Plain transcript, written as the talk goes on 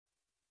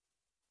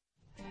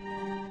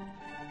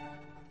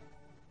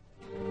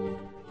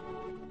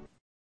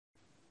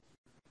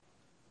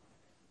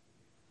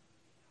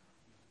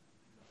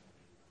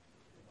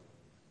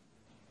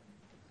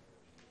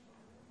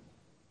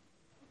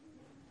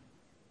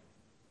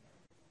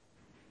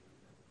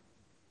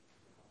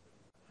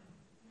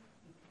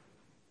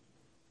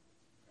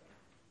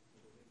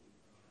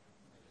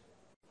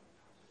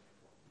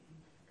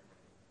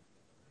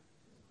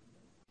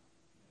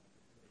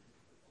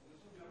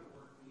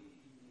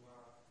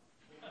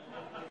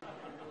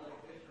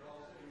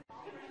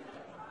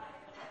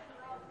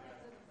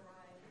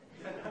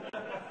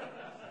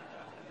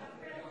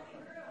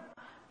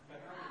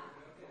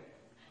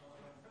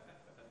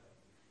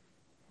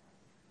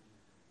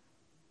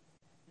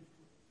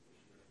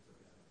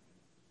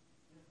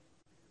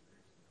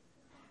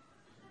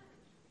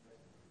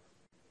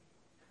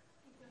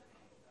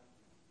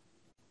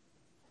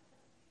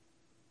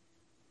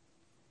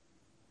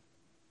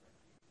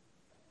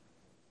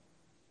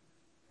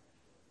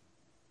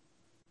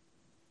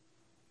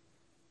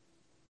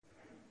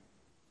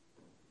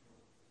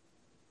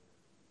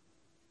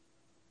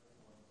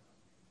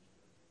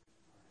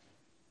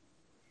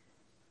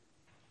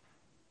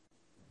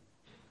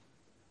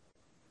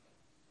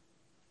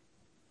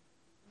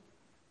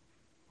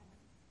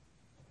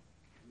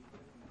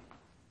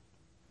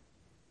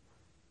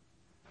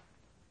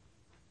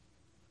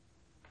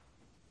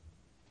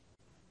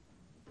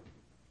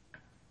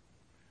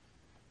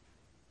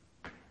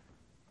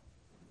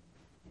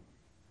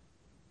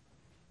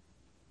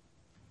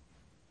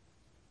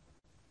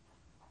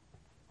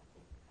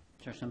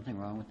Is there something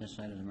wrong with this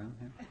side of the room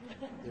here?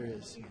 There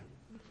is.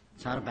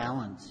 It's out of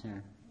balance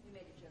here.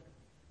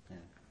 Yeah.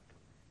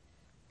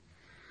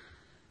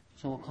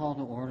 So we'll call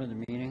to order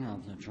the meeting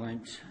of the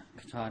joint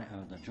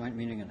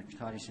meeting of the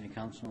Cotati City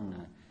Council and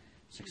the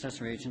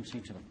successor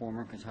agency to the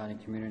former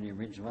Cotati Community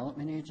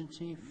Redevelopment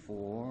Agency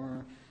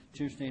for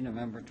Tuesday,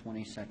 November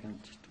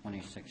 22nd,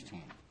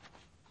 2016.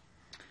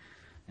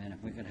 And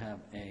if we could have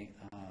a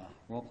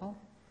roll call?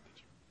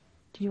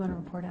 Do you want to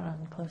report out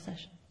on the closed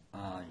session?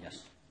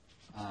 Yes.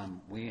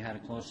 We had a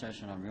closed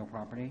session on real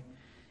property,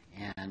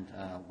 and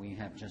we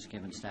have just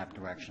given staff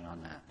direction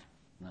on that.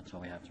 And that's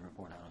all we have to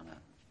report out on that.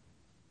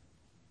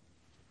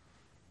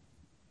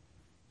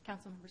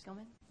 Councilmember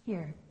Skillman?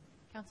 Here.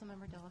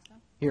 Councilmember Deloso?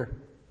 Here.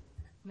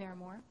 Mayor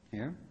Moore?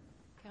 Here?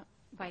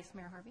 Vice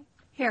Mayor Harvey?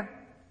 Here.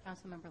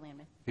 Councilmember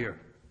Landman? Here.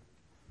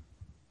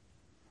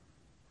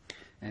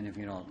 And if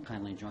you'd all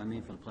kindly join me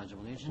for the Pledge of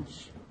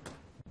Allegiance.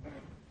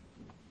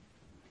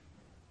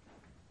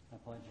 I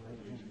pledge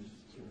allegiance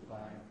to the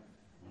flag of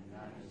the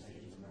United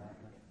States of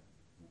America,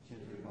 and to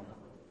the republic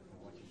for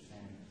which it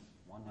stands,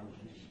 one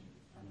nation,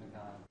 under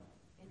God,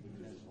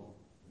 indivisible,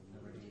 with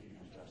liberty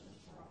and justice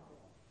for all.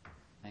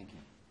 Thank you.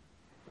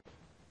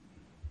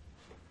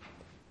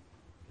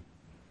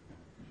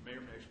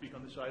 Mayor, may I speak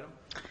on this item?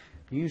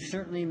 You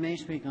certainly may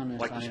speak on this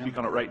I'd like item. to speak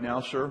on it right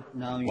now, sir.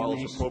 No, you While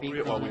may it's appropriate,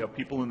 speak while on we it. have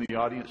people in the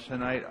audience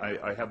tonight,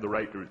 I have the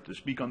right to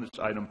speak on this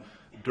item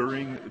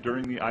during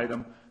the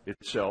item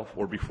itself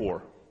or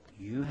before.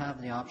 You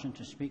have the option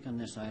to speak on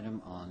this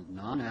item on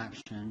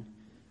non-action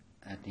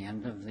at the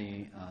end of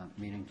the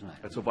meeting tonight.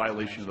 That's a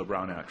violation of the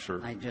Brown Act,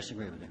 sir. I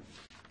disagree with you.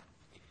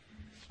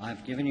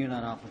 I've given you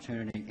that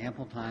opportunity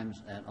ample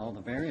times at all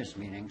the various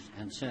meetings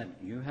and said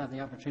you have the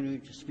opportunity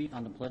to speak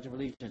on the Pledge of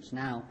Allegiance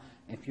now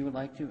if you would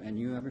like to, and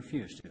you have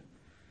refused to.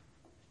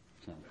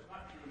 So. That's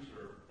not true,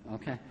 sir.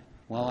 Okay.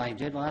 Well, I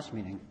did last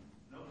meeting.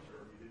 No,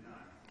 sir, you did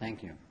not.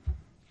 Thank you.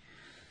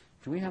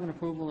 Do we have an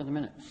approval of the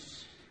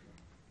minutes?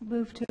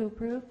 Move to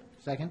approve.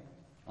 Second.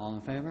 All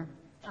in favor?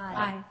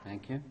 Aye.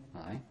 Thank you.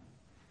 Aye.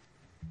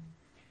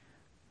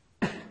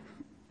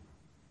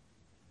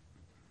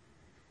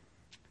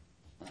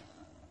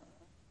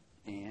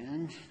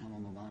 And now we'll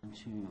move on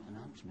to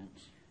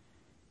announcements.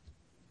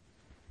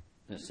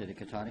 The City of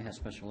Cotati has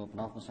special open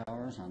office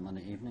hours on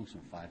Monday evenings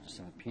from 5 to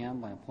 7 p.m.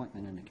 by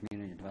appointment in the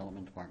Community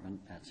Development Department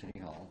at City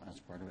Hall as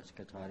part of its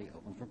Cotati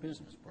Open for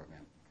Business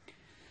program.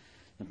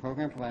 The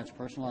program provides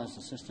personalized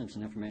assistance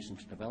and information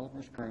to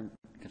developers, current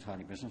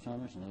Cotati business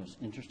owners, and those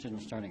interested in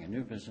starting a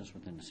new business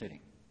within the city.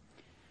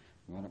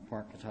 The Roanoke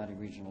Park Cotati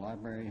Regional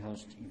Library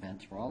hosts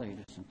events for all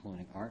ages,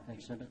 including art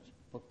exhibits,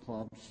 book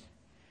clubs,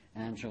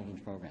 and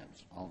children's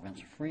programs. All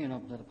events are free and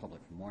open to the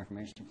public. For more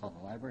information, call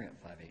the library at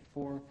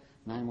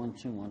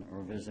 584-9121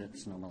 or visit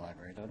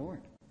sonomalibrary.org.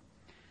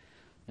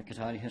 The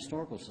Cotati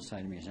Historical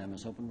Society Museum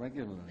is open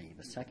regularly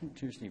the second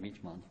Tuesday of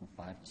each month from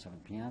 5 to 7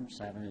 p.m.,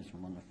 Saturdays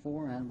from 1 to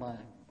 4, and by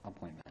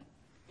appointment.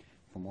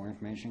 For more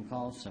information,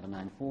 call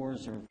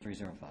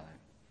 794-0305.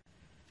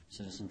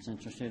 Citizens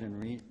interested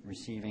in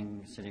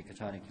receiving City of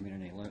Cotati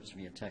community alerts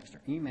via text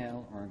or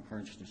email are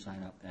encouraged to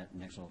sign up at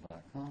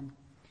nixle.com.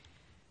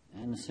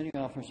 And the city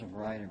offers a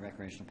variety of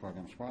recreational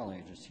programs for all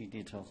ages. See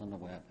details on the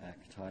web at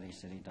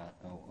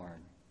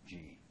cotaticity.org.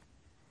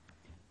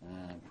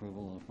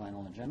 Approval of the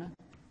final agenda?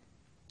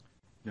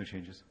 No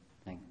changes.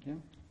 Thank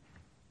you.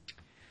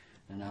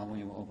 And now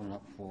we will open it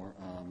up for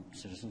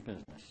citizens'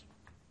 business.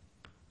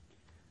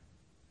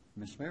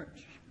 Ms. Barrett.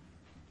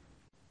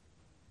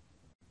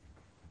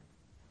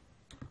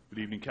 Good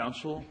evening,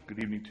 Council. Good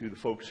evening to the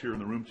folks here in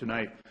the room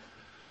tonight.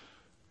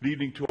 Good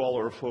evening to all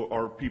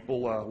our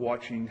people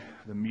watching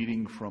the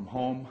meeting from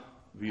home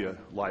via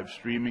live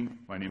streaming.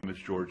 My name is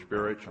George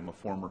Barrett. I'm a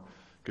former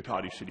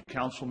Cotati City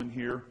Councilman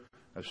here.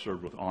 I've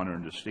served with honor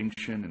and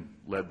distinction and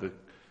led the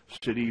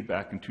city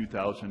back in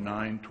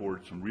 2009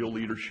 towards some real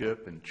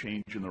leadership and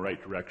change in the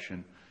right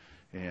direction.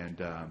 And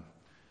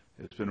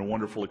it's been a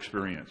wonderful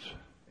experience.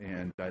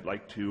 And I'd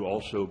like to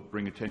also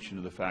bring attention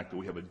to the fact that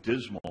we have a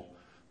dismal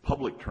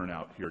public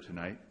turnout here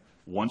tonight.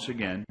 Once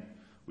again,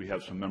 we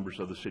have some members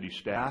of the city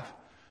staff,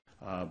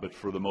 but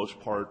for the most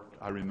part,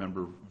 I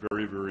remember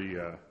very, very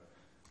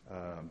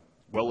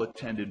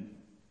well-attended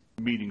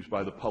meetings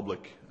by the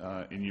public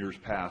in years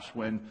past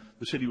when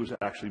the city was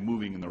actually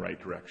moving in the right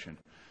direction.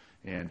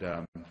 And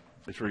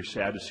it's very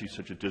sad to see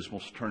such a dismal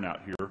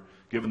turnout here,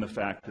 given the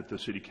fact that the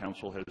City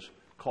Council has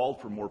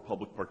called for more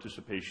public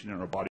participation in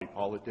our body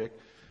politic,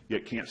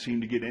 yet can't seem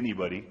to get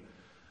anybody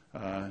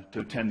to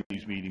attend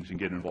these meetings and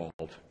get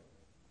involved.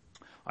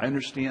 I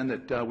understand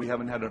that we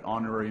haven't had an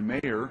honorary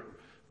mayor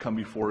come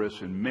before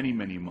us in many,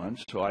 many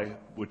months, so I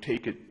would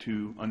take it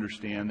to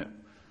understand that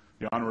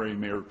the honorary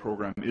mayor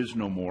program is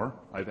no more.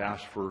 I've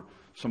asked for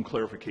some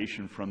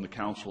clarification from the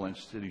council and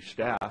city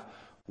staff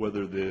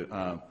whether the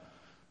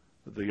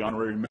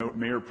honorary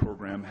mayor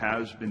program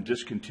has been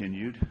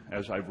discontinued,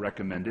 as I've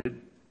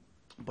recommended,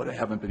 but I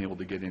haven't been able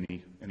to get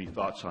any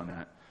thoughts on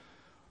that.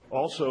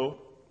 Also,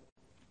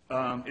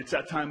 it's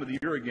that time of the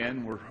year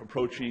again. We're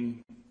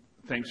approaching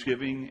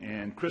Thanksgiving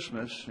and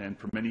Christmas, and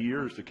for many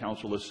years the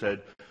council has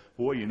said,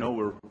 boy, you know,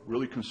 we're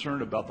really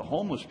concerned about the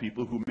homeless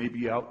people who may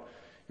be out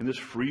in this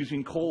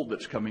freezing cold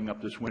that's coming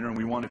up this winter, and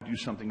we want to do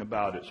something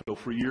about it. So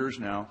for years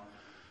now,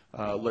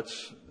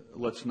 let's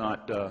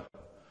not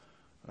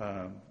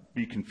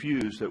be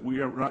confused that we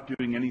are not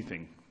doing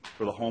anything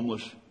for the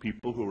homeless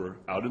people who are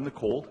out in the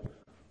cold,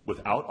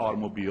 without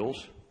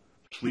automobiles,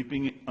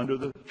 sleeping under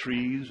the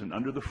trees and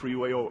under the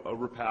freeway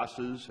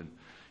overpasses and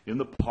in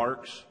the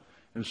parks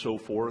and so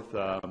forth.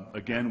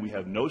 Again, we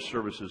have no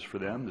services for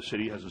them. The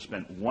city hasn't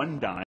spent one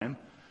dime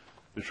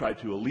to try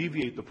to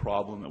alleviate the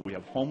problem that we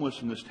have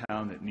homeless in this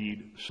town that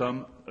need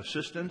some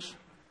assistance,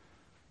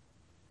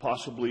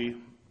 possibly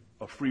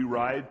a free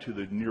ride to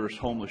the nearest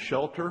homeless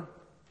shelter,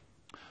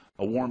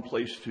 a warm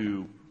place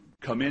to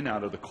come in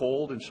out of the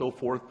cold and so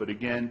forth. But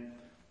again,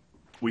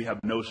 we have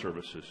no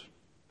services.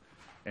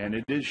 And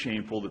it is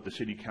shameful that the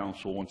City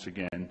Council once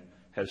again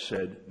has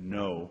said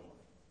no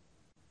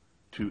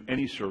to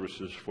any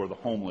services for the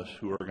homeless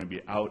who are going to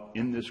be out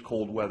in this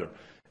cold weather.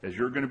 As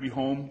you're going to be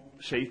home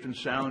safe and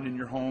sound in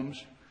your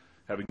homes,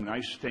 having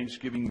nice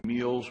Thanksgiving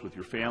meals with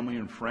your family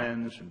and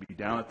friends, and be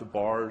down at the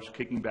bars,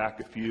 kicking back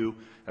a few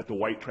at the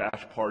white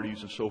trash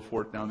parties and so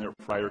forth down there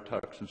at Friar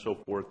Tuck's and so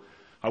forth,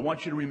 I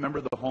want you to remember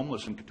the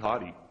homeless in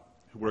Katati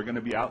who are going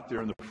to be out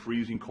there in the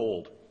freezing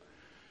cold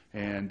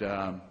and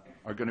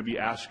are going to be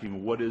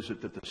asking what is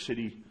it that the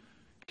city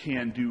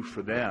can do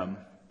for them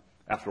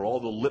after all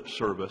the lip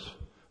service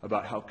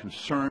about how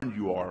concerned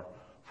you are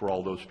for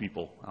all those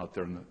people out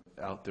there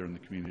in the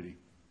community.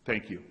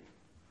 Thank you.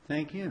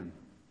 Thank you.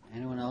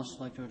 Anyone else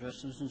like to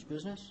address citizens'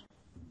 business?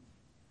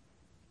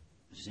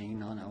 Seeing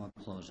none, I will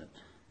close it.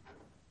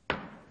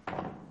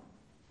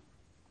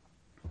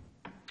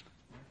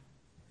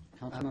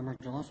 Councilmember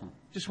Delosa.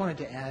 Just wanted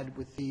to add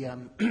with the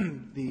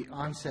the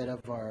onset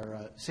of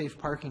our safe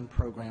parking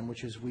program,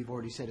 which, as we've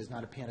already said, is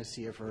not a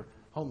panacea for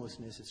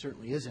homelessness. It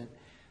certainly isn't.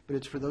 But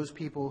it's for those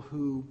people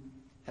who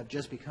have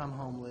just become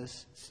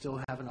homeless,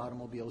 still have an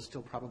automobile,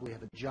 still probably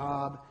have a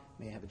job,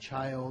 may have a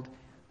child.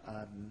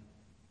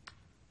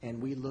 And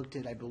we looked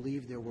at, I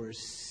believe there were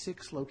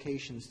 6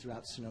 locations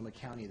throughout Sonoma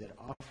County that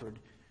offered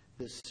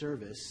this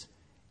service.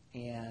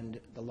 And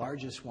the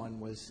largest one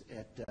was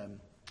at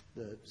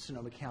the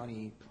Sonoma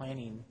County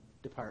Planning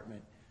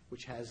Department,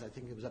 which has, I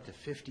think it was up to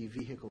 50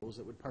 vehicles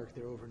that would park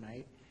there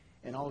overnight.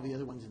 And all of the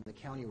other ones in the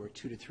county were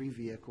 2 to 3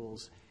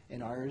 vehicles.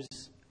 And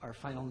our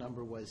final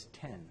number was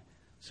 10.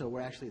 So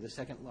we're actually the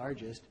second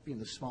largest, being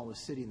the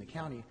smallest city in the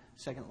county,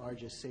 second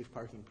largest safe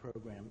parking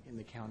program in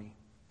the county.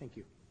 Thank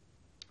you.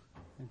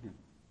 Thank you.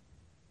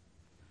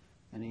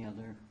 Any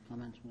other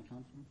comments from the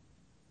council?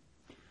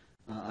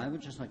 I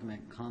would just like to make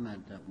a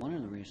comment that one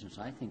of the reasons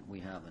I think we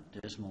have a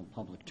dismal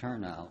public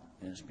turnout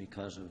is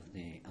because of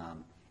the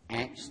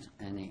angst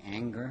and the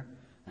anger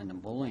and the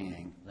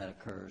bullying that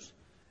occurs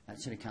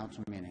at city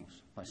council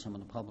meetings by some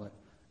of the public.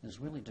 There's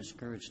really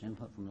discouraged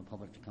input from the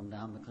public to come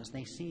down because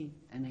they see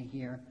and they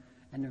hear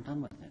and they're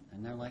done with it.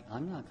 And they're like,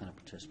 I'm not going to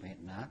participate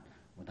in that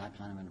with that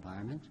kind of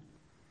environment.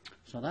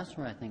 So that's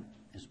where I think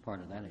is part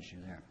of that issue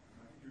there.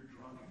 You're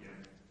drunk again.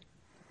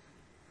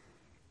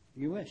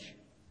 You wish.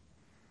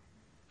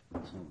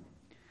 So,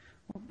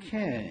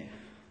 okay.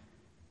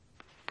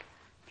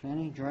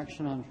 Any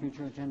direction on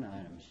future agenda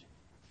items?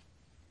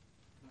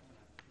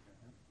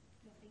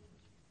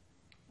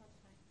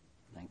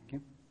 Thank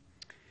you.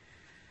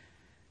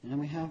 And then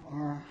we have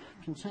our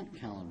consent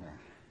calendar.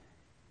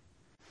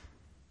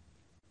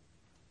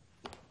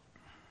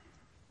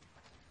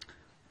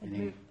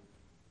 Any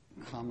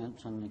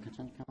comments on the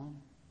consent calendar?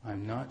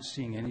 I'm not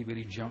seeing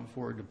anybody jump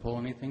forward to pull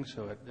anything,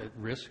 so at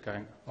risk,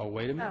 oh,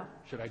 wait a minute.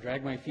 Oh. Should I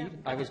drag my feet?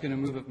 I was going to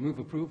move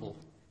approval.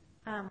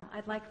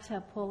 I'd like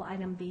to pull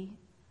item B.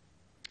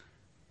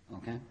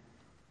 Okay.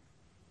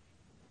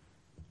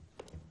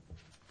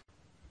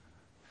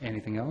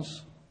 Anything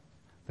else?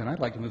 Then I'd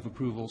like to move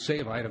approval,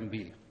 save item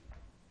B.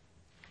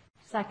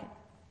 Second.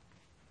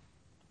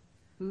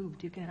 Ooh,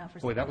 Duke it out for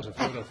Boy, that was a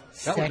photo. That was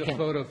Second. a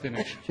photo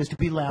finish. Just to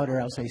be louder,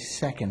 I'll say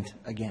second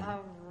again.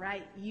 All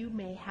right, you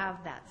may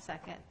have that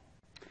second.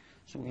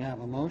 So we have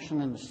a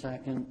motion and a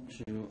second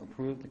to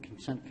approve the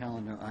consent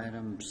calendar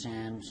item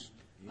sans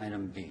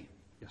item B.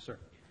 Yes, sir.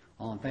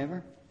 All in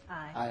favor?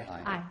 Aye.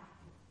 Aye.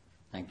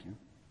 Thank you.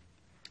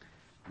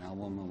 Now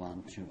we'll move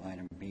on to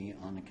item B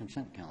on the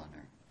consent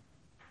calendar.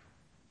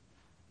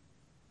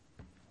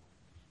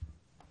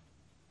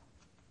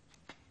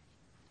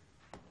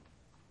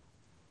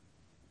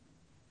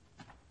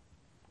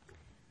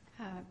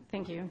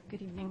 Thank you.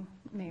 Good evening,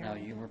 Mayor. Now,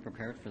 you were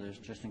prepared for this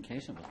just in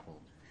case it was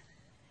pulled.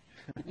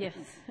 Yes.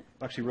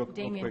 Actually, real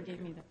Damien quick. gave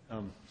me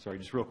that. Sorry,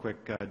 just real quick.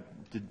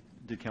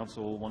 Did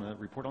council want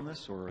to report on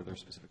this, or are there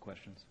specific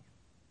questions?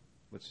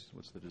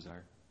 What's the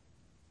desire?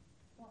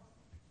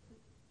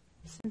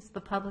 Since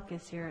the public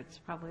is here, it's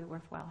probably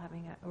worthwhile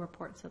having a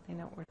report so they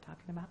know what we're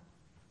talking about.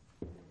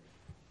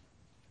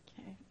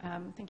 Okay.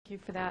 Thank you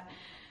for that.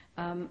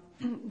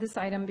 This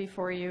item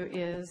before you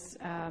is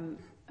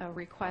a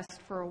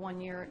request for a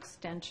one-year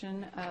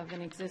extension of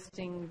an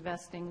existing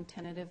vesting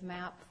tentative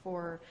map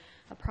for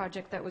a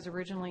project that was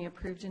originally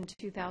approved in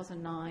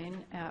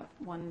 2009 at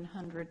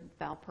 100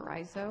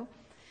 Valparaiso.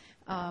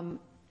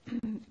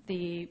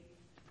 The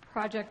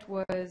project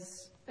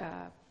was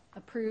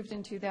approved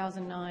in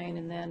 2009,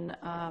 and then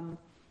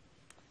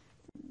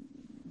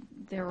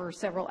there were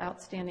several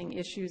outstanding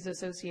issues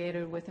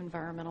associated with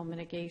environmental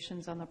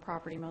mitigations on the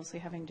property, mostly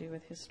having to do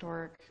with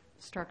historic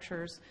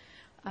structures.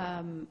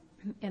 And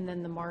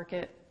then the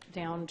market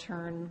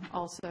downturn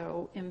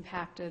also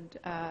impacted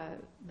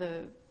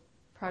the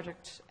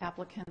project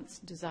applicant's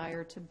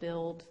desire to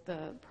build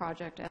the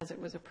project as it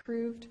was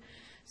approved.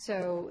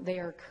 So they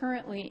are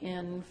currently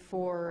in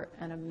for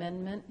an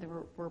amendment.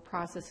 We're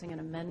processing an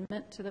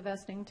amendment to the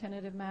vesting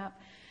tentative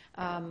map,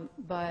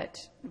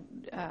 but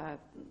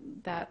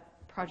that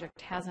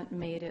project hasn't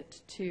made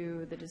it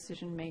to the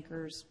decision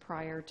makers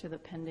prior to the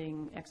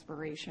pending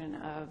expiration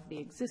of the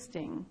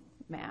existing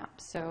map.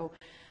 So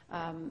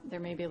there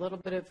may be a little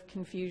bit of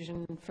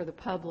confusion for the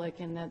public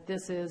in that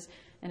this is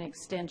an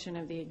extension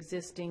of the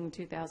existing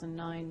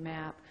 2009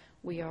 map.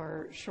 We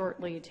are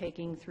shortly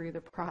taking through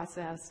the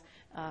process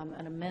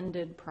an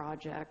amended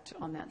project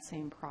on that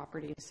same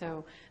property.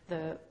 So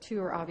the two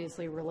are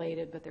obviously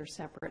related, but they're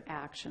separate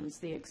actions.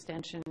 The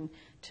extension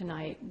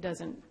tonight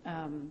doesn't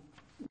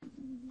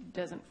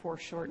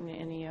foreshorten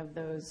any of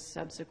those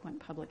subsequent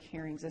public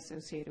hearings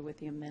associated with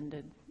the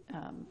amended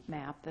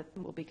map that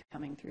will be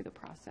coming through the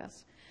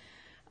process.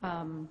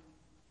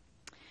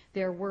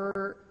 There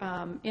were,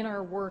 in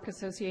our work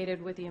associated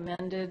with the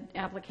amended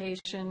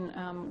application,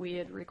 we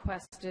had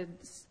requested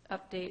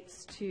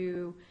updates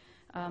to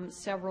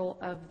several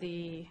of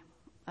the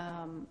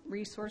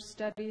resource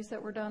studies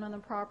that were done on the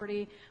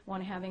property,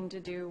 one having to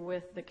do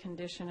with the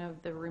condition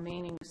of the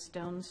remaining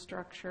stone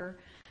structure,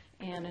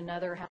 and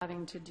another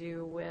having to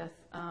do with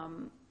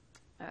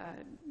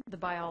the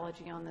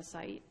biology on the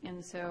site.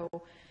 And so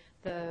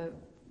the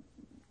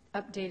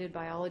updated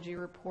biology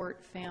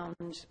report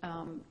found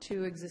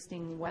 2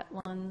 existing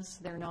wetlands.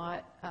 They're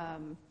not,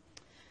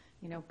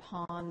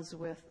 ponds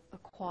with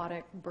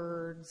aquatic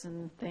birds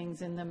and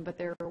things in them, but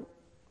they're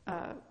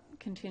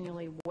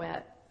continually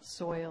wet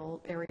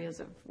soil, areas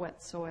of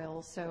wet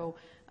soil. So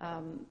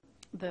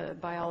the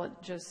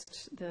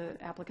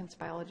applicant's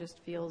biologist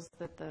feels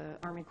that the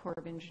Army Corps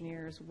of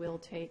Engineers will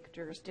take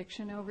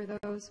jurisdiction over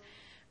those.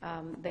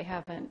 They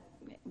haven't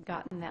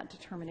gotten that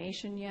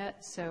determination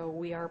yet, so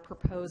we are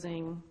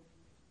proposing,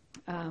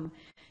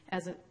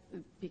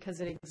 because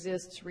it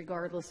exists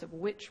regardless of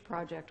which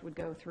project would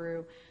go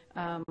through,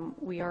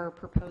 we are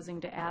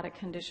proposing to add a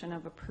condition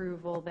of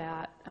approval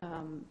that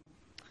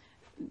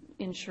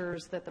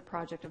ensures that the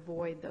project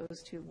avoid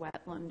those 2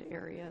 wetland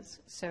areas.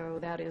 So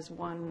that is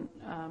one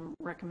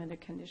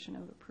recommended condition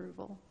of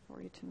approval for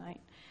you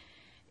tonight.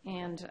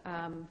 And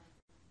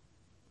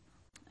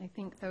I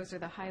think those are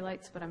the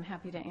highlights, but I'm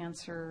happy to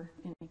answer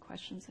any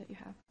questions that you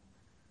have.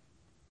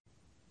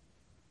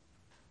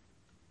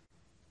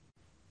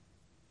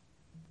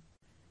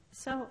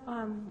 So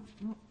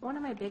one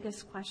of my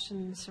biggest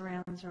questions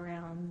surrounds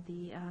around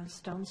the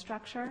stone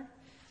structure.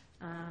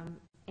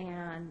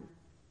 And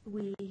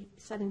we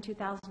said in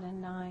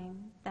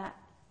 2009 that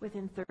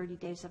within 30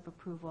 days of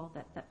approval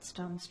that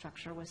stone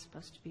structure was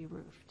supposed to be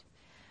roofed.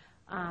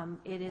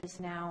 It is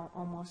now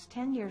almost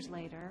 10 years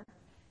later.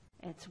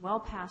 It's well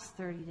past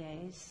 30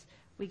 days.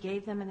 We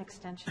gave them an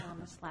extension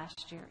on this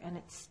last year, and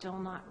it's still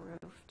not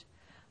roofed.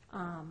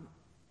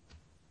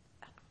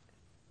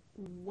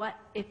 What,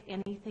 if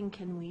anything,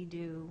 can we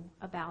do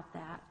about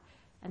that?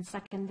 And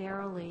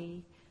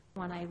secondarily,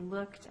 when I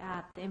looked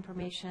at the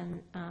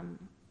information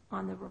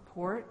on the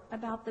report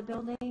about the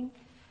building,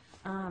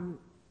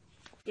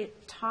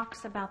 it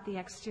talks about the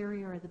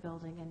exterior of the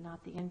building and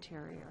not the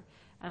interior.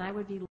 And I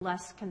would be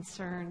less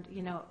concerned,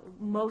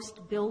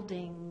 most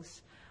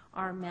buildings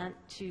are meant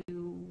to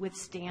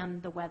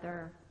withstand the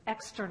weather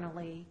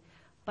externally,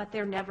 but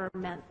they're never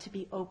meant to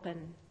be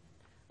open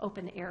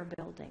air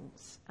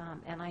buildings.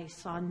 And I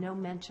saw no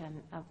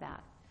mention of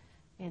that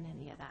in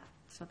any of that.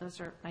 So those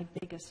are my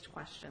biggest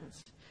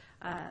questions.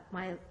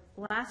 My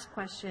last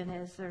question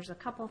is, there's a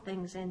couple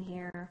things in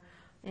here.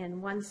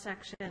 In one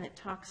section, it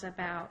talks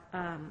about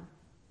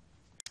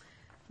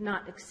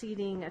not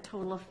exceeding a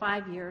total of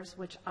 5 years,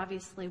 which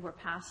obviously we're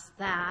past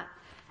that.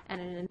 And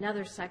in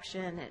another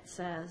section, it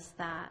says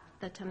that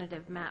the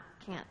tentative map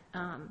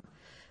can't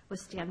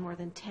withstand more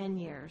than 10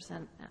 years.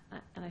 And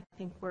I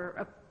think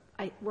we're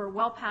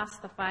well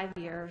past the 5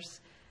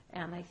 years,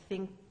 and I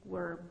think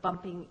we're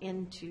bumping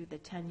into the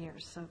 10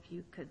 years. So if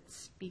you could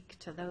speak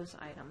to those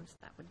items,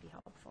 that would be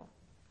helpful.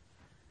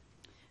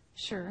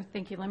 Sure,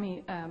 thank you. Let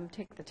me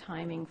take the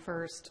timing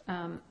first.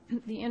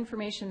 The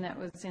information that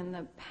was in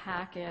the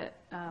packet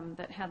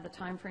that had the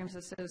timeframes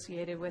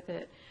associated with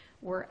it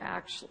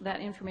that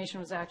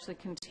information was actually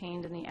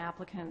contained in the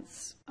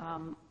applicant's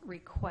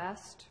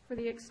request for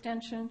the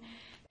extension,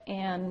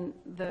 and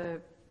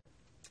the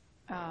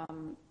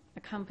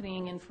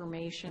accompanying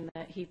information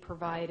that he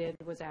provided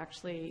was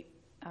actually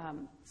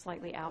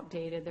slightly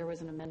outdated. There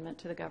was an amendment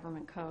to the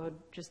government code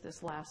just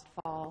this last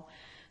fall.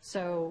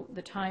 So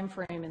the time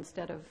frame,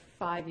 instead of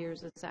 5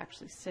 years, is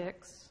actually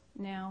 6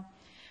 now.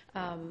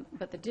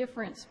 But the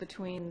difference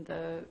between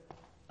the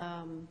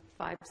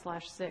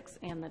 5/6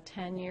 and the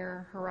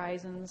 10-year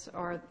horizons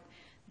are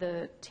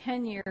the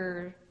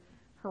 10-year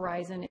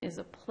horizon is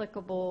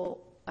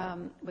applicable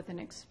with an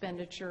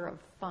expenditure of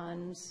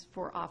funds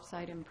for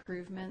offsite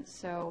improvements.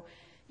 So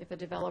if a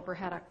developer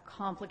had a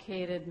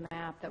complicated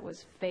map that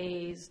was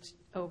phased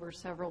over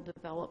several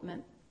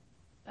development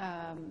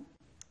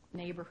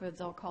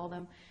neighborhoods, I'll call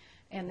them,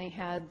 and they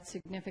had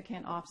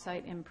significant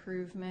offsite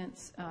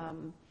improvements,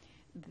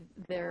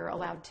 they're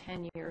allowed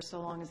 10 years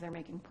so long as they're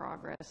making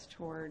progress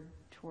toward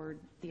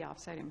the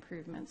offsite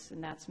improvements,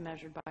 and that's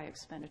measured by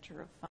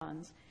expenditure of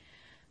funds.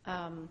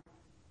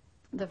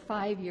 The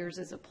 5 years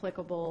is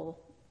applicable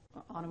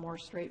on a more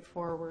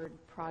straightforward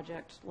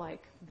project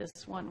like this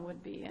one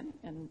would be,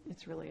 and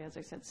it's really, as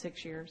I said,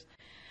 6 years.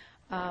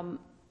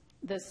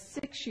 The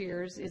 6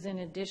 years is in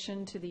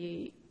addition to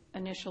the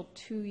initial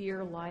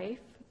 2-year life.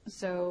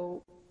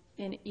 So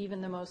in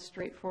even the most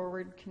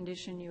straightforward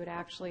condition, you would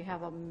actually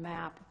have a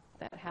map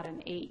that had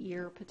an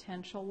 8-year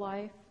potential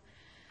life.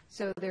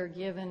 So they're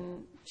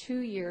given 2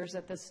 years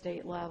at the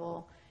state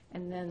level,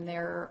 and then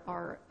there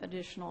are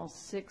additional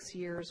 6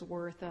 years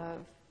worth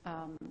of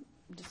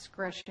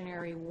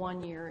discretionary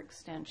 1-year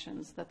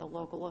extensions that the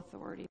local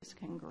authorities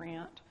can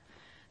grant.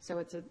 So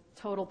it's a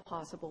total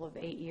possible of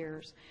 8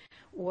 years.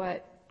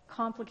 What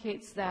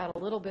complicates that a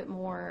little bit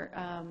more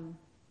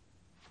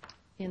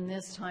in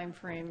this time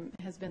frame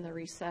has been the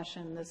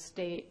recession. The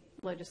state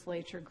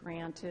legislature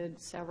granted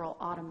several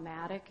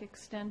automatic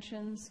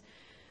extensions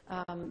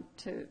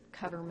to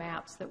cover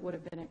maps that would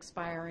have been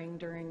expiring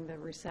during the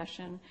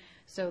recession.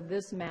 So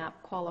this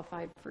map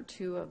qualified for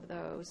 2 of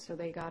those, so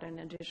they got an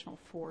additional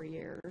 4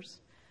 years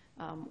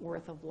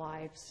worth of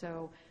life.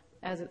 So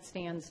as it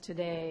stands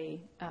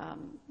today,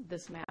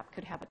 this map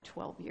could have a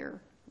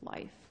 12-year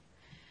life.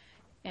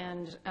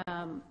 And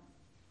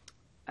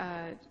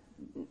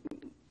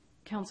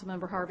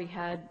Councilmember Harvey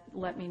had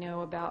let me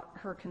know about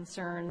her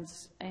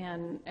concerns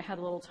and had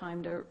a little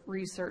time to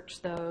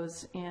research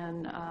those,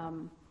 and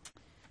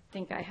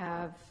think I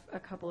have a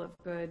couple of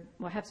I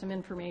have some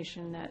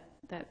information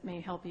that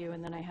may help you,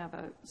 and then I have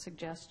a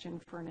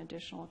suggestion for an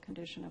additional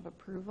condition of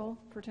approval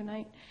for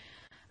tonight.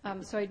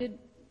 So I did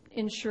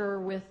ensure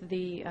with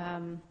the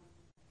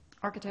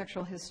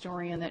architectural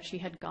historian that she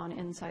had gone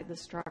inside the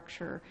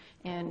structure,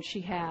 and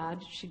she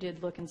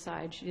did look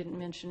inside. She didn't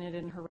mention it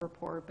in her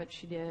report, but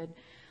she did.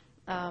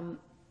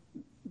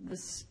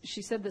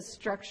 She said the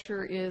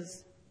structure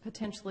is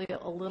potentially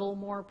a little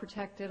more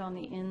protected on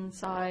the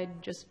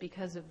inside just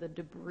because of the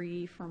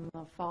debris from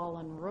the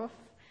fallen roof.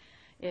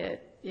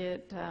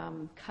 It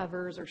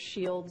covers or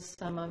shields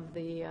some of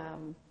the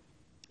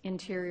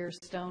interior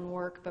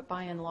stonework, but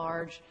by and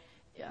large,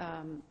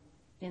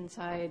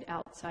 inside,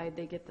 outside,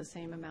 they get the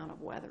same amount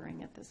of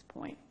weathering at this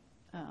point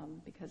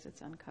because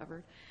it's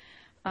uncovered.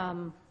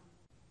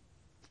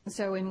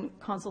 So in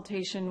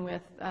consultation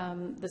with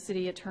the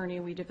city attorney,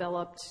 we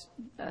developed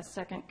a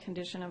second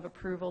condition of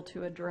approval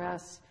to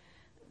address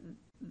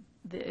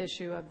the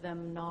issue of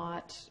them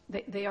not,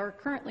 they are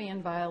currently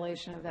in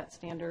violation of that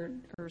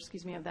standard, or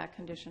excuse me, of that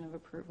condition of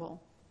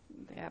approval.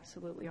 They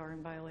absolutely are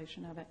in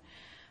violation of it.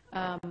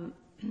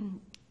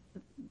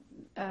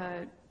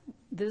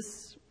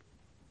 This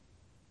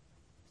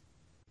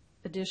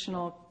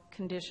additional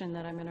condition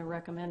that I'm going to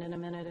recommend in a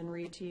minute and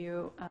read to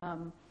you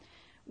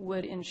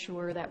would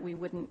ensure that we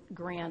wouldn't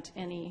grant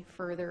any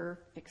further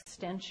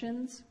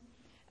extensions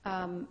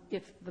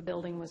if the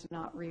building was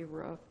not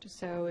re-roofed.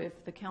 So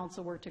if the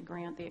council were to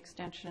grant the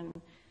extension,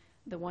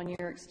 the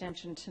 1-year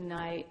extension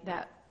tonight,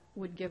 that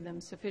would give them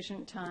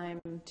sufficient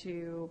time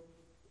to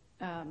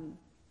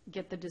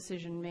get the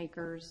decision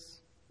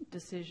maker's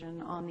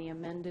decision on the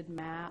amended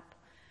map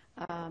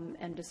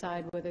and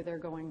decide whether they're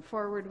going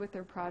forward with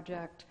their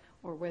project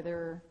or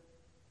whether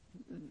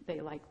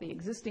they like the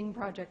existing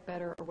project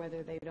better or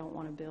whether they don't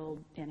want to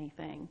build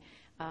anything.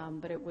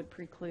 But it would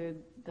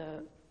preclude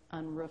the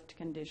unroofed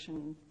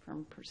condition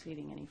from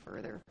proceeding any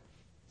further,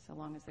 so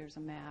long as there's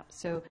a map.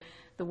 So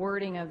the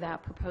wording of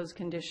that proposed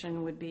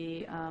condition would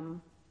be,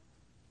 and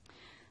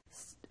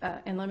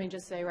let me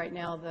just say right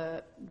now,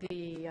 the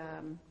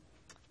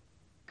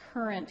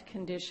current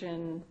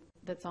condition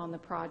that's on the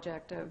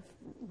project of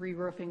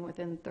re-roofing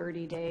within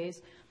 30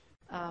 days,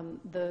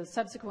 the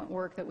subsequent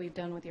work that we've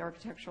done with the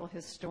architectural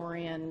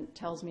historian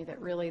tells me that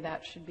really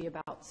that should be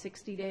about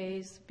 60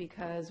 days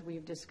because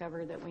we've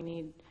discovered that we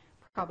need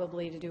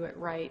probably to do it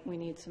right. We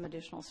need some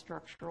additional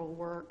structural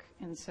work,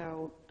 and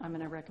so I'm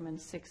going to recommend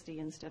 60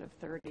 instead of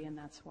 30, and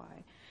that's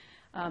why.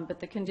 But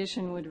the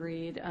condition would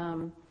read,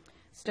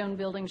 stone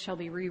buildings shall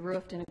be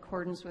re-roofed in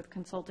accordance with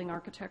consulting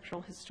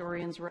architectural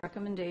historian's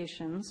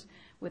recommendations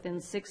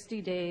within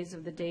 60 days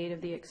of the date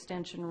of the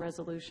extension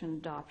resolution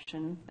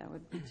adoption. That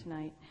would be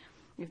tonight.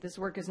 If this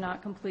work is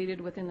not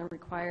completed within the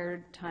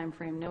required time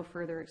frame, no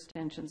further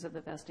extensions of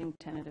the vesting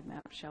tentative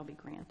map shall be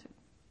granted.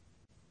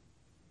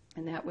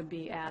 And that would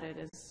be added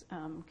as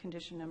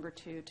condition number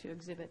 2 to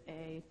Exhibit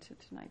A to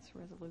tonight's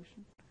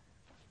resolution.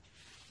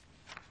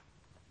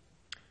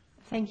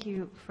 Thank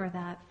you for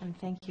that, and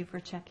thank you for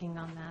checking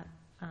on that,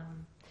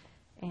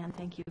 and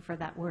thank you for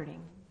that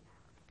wording.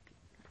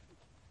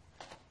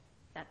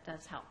 That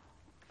does help.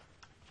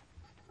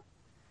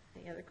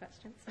 Any other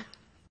questions?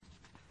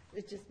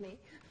 It's just me?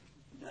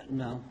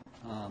 No.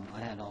 I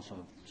had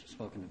also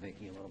spoken to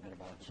Vicki a little bit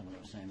about some of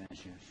those same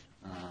issues.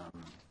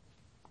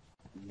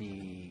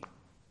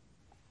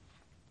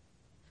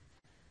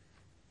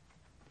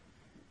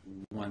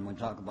 When we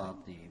talk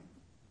about the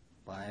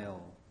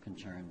bio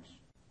concerns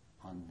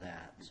on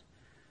that,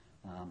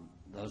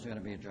 those are going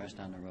to be addressed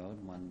down the road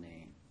when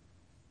the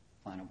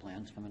final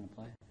plans come into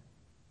play?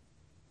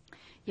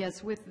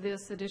 Yes, with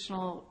this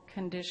additional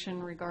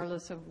condition,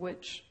 regardless of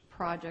which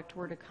project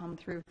were to come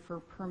through for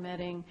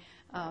permitting,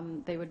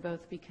 they would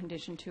both be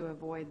conditioned to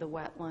avoid the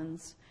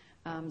wetlands.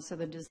 So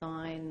the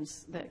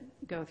designs that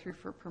go through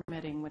for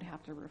permitting would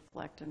have to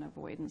reflect an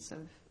avoidance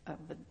of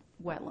the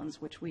wetlands,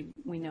 which we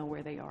know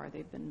where they are.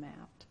 They've been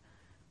mapped.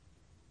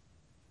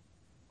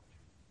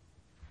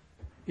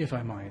 If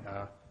I might,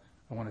 I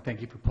want to thank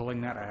you for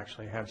pulling that. I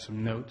actually have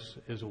some notes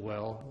as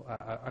well,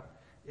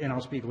 and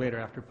I'll speak later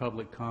after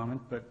public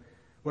comment. But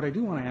what I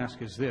do want to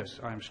ask is this.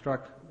 I'm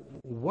struck,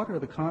 what are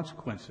the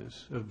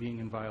consequences of being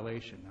in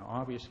violation? Now,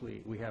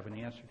 obviously, we have an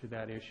answer to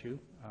that issue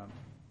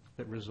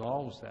that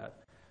resolves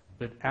that.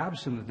 But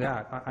absent of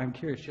that, I'm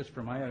curious, just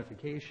for my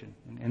edification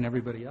and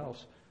everybody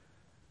else,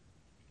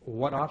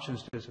 what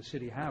options does a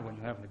city have when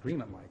you have an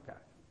agreement like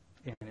that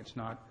and it's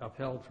not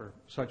upheld for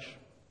such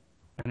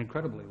an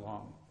incredibly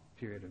long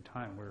period of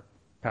time? We're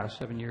past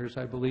 7 years,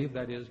 I believe.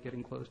 That is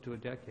getting close to a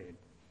decade.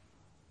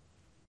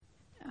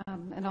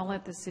 And I'll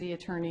let the city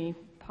attorney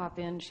pop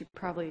in. She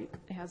probably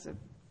has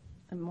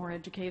a more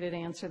educated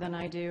answer than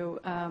I do.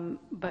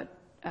 But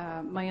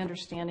my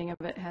understanding of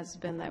it has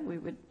been that we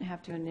would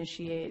have to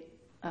initiate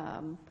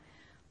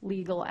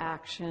legal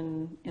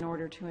action in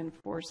order to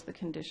enforce the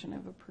condition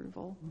of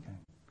approval. Okay.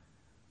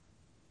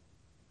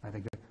 I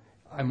think that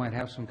I might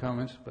have some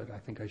comments, but I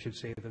think I should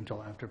save them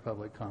until after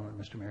public comment,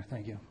 Mr. Mayor.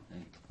 Thank you.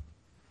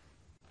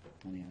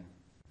 Any other?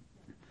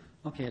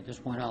 Okay, at this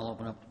point, I'll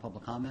open up to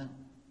public comment.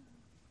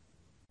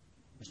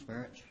 Mr.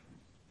 Barrett?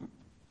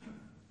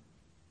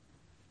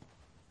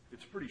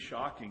 It's pretty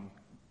shocking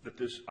that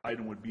this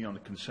item would be on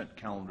the consent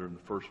calendar in the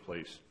first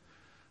place.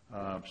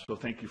 So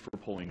thank you for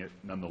pulling it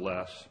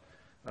nonetheless.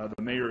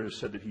 The mayor has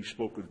said that he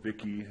spoke with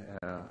Vicki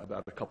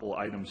about a couple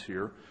items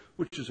here,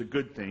 which is a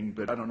good thing,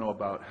 but I don't know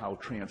about how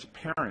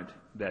transparent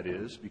that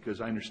is,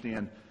 because I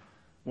understand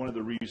one of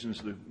the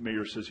reasons the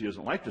mayor says he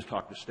doesn't like to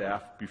talk to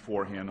staff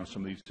beforehand on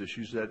some of these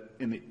issues, that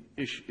in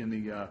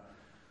the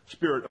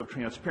spirit of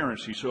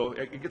transparency. So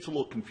it gets a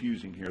little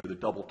confusing here, the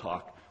double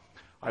talk.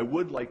 I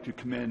would like to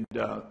commend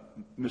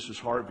Mrs.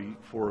 Harvey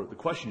for the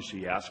questions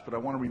she asked, but I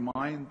want to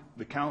remind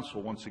the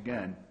council once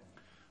again,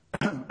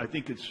 I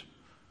think it's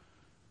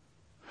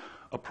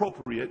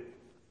appropriate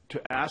to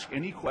ask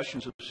any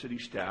questions of city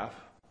staff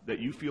that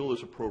you feel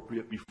is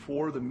appropriate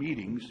before the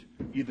meetings,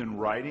 either in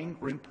writing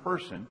or in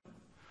person,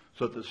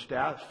 so that the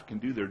staff can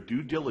do their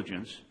due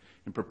diligence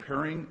in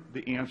preparing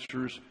the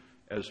answers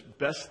as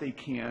best they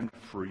can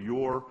for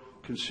your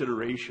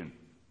consideration.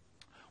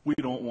 We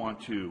don't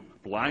want to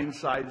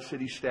blindside the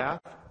city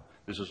staff.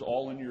 This is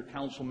all in your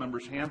council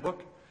members'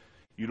 handbook.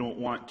 You don't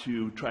want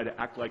to try to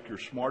act like you're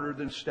smarter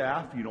than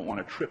staff. You don't want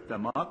to trip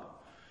them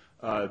up.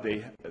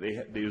 They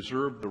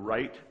deserve the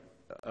right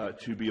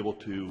to be able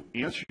to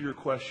answer your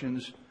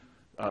questions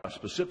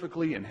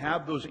specifically and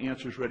have those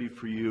answers ready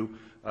for you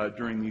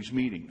during these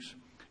meetings.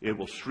 It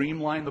will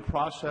streamline the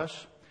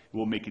process. It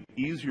will make it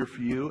easier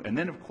for you. And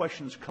then if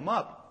questions come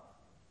up,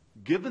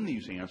 given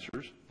these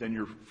answers, then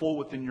you're full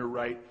within your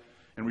right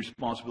and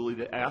responsibility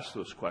to ask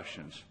those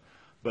questions.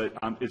 But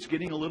it's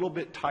getting a little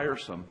bit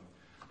tiresome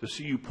to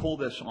see you pull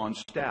this on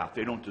staff.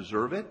 They don't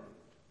deserve it,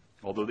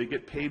 although they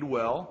get paid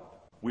well.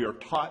 We are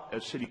taught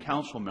as city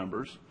council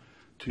members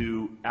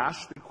to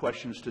ask the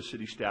questions to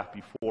city staff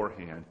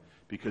beforehand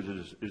because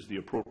it is the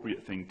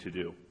appropriate thing to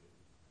do.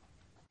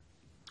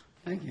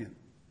 Thank you.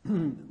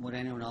 Would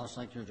anyone else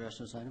like to address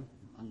this item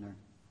under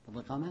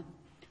public comment?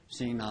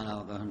 Seeing none,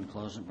 I'll go ahead and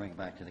close and bring it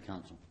back to the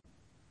council.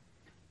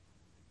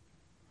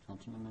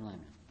 Councilman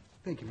Lyman.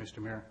 Thank you, Mr.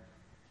 Mayor.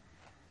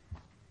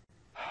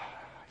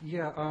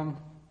 Yeah,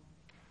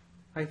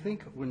 I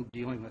think when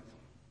dealing with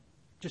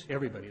just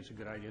everybody, it's a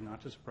good idea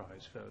not to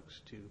surprise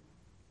folks, to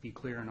be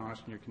clear and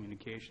honest in your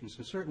communications,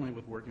 and certainly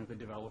with working with the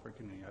developer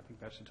community. I think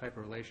that's the type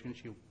of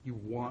relationship you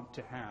want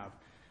to have.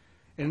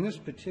 In this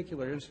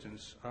particular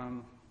instance,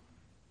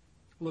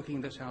 looking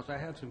at this house, I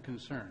had some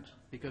concerns,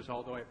 because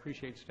although I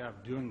appreciate staff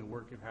doing the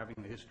work of having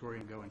the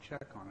historian go and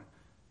check on it,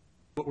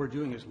 what we're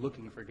doing is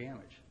looking for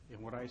damage.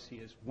 And what I see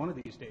is one of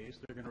these days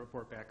they're going to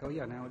report back, oh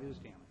yeah, now it is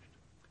damaged.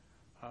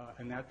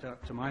 And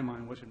that, to my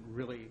mind, wasn't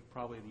really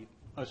probably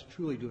us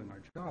truly doing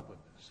our job with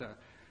this.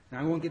 Now,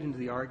 I won't get into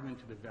the argument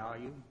to the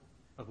value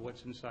of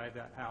what's inside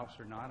that house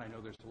or not. I know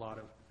there's a lot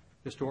of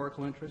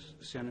historical interest,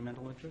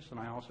 sentimental interest, and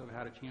I also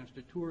had a chance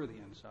to tour the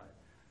inside.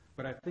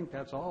 But I think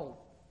that's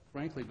all,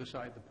 frankly,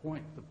 beside the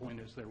point. The point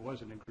is there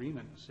was an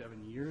agreement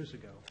 7 years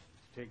ago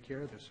to take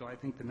care of this. So I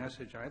think the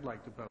message I'd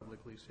like to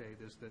publicly say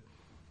is that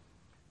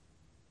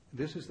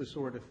this is the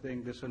sort of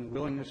thing, this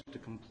unwillingness to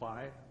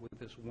comply with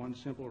this one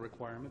simple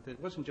requirement, that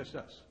it wasn't just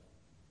us.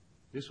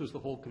 This was the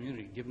whole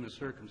community, given the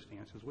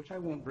circumstances, which I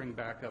won't bring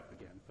back up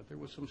again. But there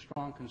was some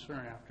strong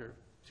concern after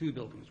 2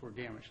 buildings were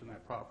damaged on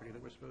that property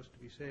that were supposed to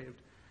be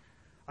saved.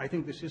 I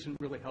think this isn't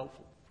really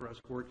helpful for us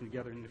working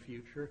together in the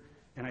future,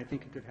 and I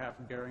think it could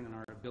have bearing on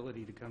our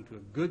ability to come to a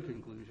good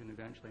conclusion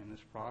eventually on this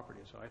property.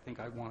 So I think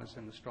I want to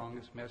send the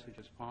strongest message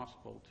as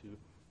possible to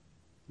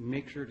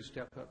make sure to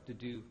step up to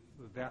do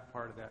that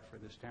part of that for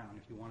this town,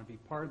 if you want to be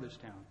part of this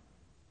town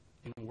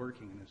and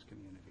working in this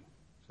community.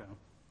 So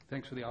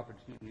thanks for the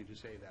opportunity to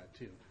say that,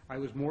 too. I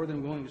was more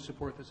than willing to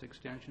support this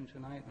extension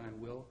tonight, and I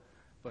will,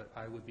 but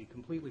I would be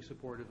completely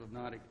supportive of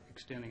not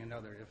extending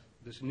another if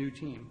this new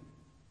team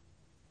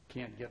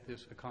can't get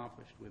this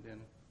accomplished within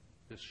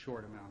this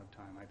short amount of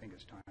time. I think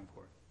it's time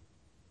for it.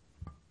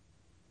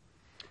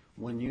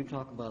 When you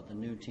talk about the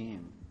new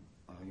team,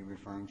 are you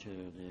referring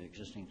to the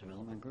existing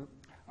development group?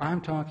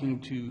 I'm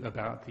talking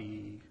about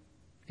the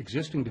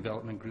existing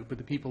development group, but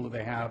the people that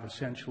they have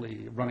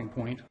essentially running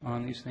point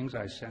on these things.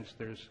 I sense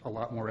there's a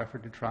lot more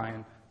effort to try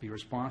and be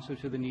responsive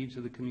to the needs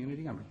of the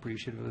community. I'm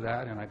appreciative of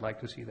that, and I'd like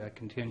to see that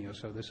continue.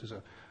 So this is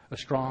a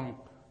strong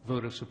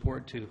vote of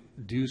support to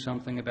do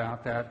something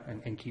about that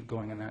and keep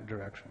going in that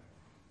direction.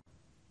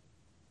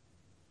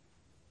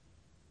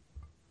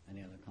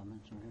 Any other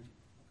comments on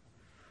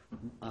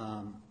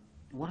here?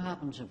 What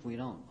happens if we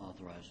don't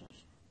authorize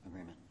this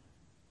agreement,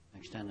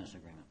 extend this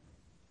agreement?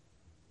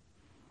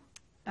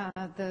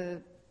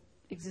 The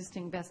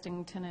existing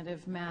vesting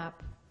tentative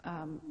map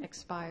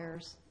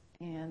expires,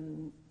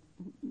 and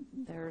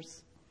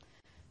there's,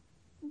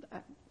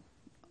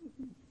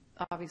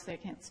 obviously I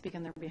can't speak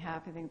on their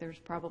behalf. I think there's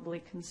probably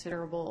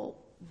considerable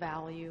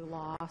value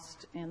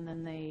lost, and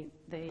then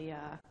they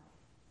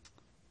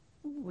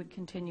would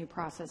continue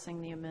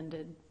processing the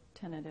amended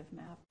tentative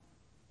map,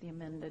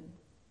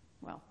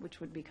 which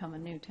would become a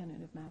new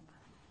tentative map.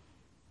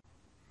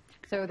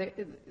 So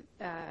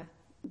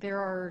there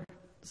are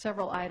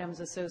several items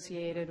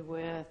associated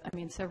with,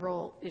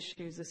 several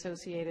issues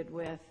associated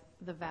with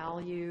the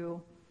value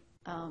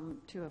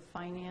to a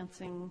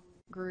financing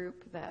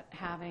group that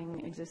having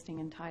existing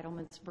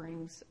entitlements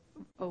brings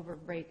over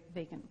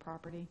vacant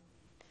property.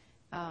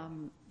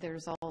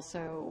 There's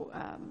also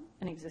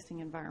an existing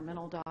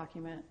environmental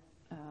document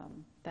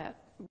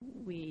that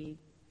we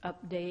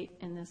update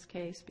in this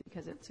case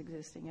because it's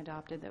existing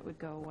adopted that would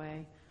go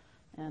away,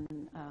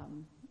 and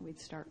we'd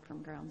start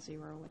from ground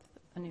zero with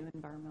a new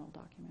environmental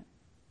document.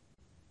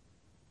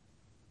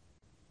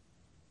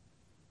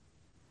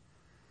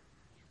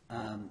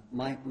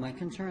 My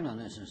concern on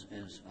this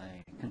is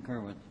I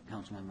concur with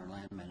Councilmember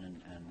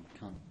Landman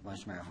and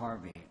Vice Mayor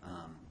Harvey.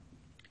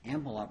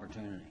 Ample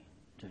opportunity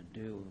to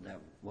do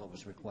what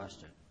was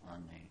requested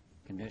on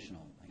the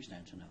conditional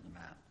extension of the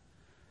map,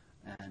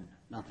 and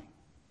nothing.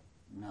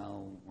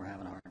 No, we're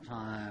having a hard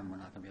time. We're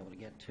not going to be able to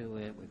get to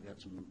it. We've got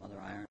some other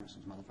irons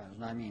and some other fires.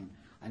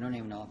 I don't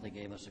even know if they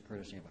gave us the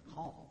courtesy of a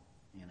call.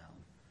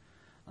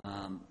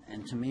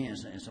 And to me,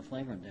 it's a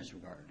flagrant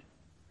disregard.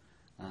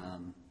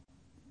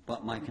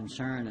 But my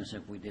concern is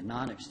if we did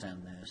not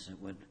extend this,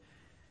 it would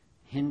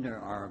hinder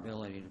our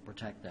ability to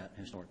protect that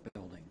historic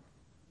building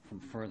from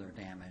further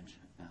damage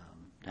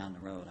down the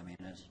road.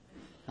 As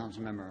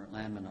Councilmember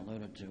Landman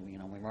alluded to,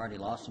 we've already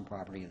lost some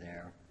property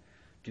there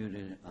due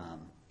to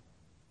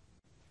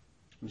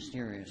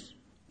mysterious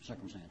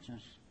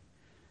circumstances.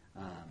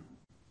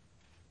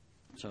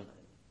 So,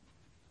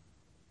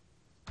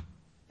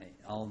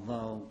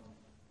 although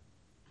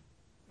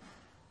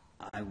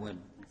I would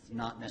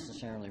not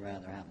necessarily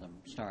rather have them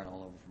start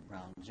all over from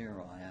ground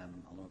zero, I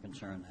am a little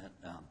concerned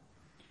that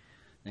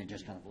they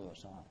just kind of blew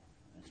us off.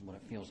 That's what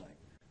it feels like.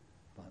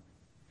 But,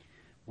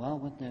 well,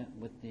 with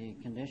the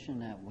condition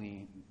that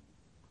we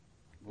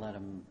let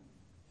them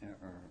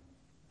or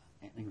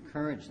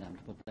encourage them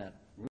to put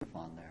that roof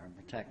on there and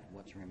protect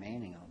what's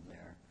remaining of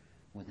there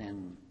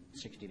within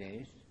 60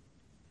 days,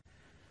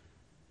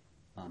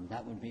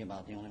 that would be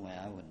about the only way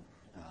I would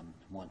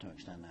want to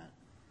extend that.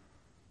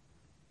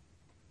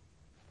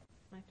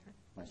 My turn.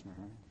 Vice Mayor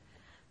Harvey?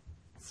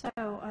 So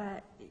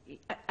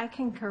I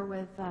concur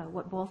with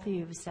what both of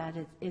you have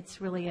said.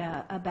 It's really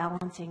a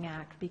balancing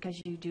act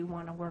because you do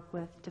want to work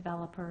with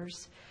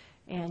developers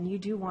and you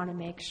do want to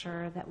make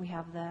sure that we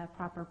have the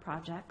proper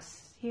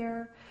projects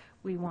here.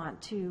 We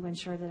want to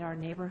ensure that our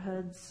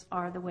neighborhoods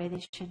are the way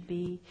they should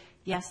be.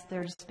 Yes,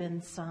 there's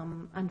been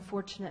some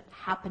unfortunate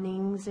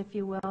happenings, if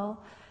you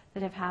will,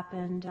 that have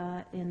happened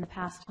in the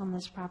past on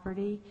this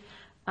property.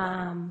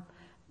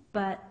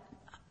 But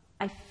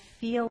I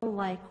feel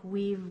like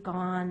we've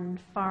gone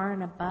far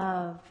and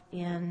above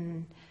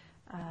in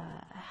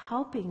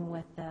helping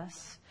with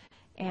this.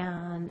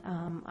 And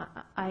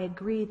I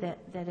agree that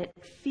it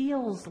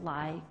feels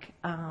like,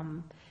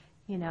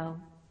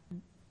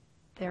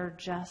 they're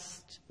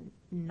just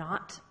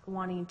not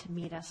wanting to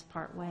meet us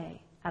part way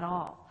at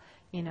all.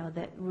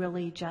 That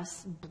really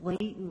just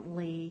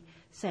blatantly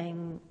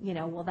saying,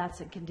 well,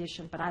 that's a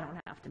condition, but I don't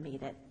have to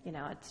meet it.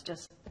 It's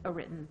just a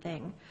written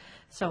thing.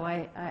 So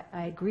I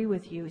agree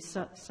with you.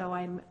 So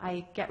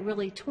I get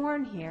really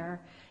torn here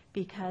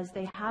because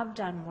they have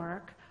done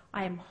work.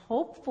 I am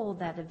hopeful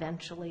that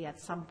eventually at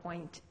some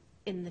point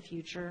in the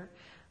future,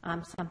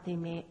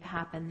 something may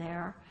happen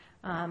there.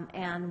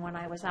 And when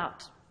I was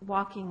out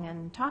walking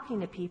and talking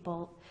to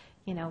people,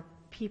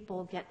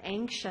 people get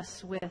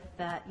anxious with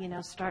that,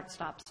 start,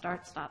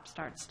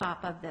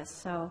 stop of this.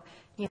 So,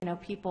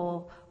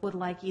 people would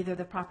like either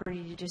the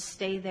property to just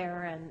stay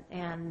there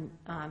and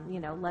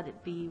let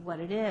it be what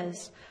it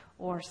is,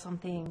 or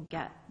something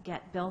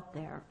get built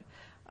there.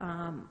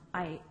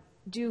 I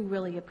do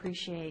really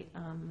appreciate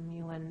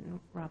you and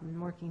Robin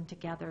working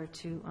together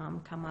to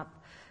come up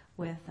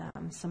with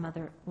some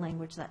other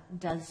language that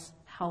does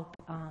help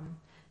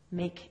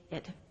make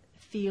it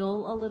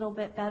feel a little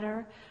bit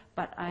better.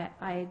 But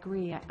I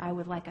agree. I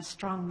would like a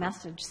strong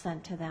message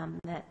sent to them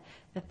that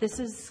this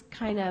is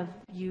kind of,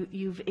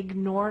 you've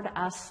ignored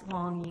us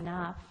long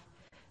enough.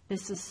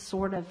 This is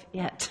sort of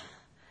it.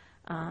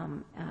 I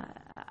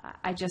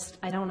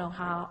don't know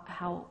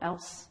how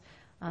else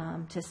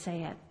to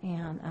say it.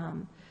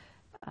 And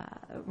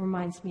it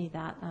reminds me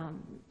that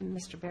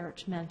Mr.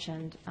 Barrett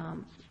mentioned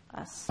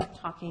us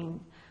talking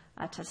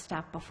to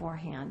staff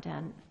beforehand,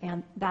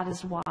 and that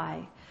is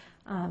why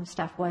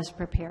staff was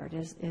prepared,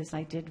 is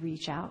I did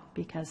reach out,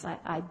 because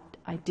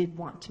I did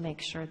want to make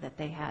sure that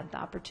they had the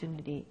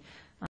opportunity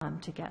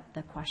to get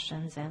the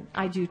questions, and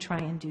I do try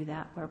and do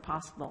that where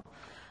possible.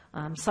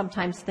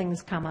 Sometimes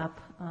things come up,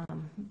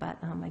 but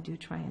I do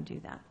try and do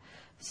that.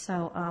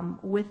 So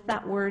with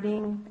that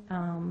wording,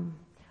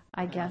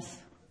 I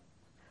guess,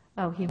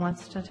 he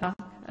wants to talk?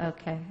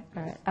 Okay,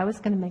 all right. I was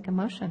going to make a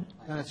motion.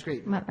 No, that's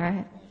great. All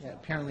right. Yeah,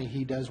 apparently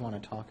he does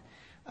want to talk.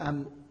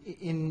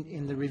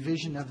 In the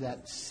revision of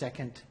that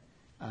second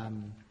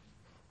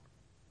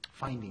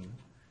finding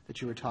that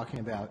you were talking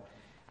about,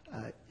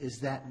 is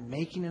that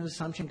making an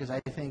assumption? Because I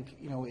think,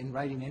 in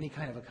writing any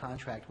kind of a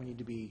contract, we need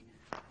to be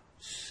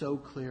so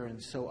clear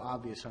and so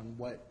obvious on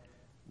what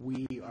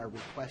we are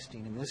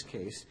requesting in this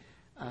case.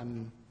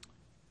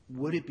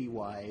 Would it be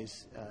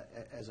wise,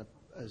 as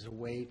a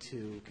way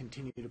to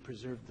continue to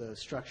preserve the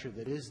structure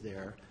that is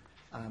there,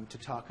 to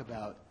talk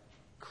about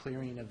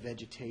clearing of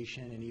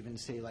vegetation and even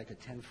say like a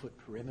 10-foot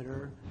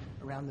perimeter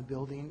around the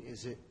building?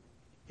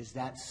 Is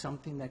that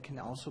something that can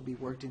also be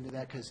worked into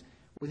that? Because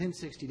within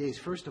 60 days,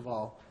 first of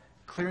all,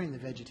 clearing the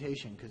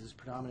vegetation, because it's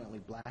predominantly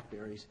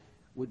blackberries,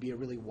 would be a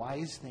really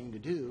wise thing to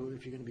do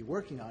if you're going to be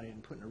working on it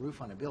and putting a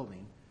roof on a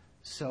building.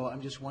 So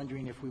I'm just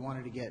wondering if we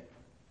wanted to get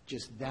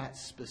just that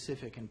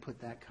specific and put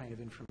that kind of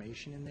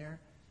information in there,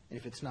 and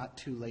if it's not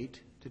too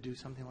late to do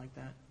something like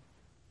that.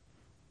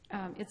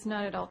 It's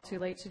not at all too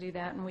late to do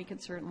that, and we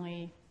could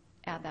certainly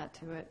add that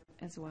to it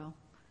as well.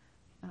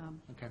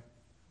 Okay.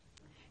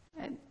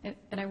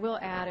 And I will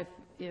add,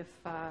 if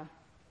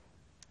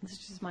this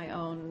is just my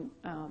own,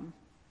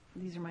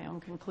 these are my own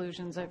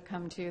conclusions I've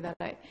come to, that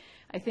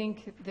I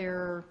think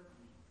there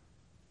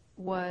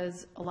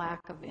was a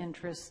lack of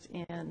interest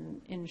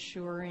in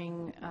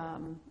ensuring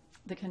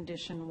the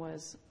condition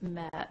was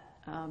met,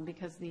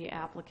 because the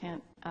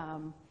applicant,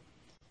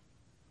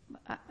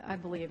 I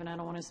believe, and I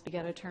don't want to speak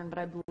out of turn, but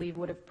I believe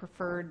would have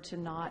preferred to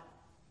not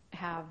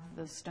have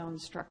the stone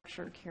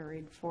structure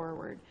carried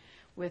forward.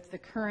 With the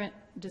current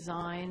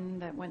design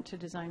that went to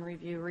design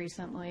review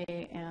recently,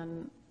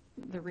 and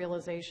the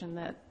realization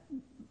that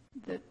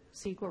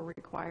CEQA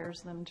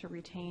requires them to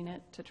retain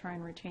it, to try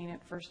and retain it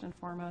first and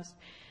foremost,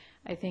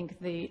 I think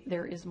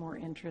there is more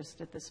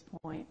interest at this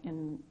point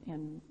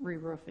in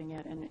re-roofing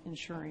it and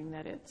ensuring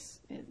that it's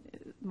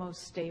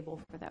most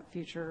stable for that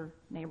future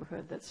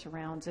neighborhood that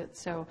surrounds it.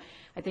 So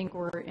I think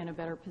we're in a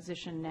better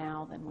position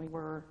now than we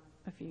were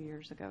a few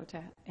years ago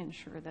to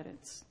ensure that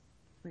it's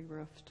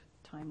re-roofed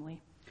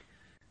timely.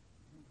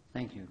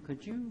 Thank you.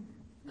 Could you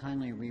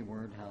kindly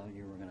reword how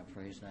you were going to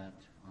phrase that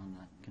on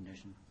that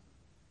condition?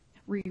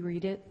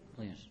 Reread it?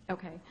 Please.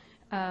 Okay.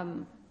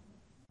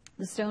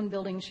 The stone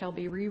building shall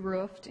be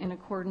re-roofed in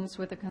accordance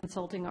with the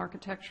consulting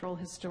architectural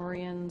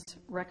historian's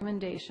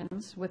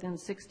recommendations within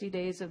 60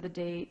 days of the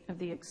date of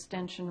the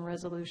extension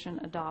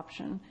resolution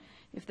adoption.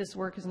 If this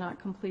work is not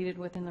completed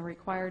within the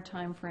required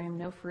time frame,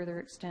 no further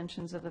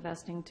extensions of the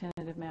vesting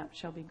tentative map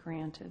shall be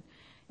granted.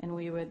 And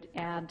we would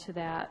add to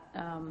that,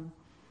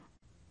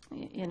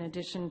 in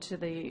addition to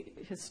the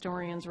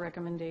historian's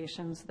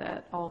recommendations,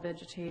 that all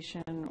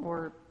vegetation,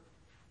 or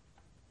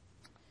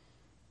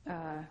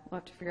we'll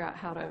have to figure out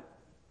how to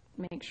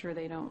make sure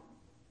they don't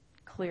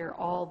clear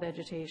all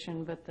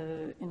vegetation, but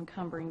the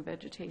encumbering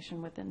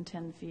vegetation within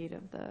 10 feet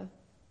of the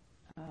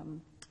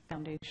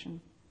foundation.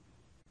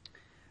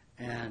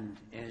 And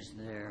is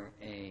there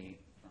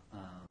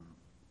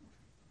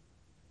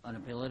an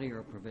ability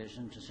or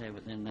provision to say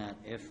within that,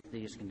 if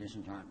these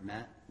conditions aren't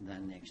met,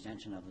 then the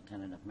extension of the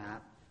tentative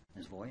map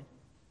is void?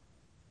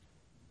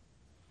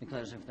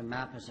 Because if the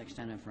map is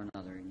extended for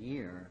another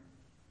year,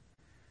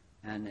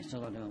 and they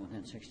still don't do it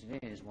within 60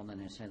 days, well, then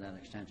they say that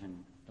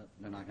extension, that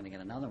they're not going to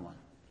get another one.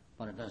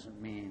 But it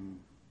doesn't mean,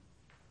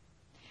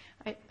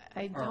 I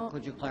or don't,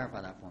 could you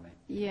clarify that for me?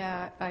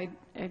 yeah, I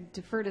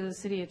defer to the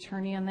city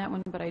attorney on that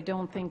one, but I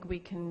don't think we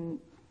can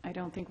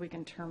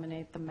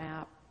terminate the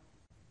map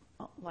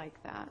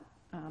like that.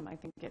 I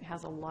think it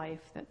has a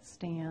life that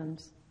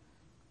stands.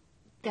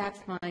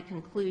 That's my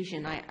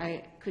conclusion.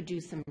 I could do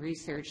some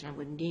research, and I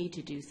would need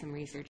to do some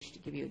research to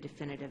give you a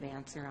definitive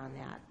answer on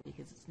that,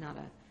 because it's not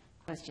a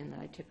question that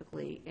I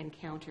typically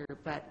encounter.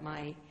 But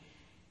my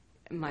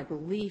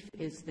belief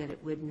is that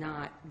it would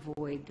not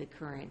void the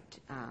current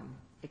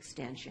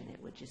extension.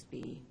 It would just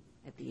be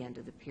at the end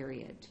of the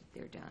period,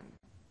 they're done.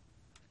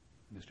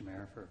 Mr.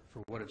 Mayor, for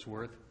what it's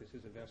worth, this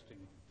is a vesting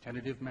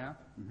tentative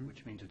map,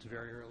 which means it's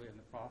very early in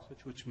the process,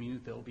 which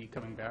means they'll be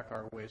coming back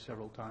our way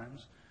several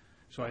times.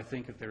 So I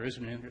think if there is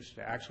an interest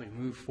to actually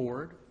move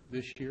forward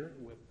this year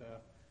with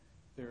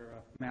their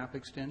map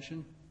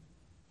extension,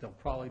 they'll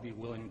probably be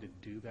willing to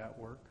do that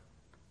work.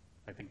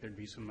 I think there'd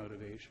be some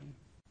motivation.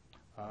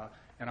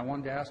 And I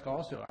wanted to ask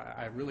also,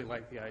 I really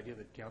like the idea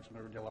that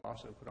Councilmember Del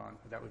Oso put on.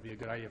 That would be a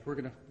good idea. If we're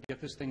going to get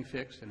this thing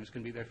fixed and it's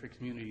going to be there for the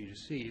community to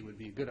see, it would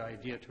be a good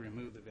idea to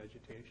remove the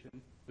vegetation,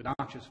 the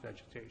noxious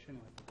vegetation,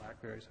 like the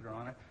blackberries that are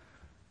on it.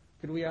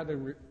 Could we add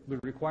the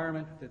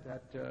requirement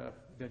that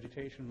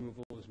vegetation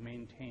removal is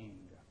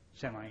maintained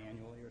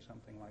semi-annually or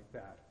something like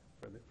that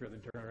for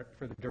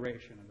the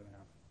duration of the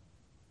map?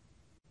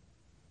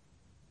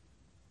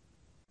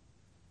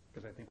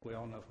 Because I think we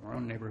all know from our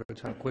own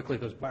neighborhoods how quickly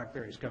those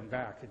blackberries come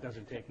back. It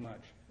doesn't take much.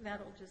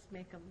 That'll just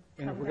make them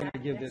And if come we're going back to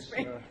give next this,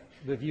 spring.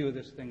 the view of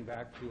this thing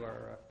back to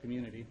our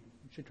community,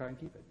 we should try and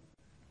keep it.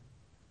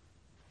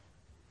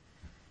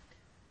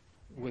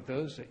 With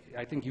those,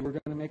 I think you were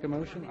going to make a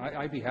motion.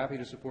 I'd be happy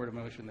to support a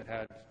motion that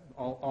had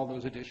all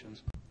those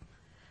additions.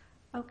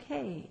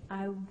 Okay,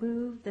 I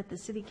move that the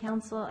City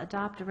Council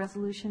adopt a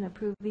resolution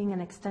approving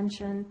an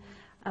extension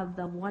of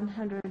the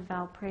 100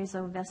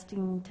 Valparaiso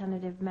vesting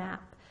tentative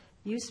map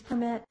use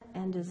permit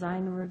and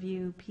design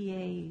review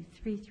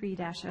PA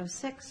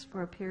 33-06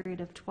 for a period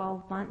of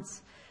 12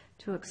 months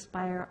to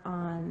expire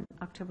on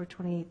October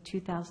 28,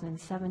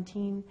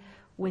 2017,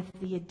 with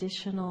the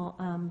additional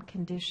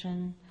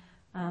condition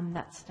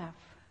that staff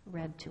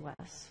read to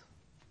us.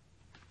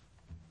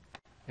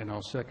 And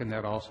I'll second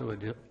that, also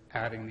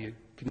adding the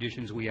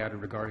conditions we added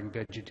regarding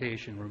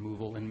vegetation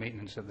removal and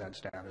maintenance of that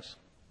status.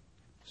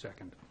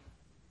 Second.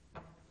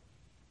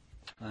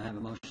 I have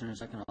a motion and a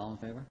second. All in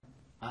favor?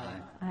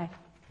 Aye. Aye.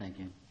 Thank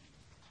you.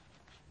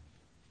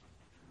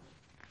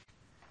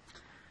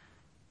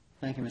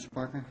 Thank you, Mr.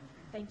 Parker.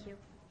 Thank you.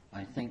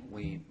 I think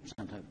we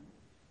sent a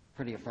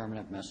pretty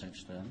affirmative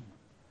message to them.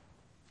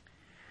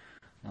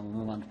 Now we'll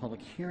move on to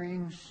public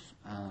hearings.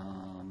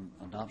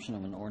 Adoption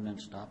of an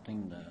ordinance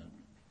adopting the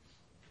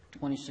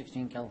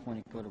 2016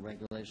 California Code of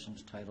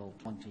Regulations, Title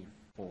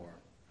 24.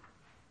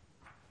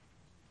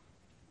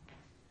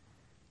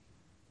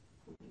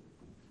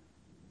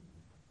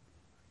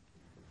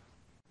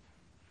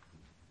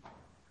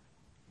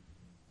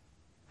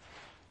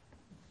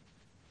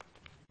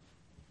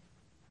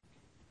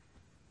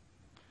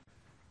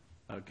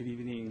 Good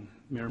evening,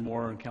 Mayor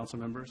Moore and council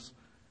members.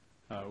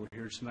 We're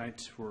here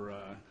tonight for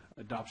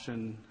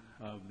adoption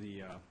of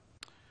the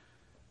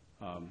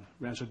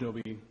Rancho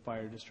Adobe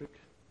Fire District.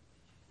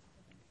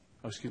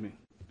 Oh, excuse me,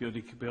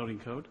 building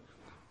code.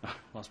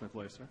 Lost my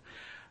place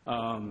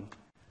there.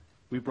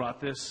 We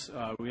brought this,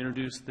 we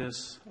introduced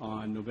this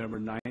on November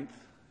 9th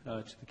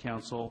to the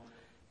council,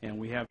 and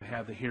we have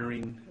had the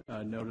hearing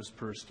notice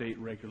per state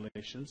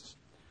regulations.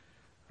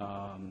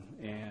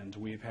 And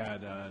we've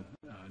had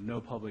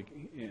no public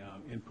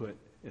input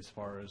as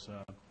far as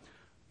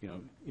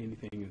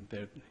anything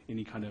that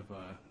any kind of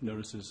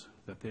notices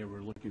that they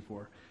were looking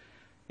for.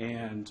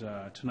 And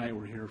tonight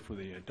we're here for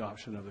the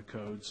adoption of the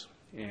codes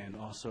and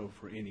also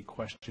for any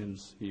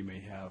questions you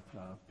may have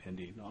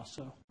pending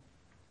also.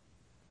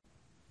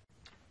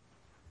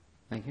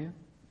 Thank you.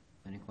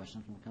 Any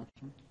questions from the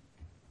councilman?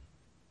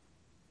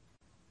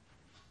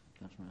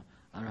 Councilman,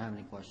 I don't have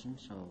any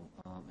questions, so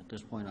at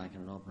this point I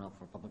can open up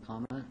for public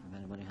comment if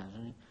anybody has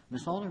any.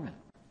 Ms. Alderman.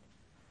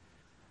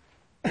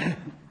 First,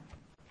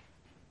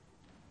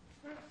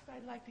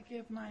 I'd like to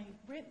give my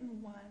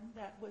written one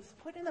that was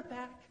put in the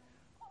back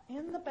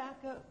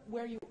of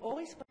where you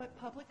always put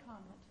public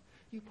comment.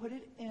 You put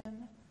it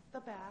in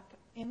the back,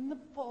 in the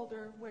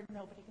folder where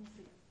nobody can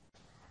see it.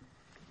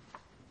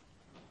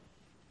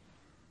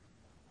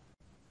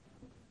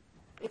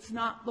 It's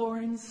not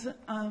Lauren's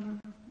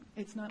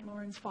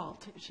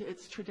fault.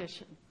 It's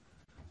tradition.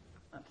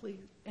 Please,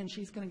 and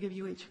she's going to give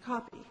you each a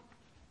copy.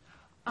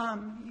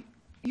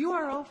 You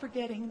are all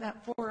forgetting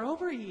that for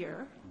over a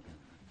year,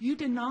 you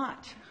did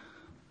not,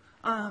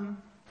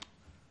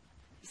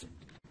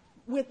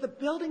 with the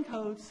building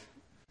codes,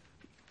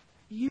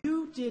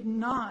 you did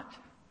not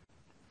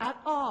at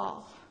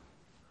all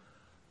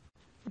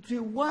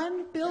do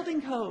one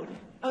building code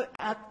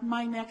at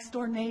my next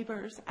door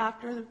neighbors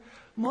after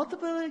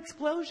multiple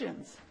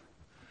explosions.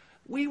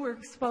 We were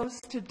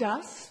exposed to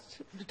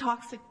dust, to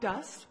toxic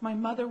dust. My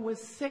mother was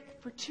sick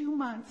for 2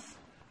 months,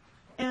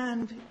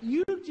 and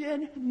you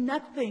did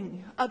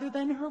nothing other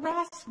than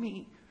harass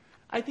me.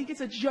 I think it's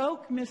a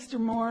joke, Mr.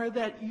 Moore,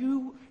 that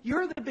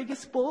you're the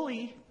biggest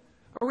bully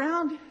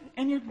around,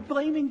 and you're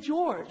blaming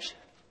George.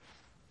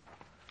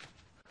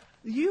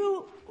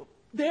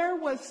 There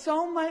was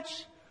so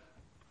much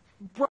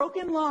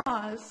broken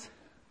laws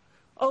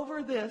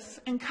over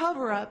this and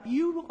cover up.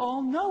 You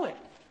all know it.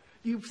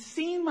 You've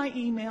seen my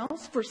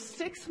emails for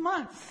 6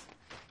 months.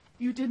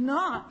 You did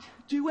not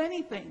do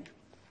anything.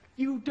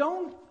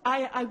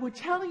 I would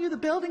tell you the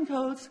building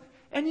codes,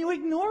 and you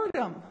ignored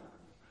them.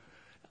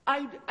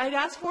 I'd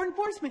ask for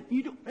enforcement.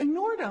 You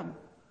ignored them.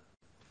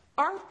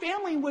 Our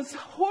family was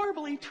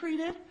horribly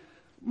treated.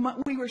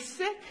 We were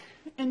sick,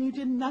 and you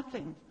did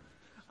nothing.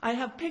 I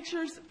have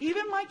pictures.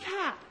 Even my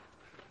cat,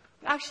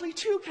 actually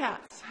 2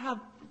 cats, have,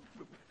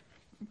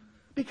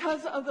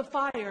 because of the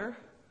fire,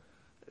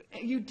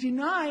 you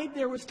denied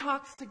there was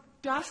toxic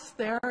dust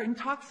there and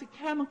toxic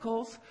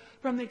chemicals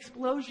from the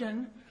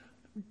explosion.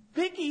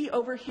 Vicki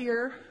over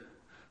here,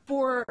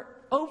 for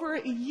over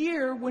a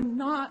year, would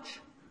not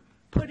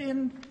put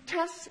in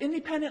tests,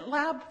 independent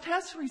lab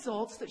test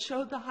results that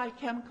showed the high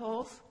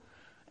chemicals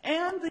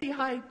and the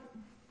high,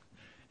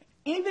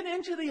 even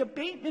into the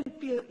abatement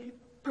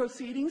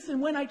proceedings.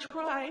 And when I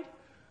tried,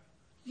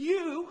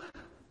 you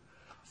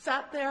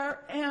sat there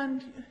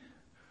and,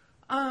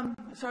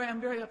 sorry, I'm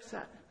very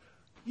upset.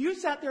 You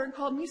sat there and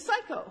called me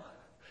psycho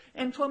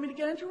and told me to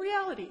get into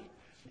reality.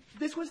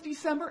 This was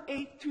December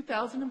 8th,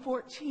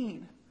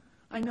 2014.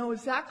 I know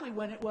exactly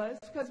when it was,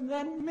 because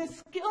then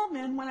Miss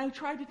Gilman, when I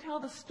tried to tell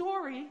the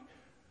story,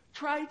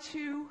 tried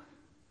to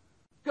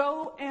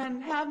go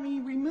and have me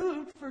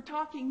removed for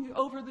talking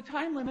over the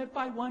time limit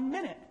by 1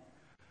 minute.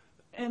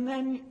 And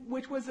then,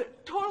 which was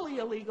totally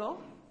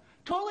illegal,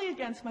 totally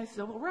against my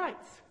civil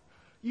rights.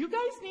 You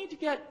guys need to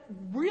get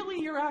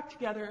really your act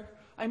together.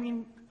 I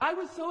mean, I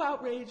was so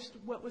outraged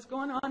what was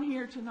going on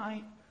here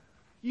tonight.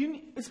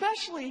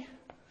 Especially,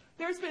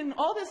 there's been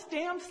all this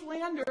damn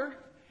slander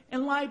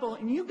and libel,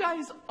 and you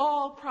guys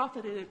all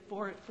profited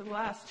for it for the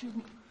last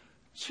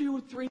 2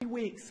 or 3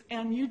 weeks,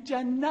 and you've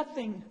done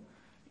nothing.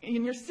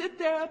 And you sit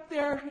there up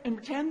there and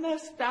pretend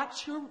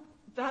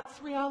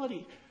that's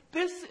reality.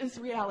 This is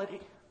reality.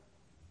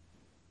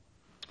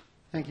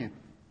 Thank you.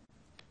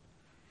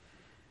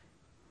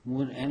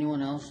 Would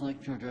anyone else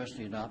like to address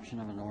the adoption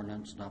of an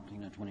ordinance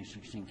adopting the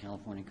 2016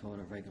 California Code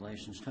of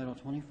Regulations, Title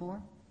 24?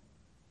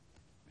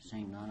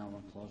 Seeing none, I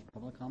will close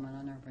public comment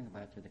on there and bring it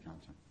back to the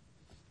council.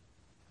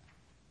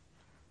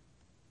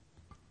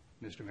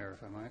 Mr. Mayor,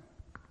 if I might,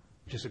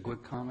 just a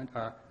quick comment.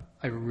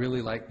 I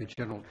really like the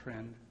general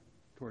trend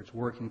towards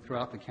working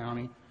throughout the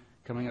county,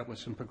 coming up with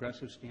some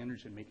progressive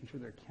standards and making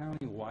sure they're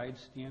county-wide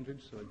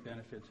standards so it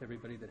benefits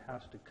everybody that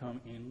has to come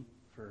in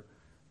for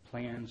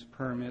plans,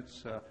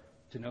 permits,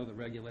 to know the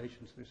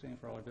regulations they're saying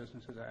for all our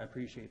businesses. I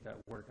appreciate that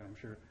work, and I'm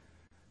sure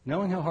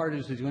knowing how hard it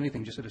is to do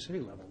anything just at a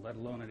city level, let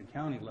alone at a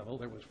county level,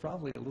 there was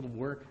probably a little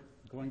work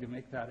going to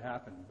make that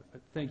happen.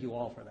 But thank you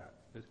all for that.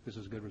 This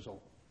is a good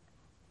result.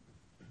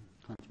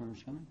 Councilmember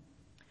Scumming?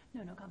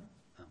 No comment.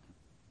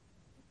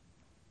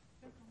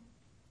 Okay.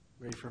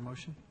 Ready for a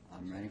motion?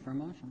 I'm ready for a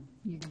motion.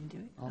 You're going to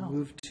do it? I'll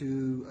move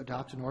to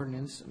adopt an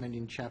ordinance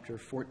amending Chapter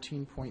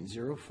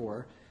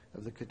 14.04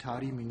 of the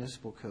Cotati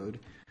Municipal Code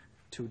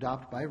to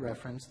adopt by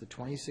reference the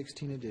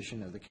 2016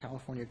 edition of the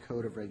California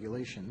Code of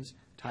Regulations,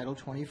 Title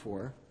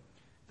 24,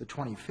 the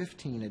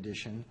 2015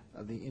 edition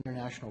of the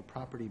International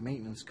Property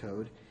Maintenance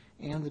Code,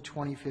 and the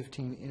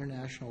 2015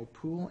 International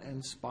Pool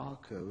and Spa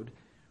Code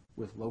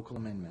with local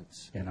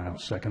amendments. And I'll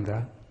second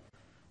that.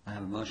 I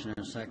have a motion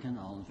and a second.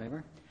 All in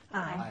favor?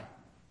 Aye.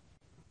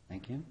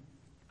 Thank you.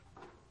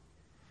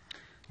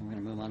 I'm going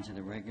to move on to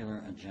the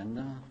regular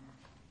agenda.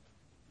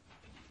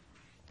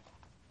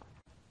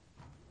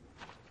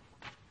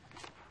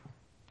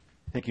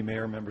 Thank you,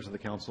 Mayor, members of the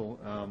council.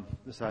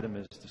 This item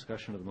is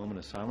discussion of the moment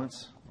of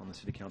silence on the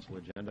City Council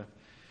agenda.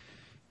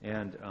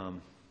 And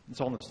it's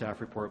all in the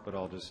staff report, but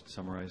I'll just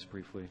summarize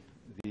briefly.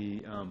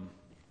 The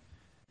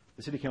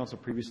City Council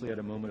previously had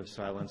a moment of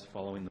silence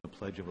following the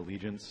Pledge of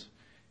Allegiance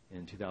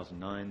in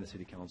 2009. The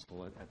City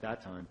Council at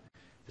that time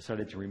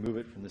decided to remove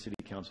it from the City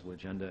Council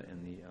agenda,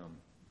 and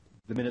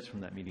the minutes from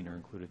that meeting are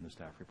included in the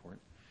staff report.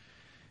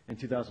 In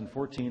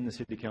 2014, the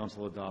City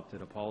Council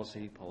adopted a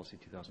policy, Policy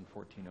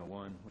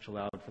 2014-01, which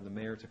allowed for the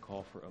mayor to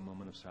call for a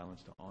moment of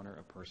silence to honor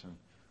a person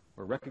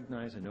or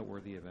recognize a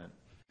noteworthy event.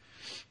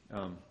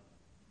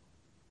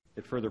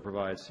 It further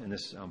provides, and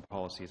this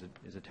policy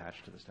is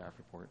attached to the staff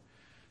report,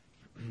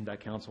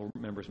 that council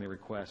members may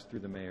request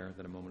through the mayor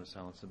that a moment of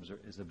silence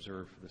is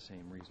observed for the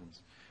same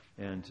reasons.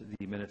 And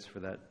the minutes for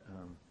that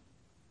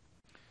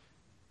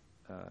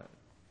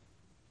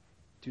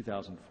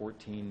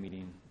 2014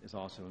 meeting is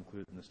also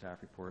included in the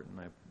staff report, and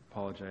I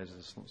apologize,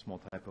 there's a small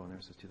typo in there.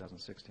 It says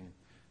 2016.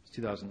 It's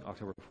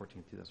October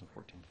 14th,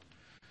 2014.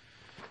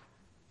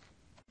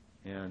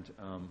 And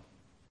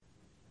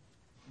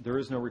There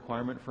is no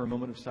requirement for a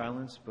moment of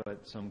silence,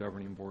 but some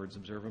governing boards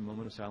observe a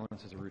moment of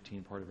silence as a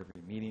routine part of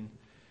every meeting.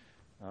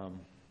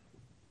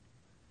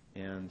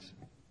 And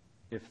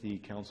if the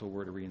council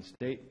were to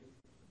reinstate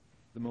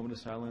the moment of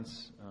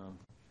silence,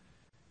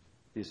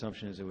 the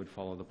assumption is it would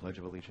follow the Pledge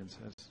of Allegiance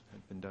as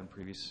had been done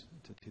previous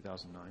to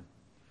 2009.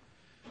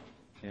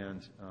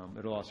 And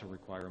it'll also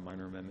require a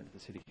minor amendment to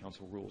the City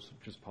Council rules,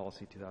 which is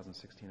Policy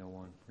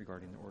 2016-01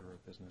 regarding the order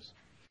of business.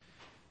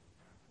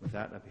 With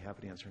that, I'd be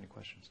happy to answer any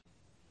questions.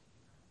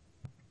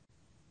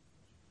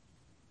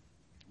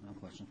 No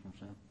questions from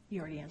Seth?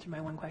 You already answered my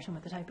one question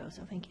with the typo,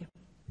 so thank you.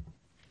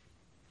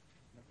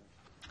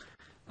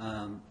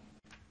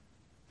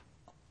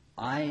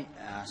 I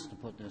asked to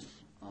put this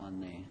on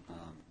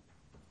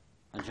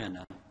the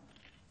agenda,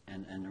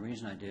 and the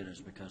reason I did is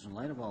because in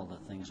light of all the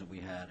things that we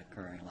had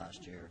occurring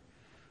last year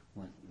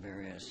with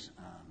various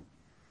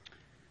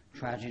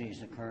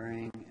tragedies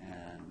occurring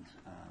and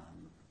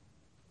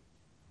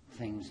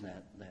things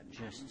that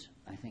just,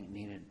 I think,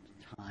 needed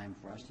time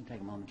for us to take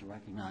a moment to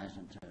recognize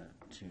and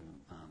to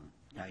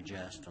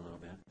digest a little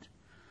bit.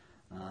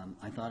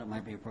 I thought it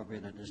might be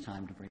appropriate at this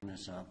time to bring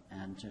this up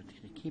and to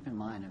keep in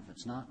mind, if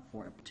it's not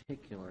for a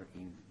particular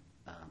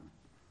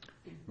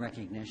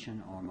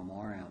recognition or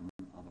memoriam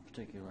of a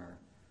particular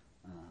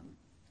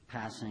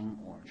passing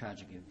or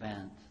tragic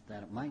event,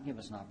 that it might give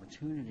us an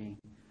opportunity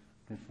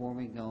before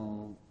we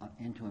go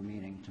into a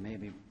meeting to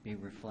maybe be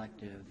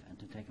reflective and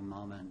to take a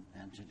moment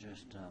and to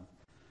just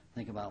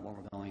think about what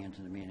we're going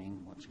into the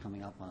meeting, what's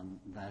coming up on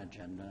that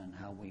agenda, and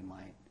how we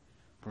might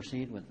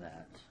proceed with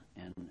that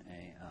in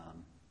a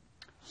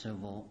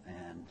civil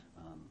and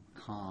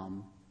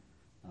calm,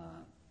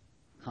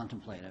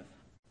 contemplative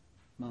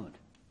mode.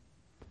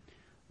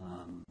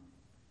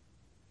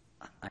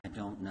 I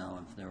don't know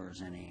if there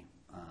was any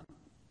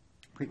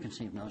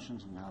preconceived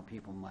notions on how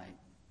people might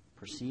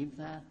perceive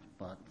that,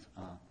 but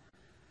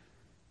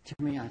to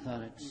me, I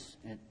thought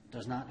it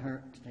does not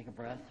hurt to take a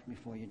breath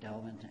before you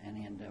delve into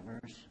any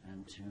endeavors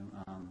and to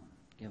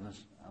give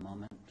us a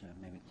moment to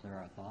maybe clear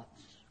our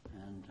thoughts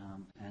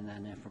and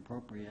then, if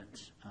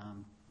appropriate,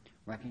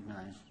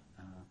 recognize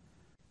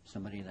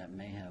somebody that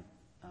may have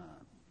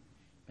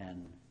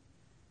been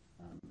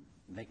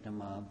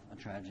victim of a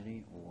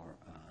tragedy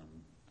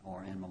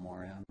or in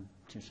memoriam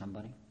to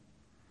somebody.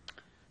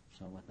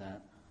 So with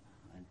that,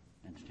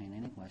 I entertain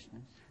any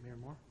questions. Mayor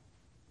Moore?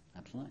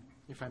 Absolutely.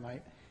 If I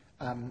might.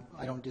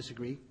 I don't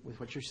disagree with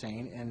what you're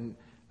saying, and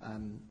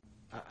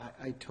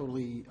I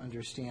totally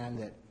understand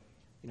that,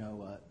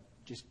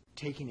 just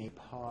taking a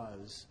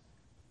pause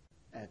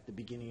at the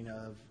beginning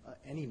of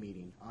any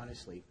meeting,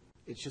 honestly,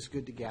 it's just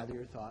good to gather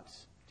your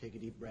thoughts, take a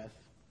deep breath.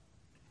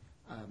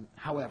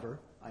 However,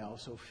 I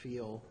also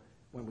feel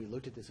when we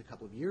looked at this a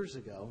couple of years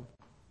ago,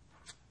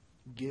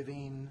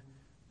 giving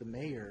the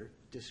mayor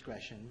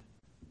discretion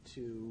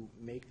to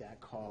make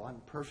that call,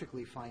 I'm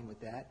perfectly fine with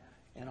that.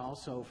 And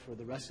also for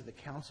the rest of the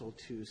council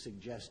to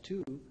suggest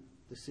to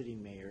the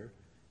sitting mayor,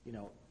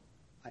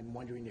 I'm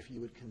wondering if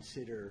you would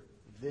consider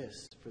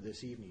this for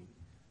this evening.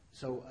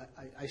 So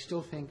I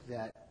still think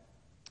that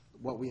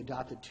what we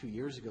adopted 2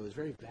 years ago is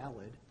very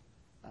valid.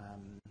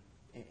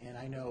 And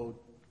I know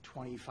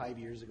 25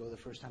 years ago, the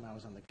first time I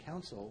was on the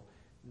council,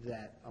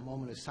 that a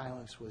moment of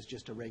silence was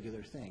just a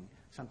regular thing.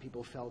 Some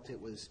people felt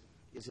is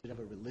it of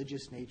a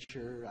religious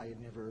nature? I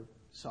had never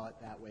saw it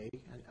that way.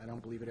 I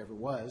don't believe it ever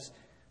was.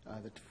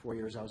 The 4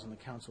 years I was on the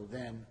council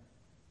then.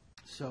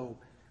 So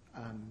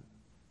I'm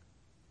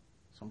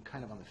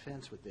kind of on the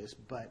fence with this,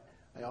 but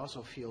I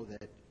also feel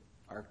that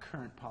our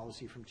current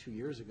policy from 2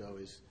 years ago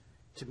is,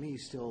 to me,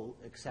 still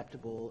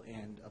acceptable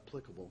and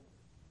applicable.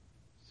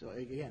 So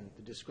again,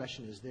 the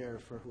discretion is there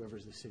for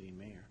whoever's the sitting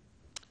mayor.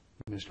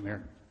 Mr.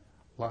 Mayor,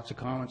 lots of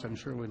comments. I'm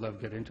sure we'd love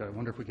to get into it. I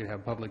wonder if we could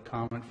have public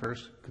comment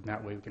first, because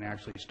that way we can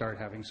actually start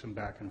having some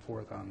back and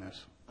forth on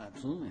this.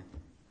 Absolutely.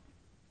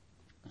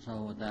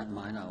 So with that in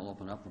mind, I will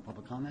open up for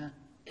public comment.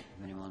 If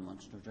anyone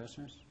wants to address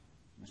us,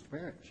 Mr.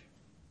 Parrish.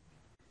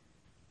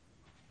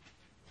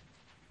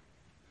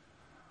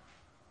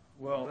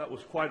 Well, that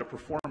was quite a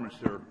performance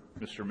there,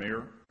 Mr.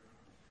 Mayor.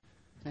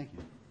 Thank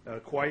you.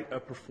 Quite a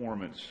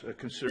performance,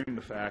 considering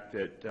the fact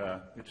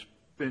that it's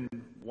been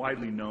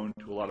widely known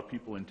to a lot of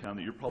people in town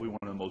that you're probably one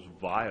of the most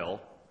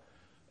vile,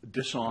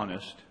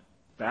 dishonest,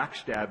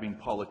 backstabbing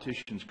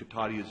politicians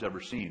Cotati has ever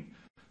seen.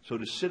 So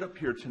to sit up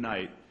here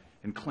tonight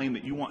and claim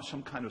that you want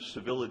some kind of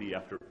civility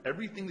after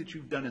everything that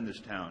you've done in this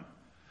town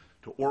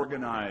to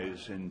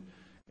organize and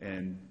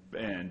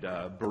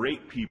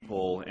berate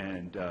people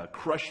and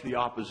crush the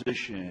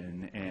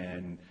opposition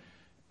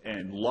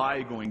and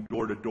lie going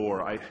door to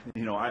door.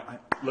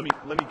 Let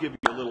me give you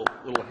a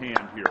little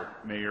hand here,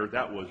 Mayor.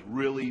 That was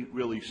really,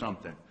 really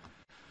something.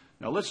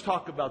 Now let's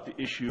talk about the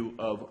issue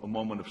of a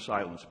moment of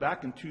silence.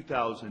 Back in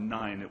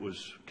 2009, it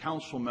was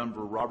Council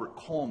Member Robert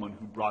Coleman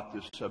who brought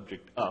this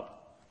subject up,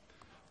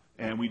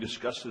 and we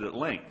discussed it at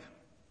length.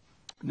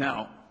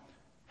 Now,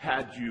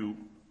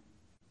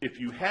 if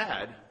you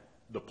had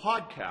the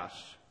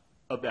podcasts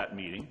of that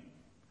meeting,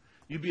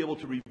 you'd be able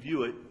to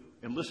review it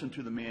and listen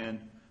to the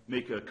man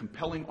make a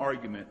compelling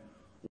argument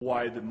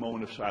why the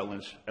moment of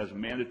silence as a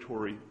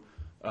mandatory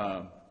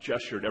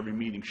gesture at every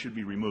meeting should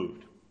be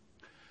removed.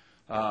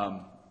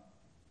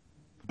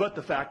 But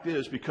the fact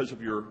is, because of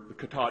the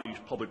Cotati's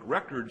public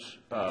records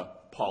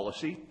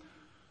policy,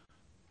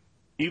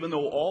 even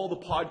though all the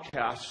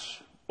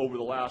podcasts over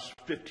the last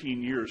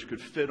 15 years could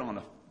fit on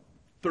a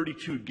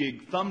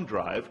 32-gig thumb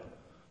drive,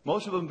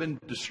 most of them have been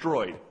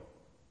destroyed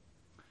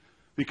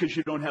because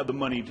you don't have the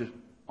money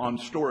on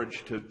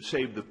storage to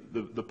save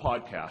the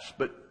podcasts.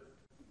 But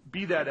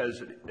be that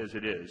as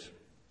it is,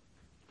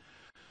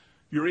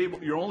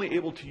 you're only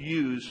able to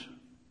use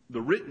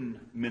the written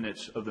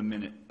minutes of the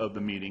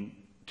meeting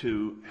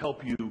to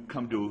help you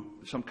come to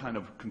some kind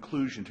of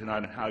conclusion tonight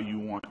on how you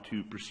want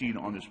to proceed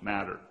on this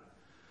matter.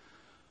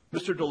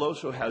 Mr.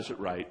 Deloso has it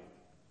right.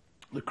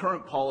 The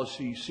current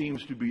policy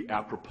seems to be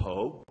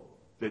apropos,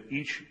 that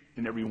each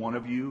and every one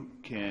of you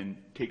can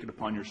take it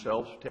upon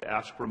yourselves to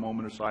ask for a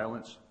moment of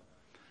silence.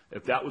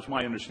 If that was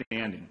my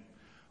understanding,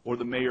 or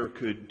the mayor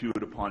could do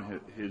it upon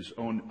his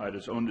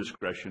own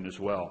discretion as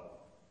well.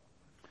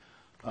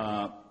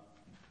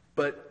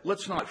 But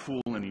let's not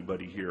fool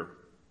anybody here.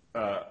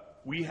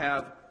 We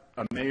have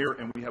a mayor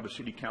and we have a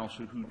city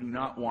council who do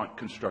not want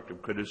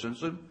constructive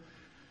criticism.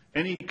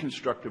 Any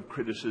constructive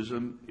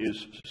criticism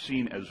is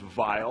seen as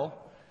vile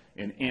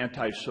and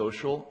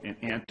antisocial and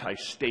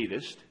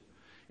anti-statist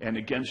and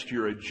against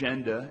your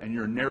agenda and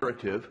your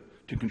narrative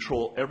to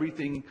control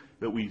everything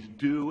that we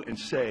do and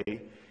say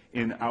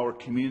in our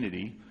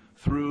community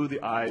through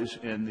the eyes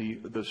and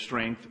the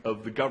strength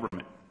of the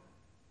government.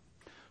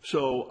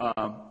 So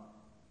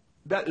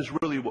that is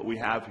really what we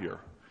have here.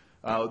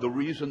 The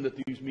reason that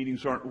these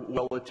meetings aren't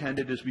well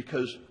attended is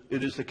because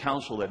it is the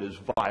council that is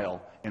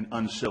vile and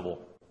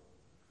uncivil.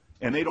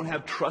 And they don't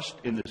have trust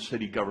in the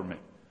city government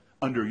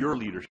under your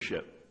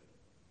leadership.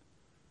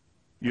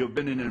 You have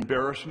been an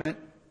embarrassment,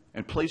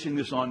 and placing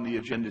this on the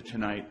agenda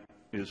tonight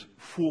is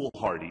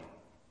foolhardy.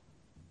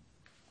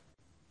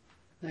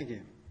 Thank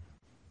you.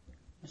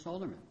 Ms.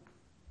 Alderman.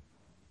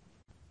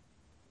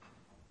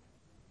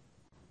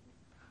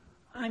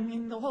 I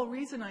mean, the whole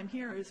reason I'm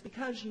here is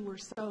because you were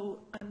so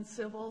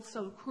uncivil,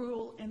 so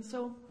cruel, and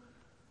so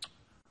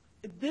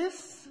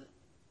this,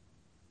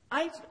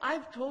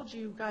 I've told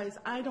you guys,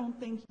 I don't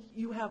think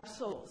you have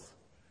souls.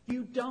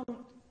 You don't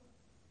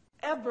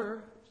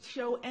ever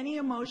show any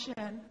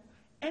emotion,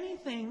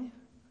 anything,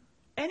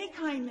 any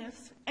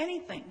kindness,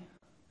 anything.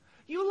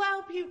 You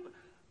allow people,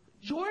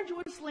 George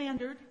was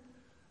slandered,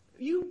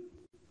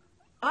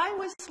 I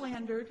was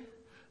slandered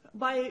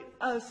by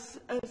a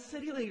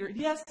city leader.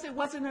 Yes, it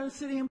wasn't a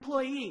city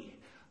employee,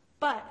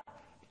 but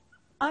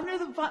under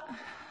the,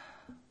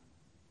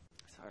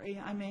 sorry,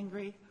 I'm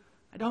angry.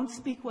 I don't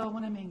speak well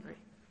when I'm angry.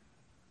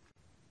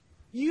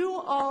 You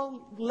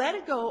all let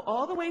it go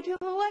all the way to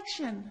the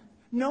election,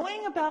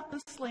 knowing about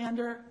the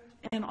slander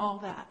and all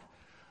that.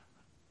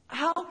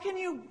 How can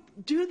you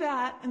do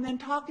that and then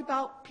talk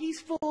about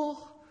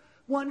peaceful,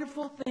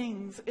 wonderful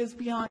things is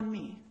beyond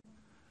me.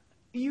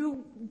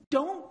 You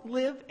don't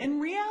live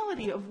in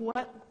reality of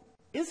what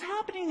is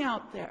happening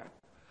out there,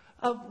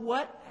 of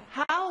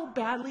how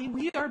badly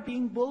we are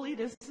being bullied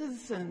as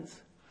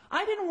citizens.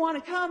 I didn't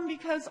want to come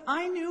because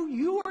I knew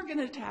you were going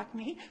to attack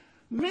me.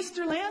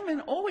 Mr.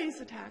 Landman always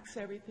attacks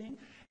everything.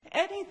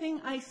 Anything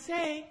I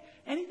say,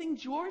 anything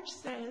George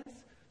says,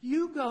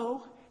 you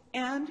go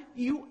and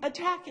you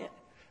attack it.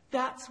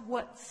 That's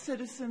what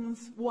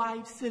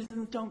why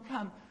citizens don't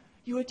come.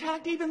 You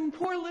attacked even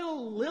poor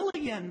little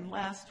Lillian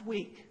last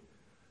week.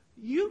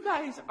 You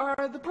guys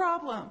are the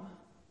problem.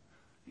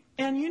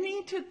 And you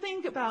need to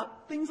think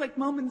about things like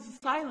moments of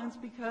silence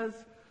because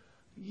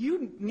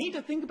you need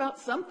to think about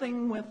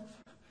something with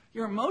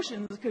your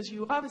emotions because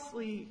you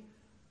obviously,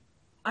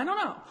 I don't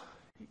know,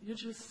 you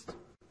just...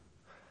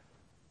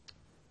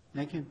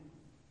 Thank you.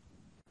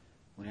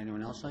 Would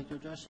anyone else like to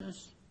address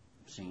this?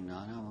 Seeing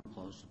none, I will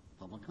close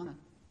public comment.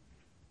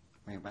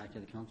 Bring it back to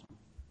the council.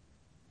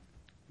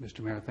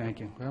 Mr. Mayor, thank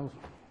you. Well,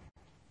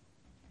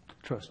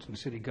 trust in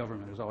city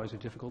government is always a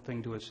difficult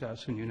thing to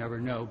assess, and you never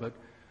know. But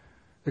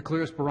the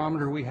clearest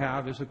barometer we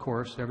have is, of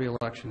course, every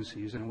election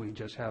season. We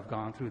just have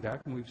gone through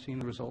that, and we've seen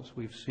the results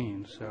we've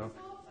seen. So,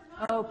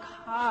 Oh,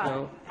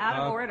 God. Out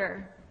of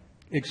order.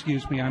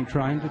 Excuse me, I'm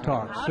trying to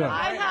talk. So,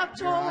 I have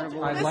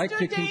told I'd Mr. like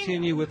to Dane-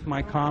 continue with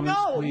my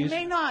comments, No, please. you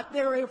may not.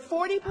 There are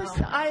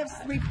 40%. I have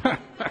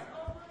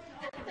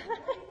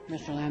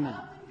Mr. Landman.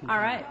 All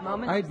right,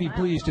 moment. I'd be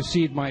pleased to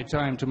cede my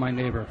time to my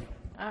neighbor.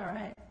 All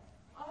right.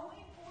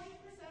 Only 40%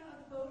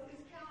 of the vote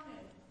is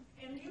counted.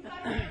 And you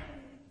guys,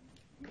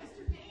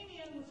 Mr.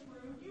 Damian was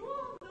rude. You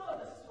all know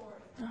the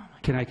story.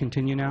 Can I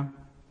continue now?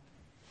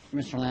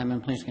 Mr.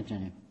 Landman, please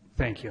continue.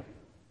 Thank you.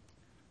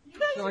 You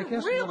guys So I are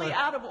guess really what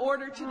out of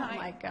order Oh, tonight.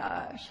 my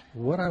gosh.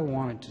 What I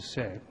wanted to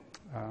say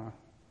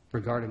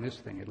regarding this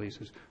thing, at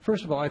least, is,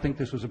 first of all, I think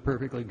this was a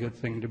perfectly good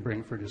thing to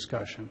bring for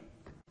discussion.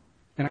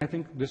 And I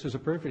think this is a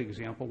perfect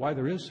example why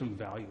there is some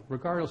value,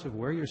 regardless of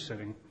where you're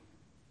sitting,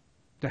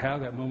 to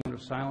have that moment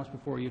of silence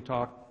before you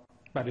talk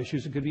about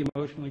issues that could be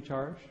emotionally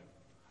charged.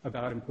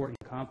 about important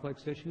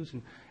complex issues,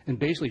 and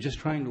basically just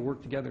trying to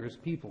work together as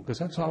people, because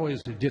that's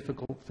always a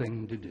difficult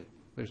thing to do.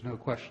 There's no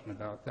question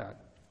about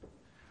that.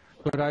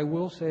 But I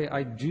will say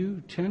I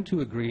do tend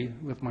to agree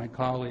with my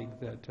colleague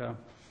that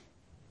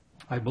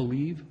I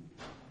believe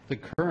the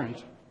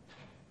current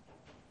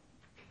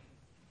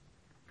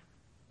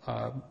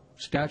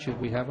statute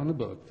we have on the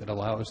book that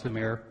allows the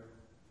mayor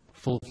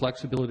full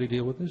flexibility to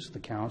deal with this, the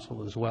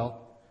council as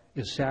well,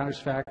 is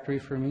satisfactory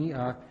for me.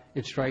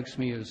 It strikes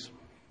me as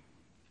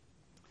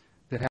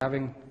that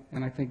having,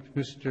 and I think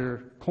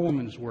Mr.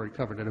 Coleman's word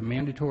covered it, a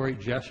mandatory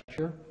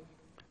gesture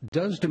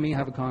does to me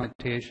have a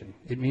connotation.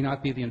 It may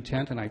not be the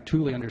intent, and I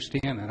truly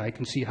understand that. I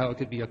can see how it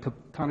could be a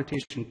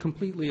connotation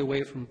completely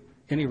away from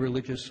any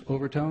religious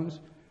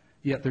overtones,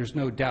 yet there's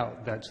no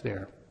doubt that's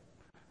there.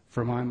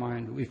 For my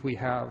mind, if we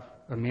have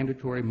a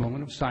mandatory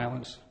moment of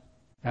silence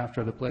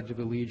after the Pledge of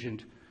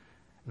Allegiance,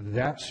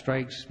 that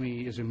strikes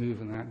me as a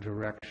move in that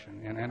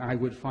direction. And I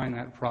would find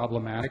that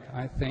problematic,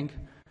 I think.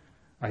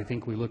 I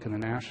think we look at the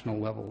national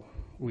level,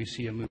 we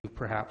see a move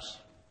perhaps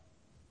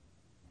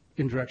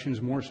in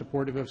directions more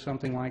supportive of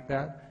something like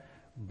that.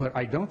 But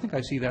I don't think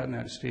I see that in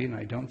that state, and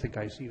I don't think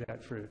I see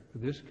that for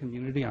this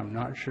community. I'm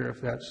not sure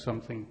if that's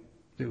something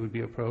that would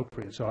be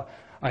appropriate. So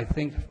I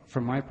think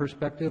from my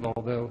perspective,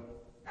 although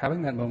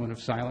having that moment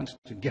of silence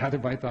to gather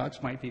my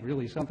thoughts might be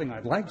really something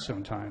I'd like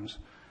sometimes,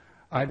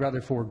 I'd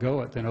rather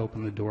forego it than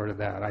open the door to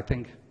that. I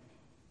think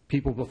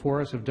people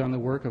before us have done the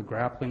work of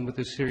grappling with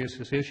this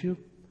serious issue.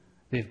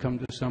 They've come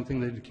to something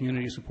that the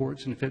community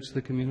supports and fits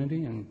the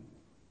community, and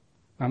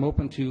I'm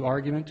open to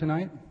argument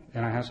tonight,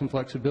 and I have some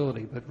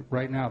flexibility, but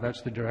right now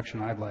that's the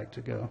direction I'd like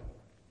to go.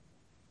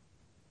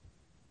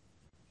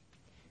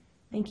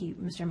 Thank you,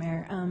 Mr.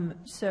 Mayor.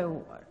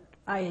 So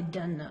I had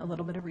done a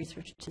little bit of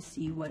research to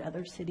see what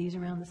other cities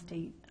around the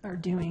state are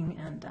doing,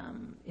 and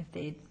if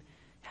they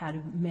had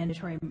a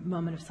mandatory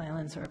moment of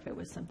silence or if it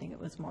was something that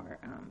was more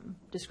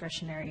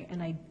discretionary.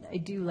 And I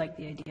do like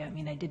the idea. I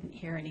mean, I didn't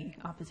hear any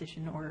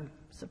opposition or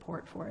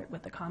support for it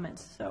with the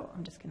comments, so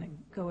I'm just going to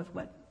go with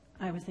what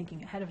I was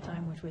thinking ahead of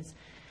time, which was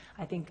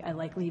I think I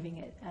like leaving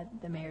it at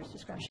the mayor's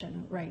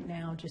discretion right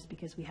now just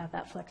because we have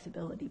that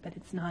flexibility, but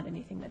it's not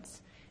anything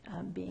that's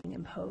being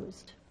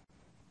imposed.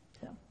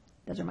 So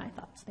those are my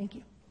thoughts. Thank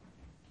you.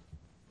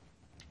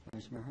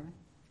 Vice Mayor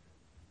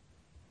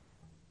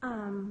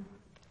Hardy?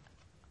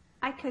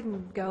 I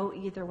couldn't go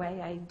either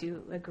way. I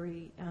do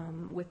agree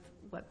with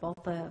what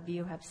both of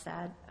you have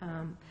said.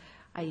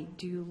 I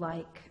do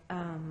like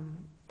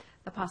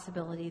the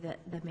possibility that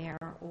the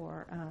mayor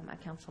or a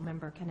council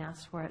member can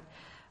ask for it.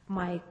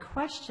 My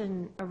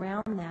question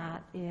around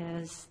that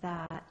is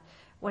that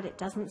what it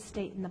doesn't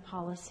state in the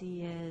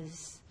policy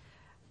is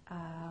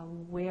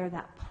where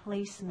that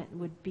placement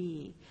would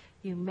be.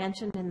 You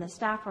mentioned in the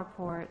staff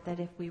report that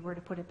if we were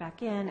to put it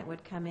back in, it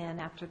would come in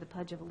after the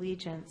Pledge of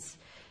Allegiance.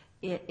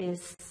 It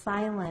is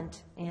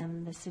silent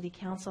in the city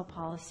council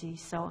policy,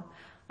 so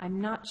I'm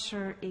not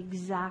sure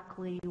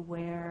exactly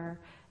where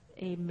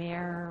a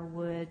mayor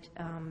would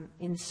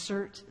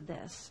insert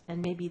this,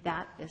 and maybe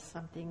that is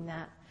something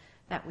that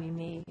we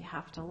may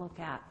have to look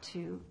at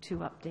to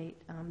update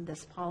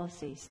this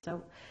policy.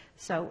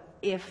 So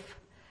if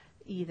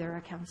either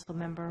a council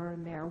member or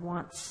mayor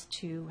wants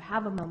to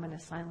have a moment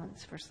of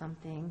silence for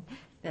something,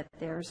 that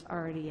there's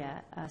already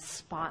a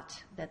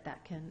spot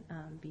that can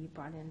be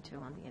brought into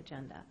on the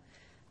agenda.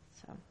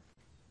 So.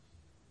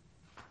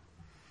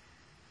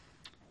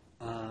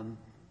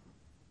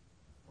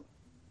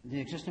 The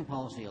existing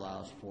policy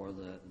allows for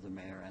the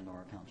mayor and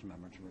or a council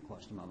member to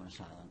request a moment of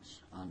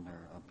silence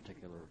under a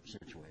particular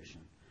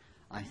situation.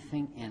 I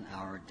think in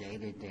our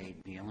day-to-day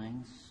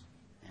dealings,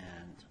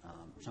 and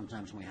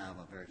sometimes we have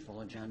a very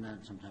full agenda,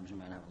 and sometimes we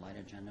might have a light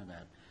agenda,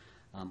 that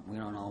we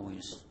don't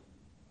always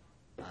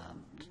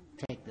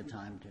take the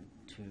time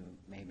to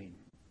maybe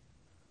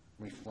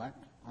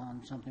reflect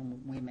on something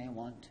we may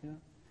want to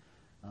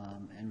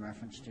in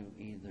reference to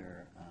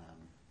either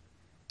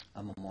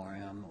a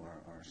memoriam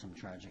or some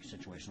tragic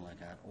situation like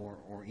that,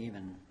 or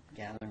even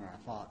gathering our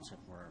thoughts if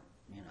we're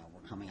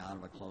coming out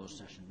of a closed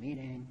session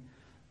meeting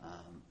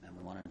and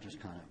we want to just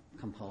kind of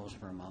compose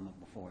for a moment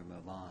before we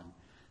move on.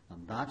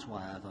 That's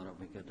why I thought it would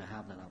be good to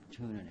have that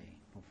opportunity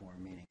before a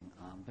meeting,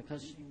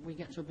 because we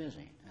get so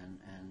busy, and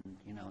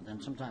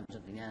then sometimes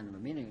at the end of a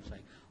meeting it's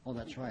like, oh,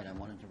 that's right, I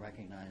wanted to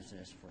recognize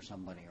this for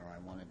somebody, or I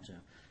wanted to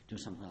do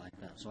something like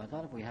that. So I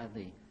thought if we had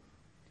the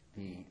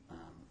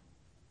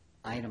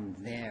item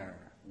there,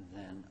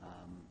 then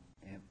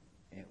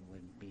it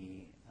would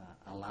be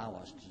allow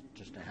us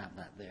just to have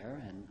that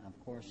there. And of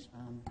course,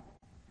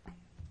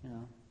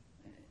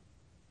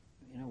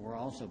 we're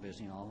all so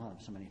busy and all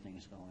have so many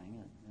things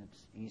going.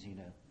 It's easy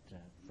to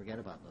forget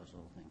about those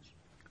little things.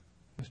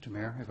 Mr.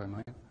 Mayor, if I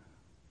might.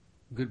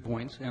 Good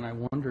points, and I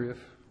wonder if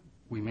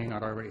we may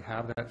not already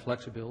have that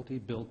flexibility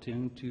built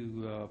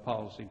into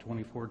policy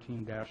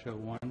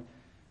 2014-01.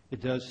 It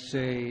does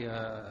say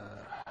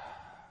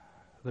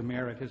the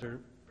mayor at his or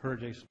her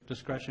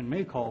discretion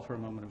may call for a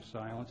moment of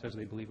silence as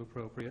they believe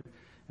appropriate.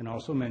 and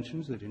also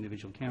mentions that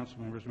individual council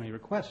members may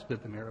request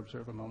that the mayor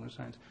observe a moment of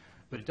silence,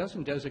 but it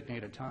doesn't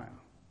designate a time.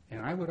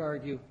 And I would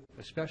argue,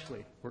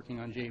 especially working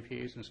on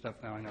JPAs and stuff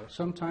now, I know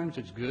sometimes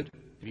it's good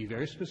to be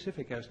very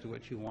specific as to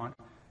what you want,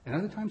 and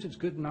other times it's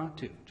good not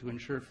to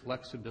ensure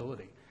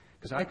flexibility.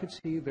 Because I could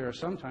see there are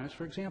sometimes,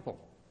 for example,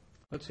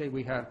 let's say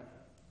we had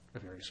a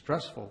very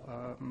stressful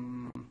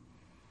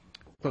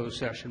closed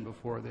session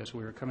before this.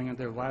 We were coming in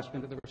there last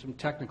minute. There were some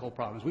technical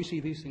problems. We see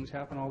these things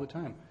happen all the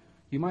time.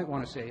 You might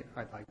want to say,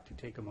 I'd like to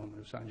take a moment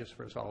of silence just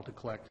for us all to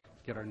collect,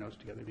 get our notes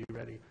together, be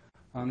ready.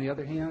 On the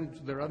other hand,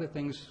 there are other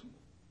things.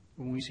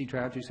 When we see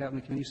tragedies happen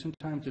in the community,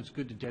 sometimes it's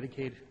good to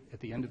dedicate at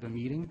the end of the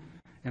meeting.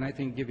 And I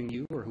think giving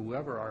you or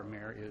whoever our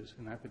mayor is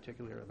in that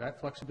particular area,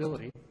 that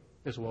flexibility,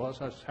 as well as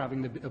us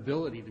having the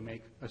ability to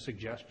make a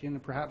suggestion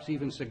and perhaps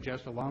even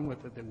suggest along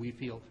with it that we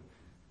feel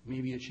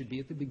maybe it should be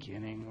at the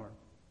beginning or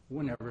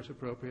whenever it's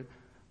appropriate.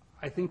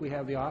 I think we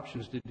have the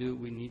options to do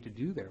what we need to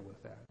do there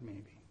with that,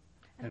 maybe.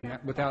 And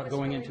that, without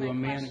going into a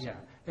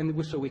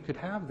and so we could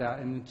have that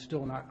and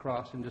still not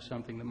cross into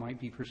something that might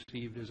be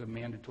perceived as a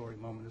mandatory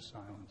moment of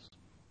silence.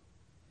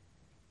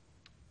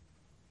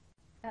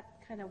 That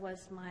kind of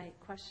was my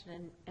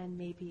question, and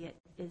maybe it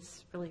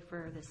is really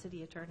for the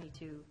city attorney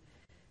to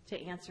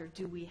answer.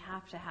 Do we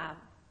have to have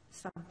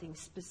something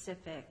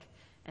specific,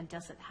 and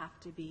does it have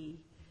to be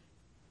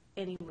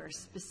anywhere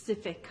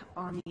specific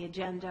on the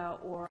agenda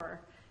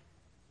or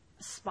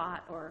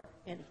spot or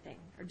anything?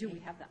 Or do we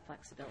have that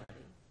flexibility?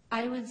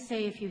 I would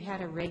say if you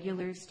had a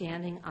regular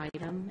standing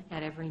item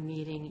at every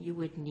meeting, you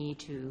would need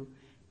to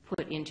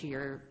put into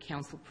your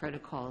council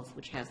protocols,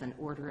 which has an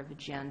order of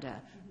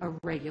agenda, a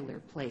regular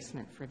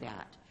placement for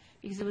that.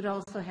 Because it would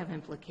also have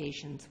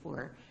implications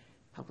for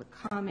public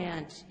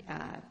comment,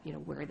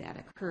 where that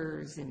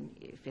occurs, and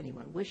if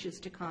anyone wishes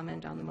to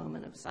comment on the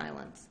moment of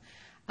silence.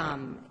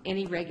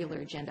 Any regular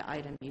agenda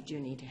item you do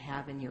need to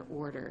have in your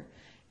order.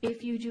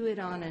 If you do it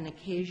on an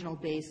occasional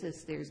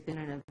basis, there's been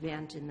an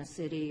event in the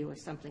city or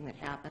something that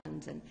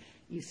happens, and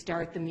you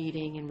start the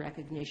meeting in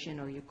recognition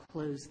or you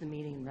close the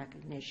meeting in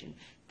recognition,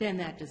 then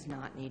that does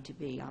not need to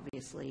be,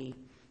 obviously,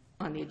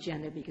 on the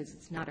agenda because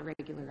it's not a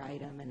regular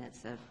item and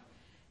it's a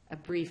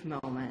brief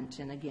moment.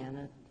 And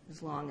again,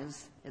 as long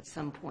as at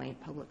some point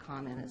public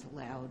comment is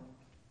allowed,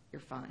 you're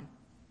fine.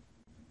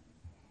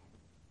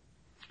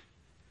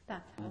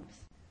 That helps.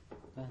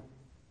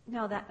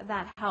 No,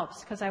 that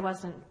helps, because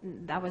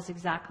that was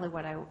exactly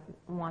what I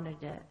wanted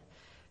to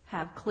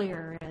have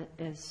clear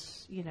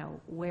is,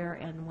 where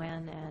and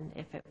when, and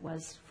if it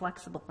was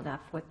flexible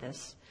enough with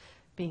this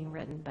being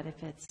written. But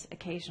if it's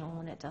occasional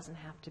and it doesn't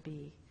have to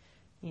be,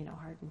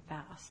 hard and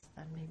fast,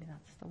 then maybe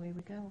that's the way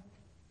we go.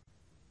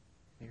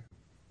 Here.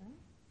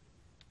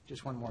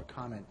 Just one more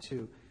comment,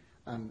 too.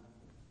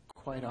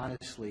 Quite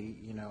honestly,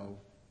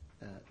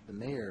 the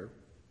mayor,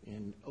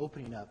 in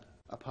opening up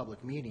a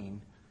public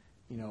meeting,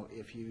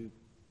 if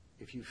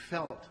you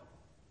felt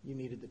you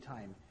needed the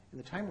time, and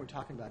the time we're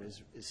talking about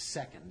is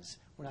seconds.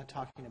 We're not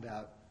talking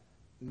about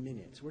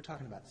minutes. We're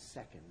talking about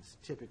seconds,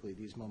 typically,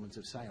 these moments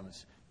of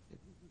silence,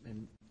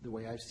 and the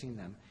way I've seen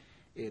them.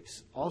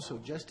 It's also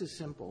just as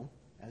simple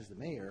as the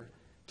mayor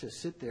to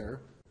sit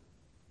there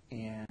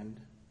and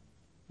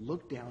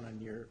look down on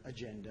your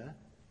agenda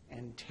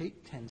and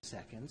take 10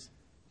 seconds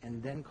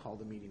and then call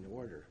the meeting to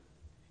order.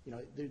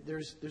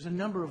 There's a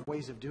number of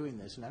ways of doing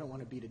this, and I don't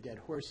want to beat a dead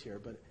horse here,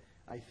 but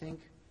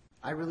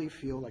I really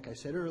feel, like I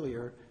said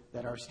earlier,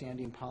 that our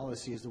standing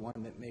policy is the one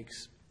that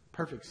makes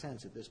perfect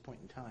sense at this point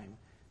in time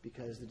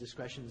because the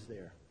discretion is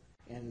there.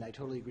 And I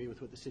totally agree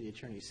with what the city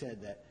attorney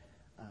said, that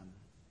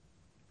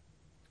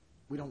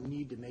we don't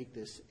need to make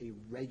this a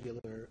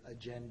regular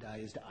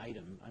agendized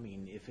item. I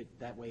mean,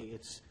 that way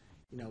it's,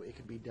 it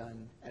could be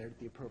done at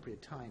the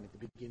appropriate time, at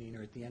the beginning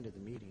or at the end of the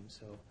meeting.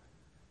 So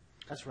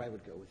that's where I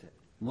would go with it.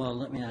 Well,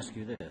 let me ask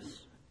you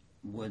this.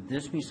 Would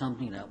this be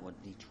something that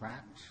would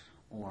detract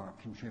or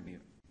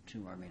contribute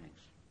to our meetings?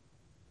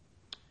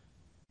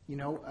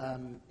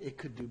 It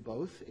could do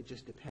both. It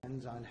just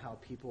depends on how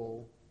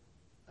people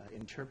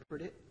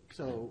interpret it.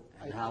 So,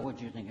 and how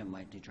would you think it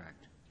might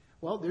detract?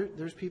 Well,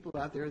 there's people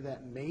out there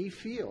that may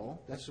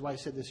feel, that's why I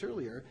said this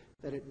earlier,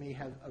 that it may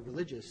have a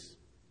religious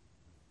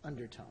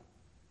undertone.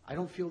 I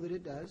don't feel that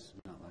it does.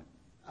 No,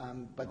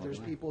 but there's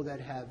people that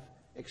have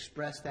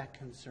expressed that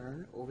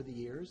concern over the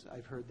years.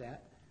 I've heard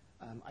that.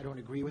 I don't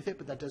agree with it,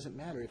 but that doesn't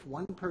matter. If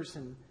one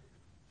person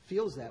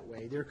feels that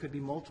way, there could be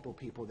multiple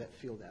people that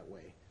feel that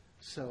way.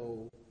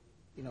 So,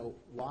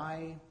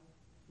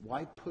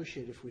 why push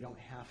it if we don't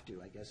have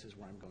to, I guess is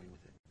where I'm going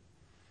with it.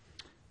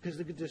 Because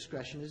the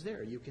discretion is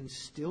there. You can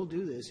still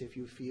do this if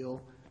you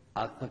feel...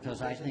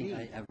 because I think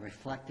a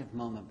reflective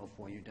moment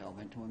before you delve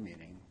into a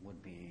meeting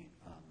would be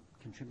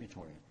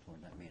contributory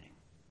toward that meeting.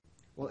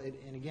 Well,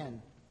 and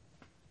again,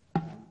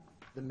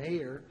 the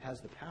mayor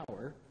has the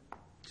power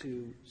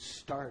to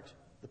start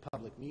the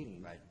public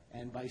meeting. Right.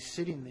 And by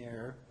sitting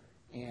there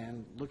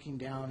and looking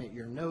down at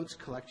your notes,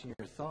 collecting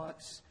your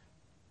thoughts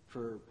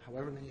for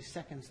however many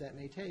seconds that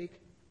may take,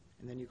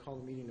 and then you call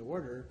the meeting to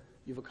order,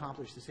 you've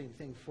accomplished the same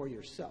thing for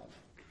yourself.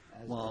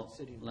 as Well, the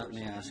city let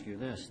me enforces. ask you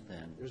this,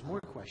 then. There's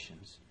more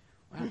questions.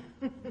 Wow,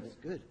 that's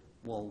good.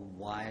 Well,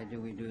 why do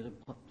we do the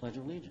Pledge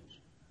of Allegiance?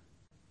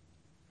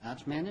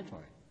 That's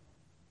mandatory.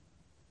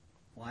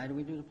 Why do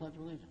we do the Pledge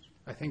of Allegiance?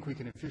 I think we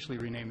can officially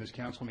rename this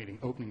council meeting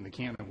Opening the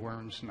Can of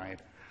Worms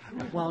tonight.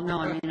 Well, no,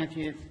 I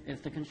mean,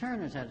 if the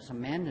concern is that it's a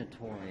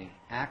mandatory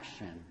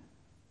action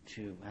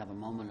to have a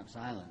moment of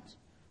silence,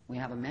 we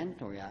have a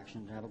mandatory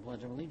action to have a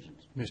Pledge of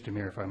Allegiance. Mr.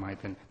 Mayor, if I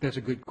might, then, that's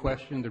a good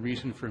question. The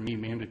reason for me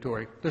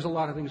mandatory, there's a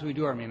lot of things we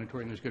do are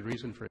mandatory, and there's good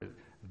reason for it.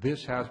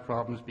 This has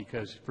problems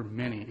because for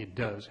many, it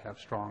does have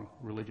strong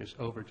religious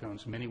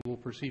overtones. Many will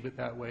perceive it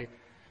that way.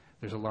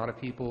 There's a lot of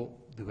people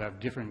who have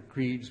different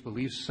creeds,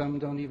 beliefs. Some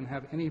don't even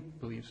have any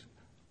beliefs.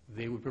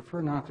 They would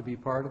prefer not to be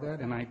part of that,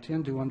 and I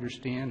tend to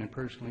understand and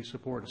personally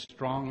support a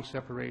strong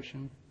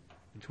separation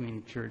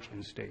between church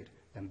and state.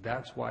 And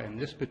that's why, in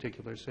this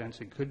particular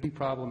sense, it could be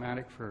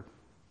problematic for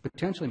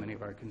potentially many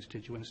of our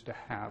constituents to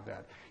have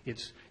that.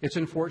 It's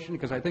unfortunate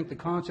because I think the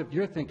concept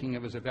you're thinking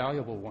of is a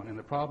valuable one, and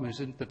the problem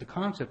isn't that the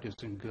concept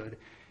isn't good.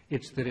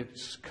 It's that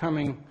it's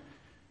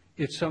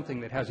something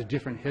that has a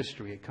different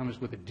history. It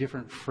comes with a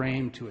different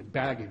frame to it,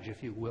 baggage,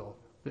 if you will,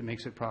 that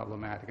makes it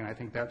problematic. And I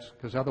think that's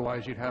because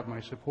otherwise you'd have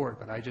my support,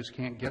 but I just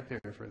can't get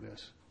there for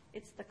this.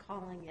 It's the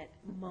calling it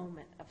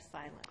moment of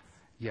silence.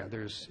 Yeah,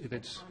 there's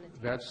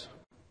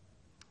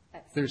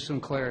some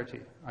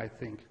clarity, I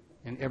think,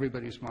 in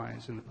everybody's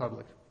minds in the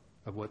public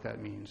of what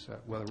that means,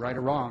 whether right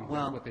or wrong,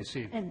 what they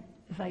see. And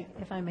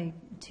if I may,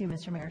 too,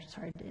 Mr. Mayor,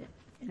 sorry to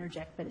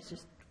interject, but it's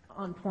just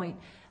on point.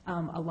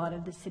 A lot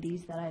of the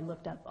cities that I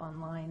looked up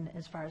online,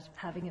 as far as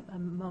having a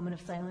moment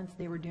of silence,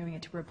 they were doing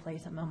it to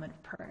replace a moment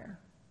of prayer.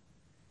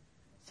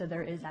 So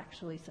there is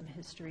actually some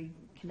history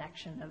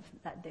connection of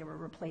that they were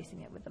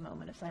replacing it with a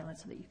moment of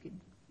silence so that you could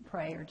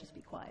pray or just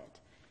be quiet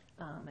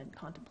and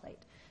contemplate.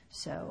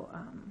 So,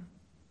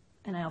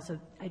 and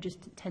I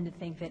just tend to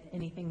think that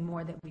anything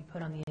more that we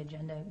put on the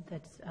agenda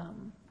that's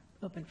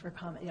open for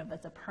comment,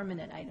 that's a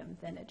permanent item,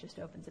 then it just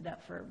opens it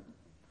up for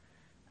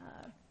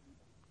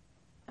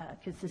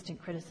consistent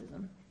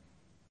criticism.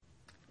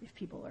 If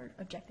people are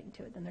objecting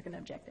to it, then they're going to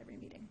object every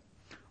meeting.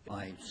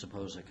 I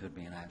suppose it could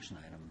be an action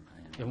item.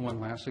 And one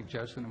last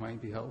suggestion that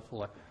might be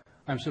helpful.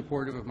 I'm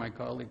supportive of my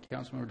colleague,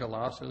 Councilmember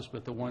Delasos,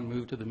 but the one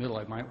move to the middle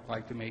I might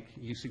like to make,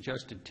 you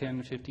suggested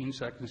 10, 15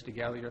 seconds to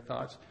gather your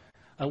thoughts.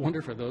 I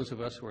wonder for those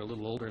of us who are a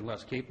little older and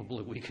less capable,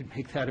 if we could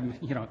make that,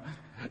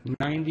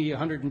 90,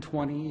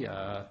 120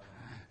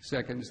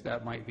 seconds,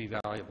 that might be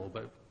valuable.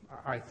 But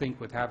I think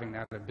with having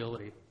that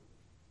ability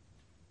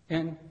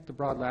and the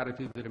broad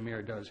latitude that a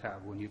mayor does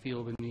have, when you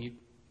feel the need,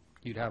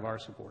 you'd have our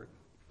support.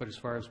 But as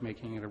far as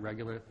making it a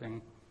regular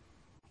thing,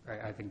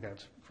 I think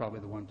that's probably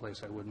the one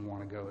place I wouldn't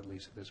want to go, at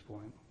least at this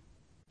point.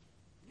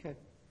 Okay.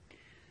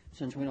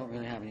 Since we don't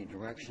really have any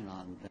direction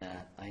on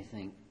that, I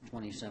think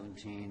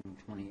 2017,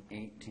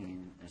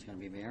 2018 is going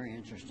to be very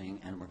interesting,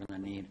 and we're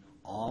going to need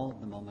all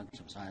the moments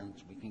of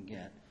silence we can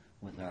get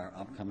with our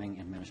upcoming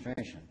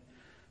administration.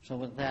 So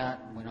with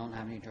that, we don't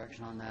have any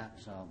direction on that,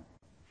 so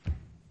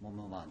we'll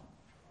move on.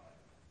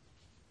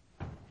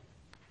 I'll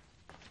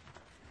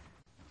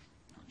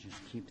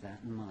just keep that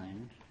in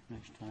mind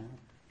next time.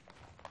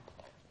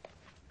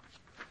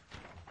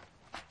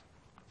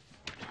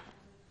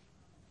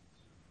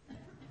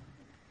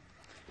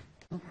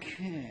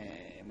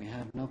 Okay, we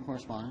have no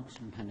correspondence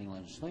and pending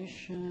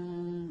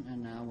legislation,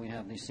 and now we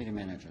have the city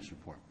manager's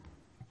report.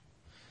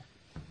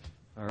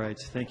 All right,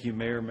 thank you,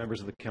 Mayor,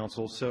 members of the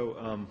council.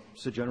 So,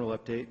 just a general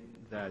update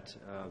that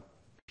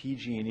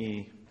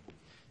PG&E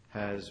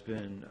has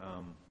been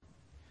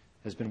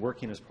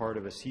working as part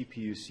of a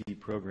CPUC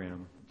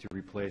program to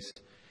replace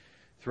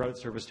throughout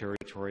its service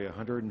territory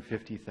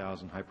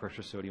 150,000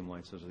 high-pressure sodium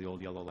lights, those are the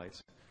old yellow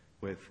lights,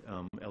 with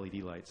LED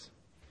lights.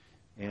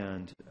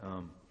 And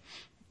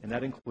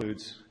that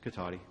includes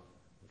Cotati,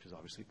 which is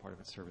obviously part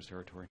of its service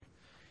territory.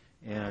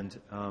 And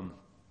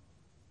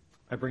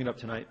I bring it up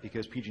tonight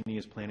because PG&E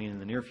is planning in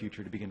the near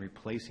future to begin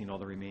replacing all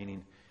the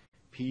remaining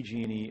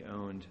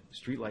PG&E-owned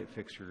streetlight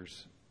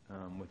fixtures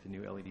with the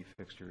new LED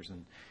fixtures.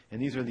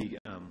 And these are the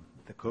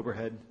Cobra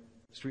head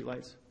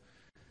streetlights,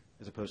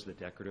 as opposed to the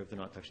decorative. They're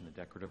not touching the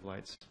decorative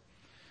lights.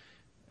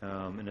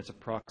 And it's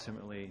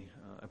approximately,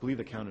 I believe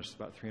the count is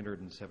about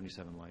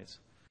 377 lights.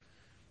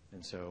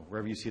 And so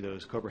wherever you see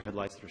those Cobra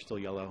headlights that are still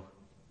yellow,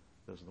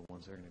 those are the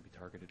ones that are going to be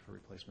targeted for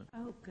replacement.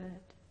 Oh,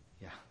 good.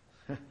 Yeah.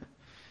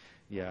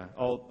 Yeah.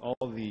 All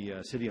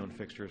the city-owned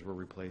fixtures were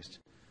replaced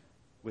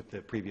with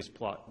the previous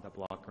block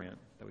grant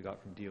that we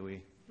got from DOE.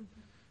 Mm-hmm.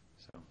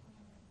 So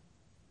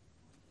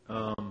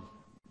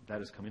that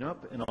is coming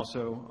up. And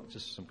also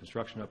just some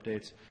construction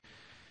updates.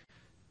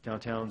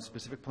 Downtown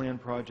specific plan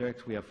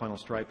project, we have final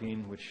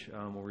striping, which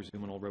will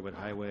resume on Old Redwood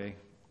Highway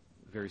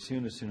very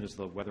soon as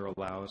the weather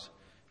allows,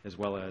 as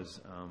well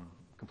as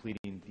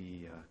completing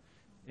the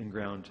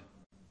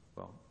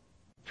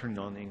turning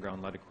on the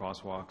in-ground lighted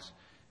crosswalks,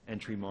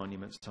 entry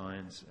monument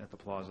signs at the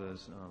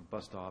plazas,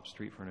 bus stops,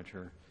 street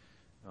furniture,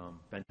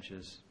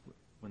 benches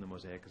when the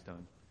mosaic is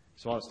done.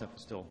 So all that stuff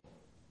is still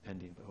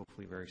pending, but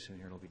hopefully very soon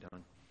here it'll be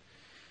done.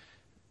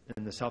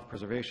 And the South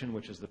Preservation,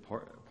 which is the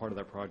part of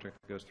that project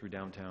that goes through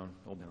downtown,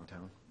 old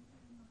downtown.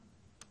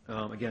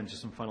 Again,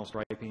 just some final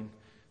striping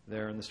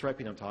there. And the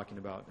striping I'm talking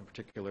about in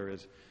particular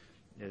is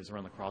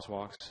around the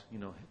crosswalks,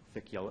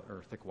 thick yellow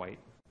or thick white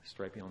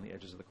striping on the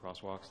edges of the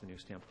crosswalks, the new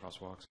stamped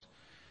crosswalks,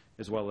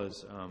 as well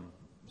as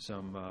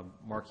some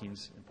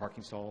markings and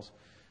parking stalls.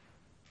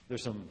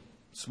 There's some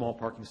small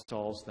parking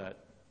stalls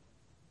that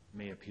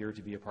may appear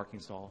to be a parking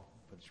stall,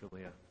 but it's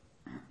really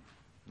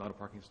not a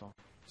parking stall.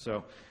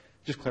 So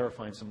just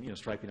clarifying some,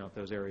 striping out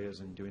those areas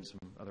and doing some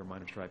other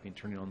minor striping,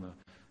 turning on the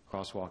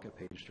crosswalk at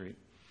Page Street.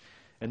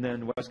 And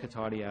then West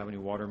Cotati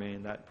Avenue water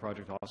main, that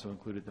project also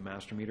included the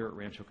master meter at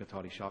Rancho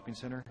Cotati Shopping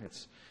Center.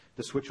 It's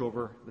the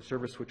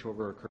service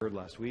switchover occurred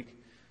last week,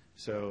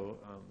 so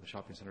the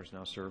shopping center is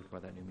now served by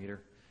that new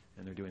meter,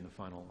 and they're doing the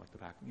final, like the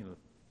back,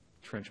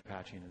 trench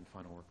patching and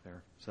final work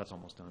there. So that's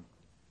almost done.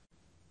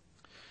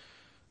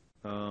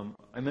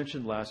 I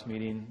mentioned last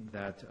meeting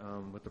that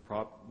with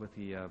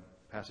the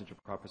passage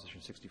of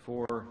Proposition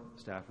 64,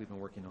 staff, we've been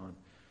working on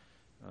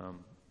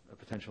a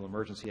potential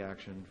emergency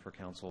action for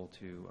council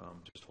to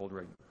just hold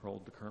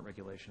the current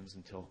regulations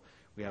until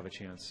we have a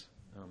chance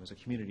as a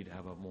community to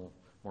have a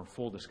more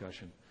full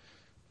discussion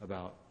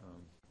about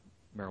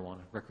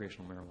marijuana,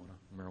 recreational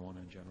marijuana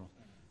in general,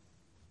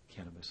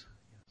 cannabis.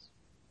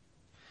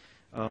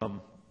 Yes.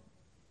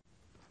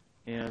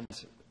 And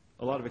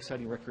a lot of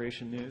exciting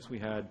recreation news. We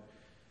had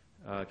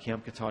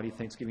Camp Cotati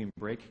Thanksgiving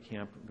break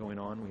camp going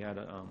on. We had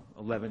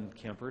 11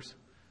 campers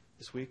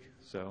this week,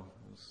 so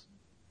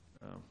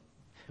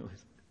it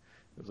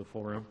was a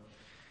full room.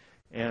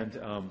 And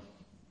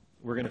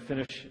we're going to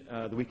finish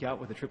the week out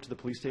with a trip to the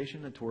police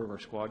station, a tour of our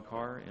squad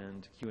car,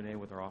 and Q&A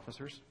with our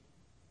officers.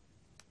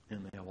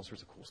 And they have all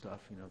sorts of cool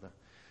stuff.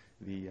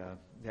 They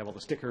have all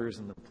the stickers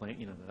and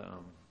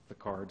the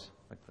cards,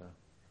 like the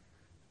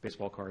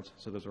baseball cards.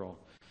 So those are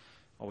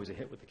always a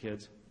hit with the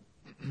kids.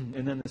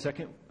 And then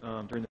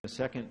during the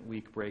second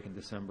week break in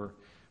December,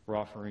 we're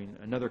offering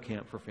another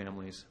camp for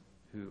families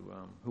who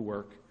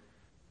work,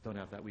 don't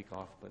have that week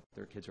off, but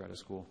their kids are out of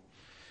school.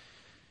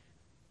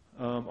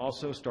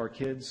 Also, Star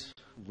Kids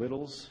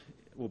Littles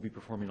will be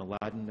performing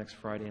Aladdin next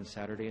Friday and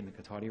Saturday in the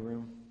Cotati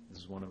Room. This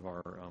is one of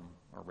our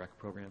rec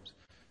programs,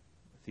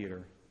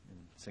 theater and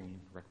singing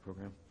rec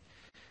program.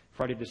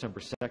 Friday,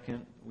 December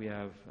 2nd, we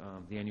have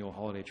the annual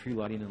holiday tree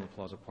lighting in La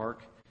Plaza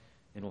Park,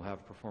 and we'll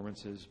have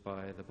performances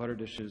by the Butter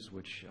Dishes,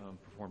 which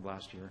performed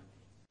last year,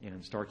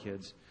 and Star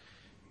Kids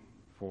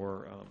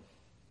for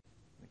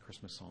the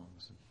Christmas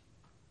songs, and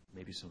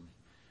maybe some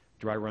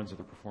dry runs of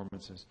the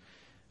performances.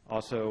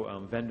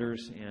 Also,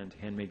 vendors and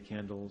handmade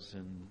candles,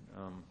 and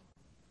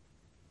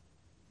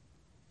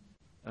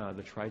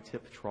the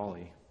tri-tip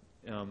trolley.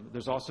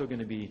 There's also going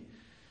to be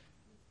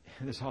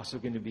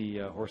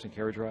horse and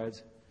carriage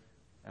rides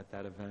at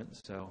that event,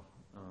 so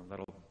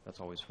that's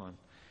always fun.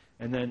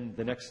 And then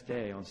the next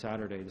day, on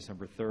Saturday,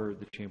 December 3rd,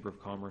 the Chamber of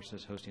Commerce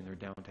is hosting their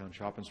downtown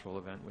shop and stroll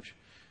event, which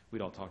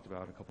we'd all talked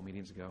about a couple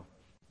meetings ago,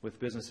 with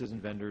businesses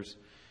and vendors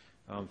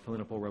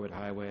filling up Old Redwood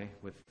Highway.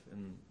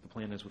 And the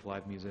plan is with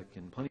live music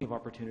and plenty of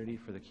opportunity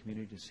for the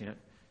community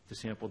to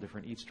sample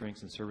different eats,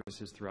 drinks, and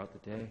services throughout the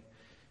day.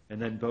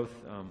 And then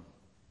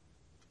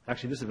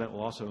this event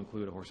will also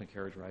include a horse and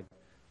carriage ride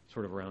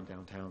sort of around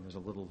downtown. There's a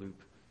little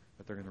loop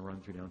that they're going to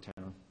run through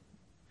downtown.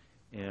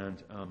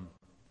 And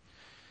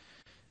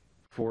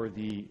for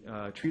the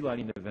tree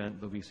lighting event,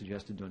 there'll be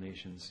suggested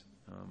donations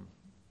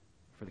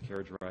for the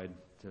carriage ride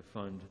to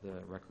fund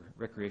the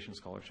Recreation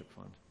Scholarship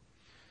Fund.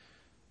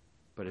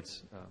 But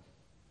it's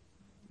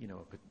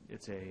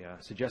a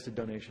suggested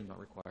donation, not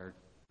required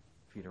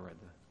for you to ride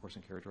the horse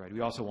and carriage ride.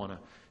 We also want to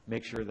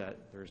make sure that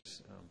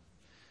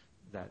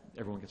that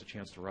everyone gets a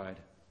chance to ride,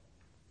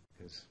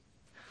 because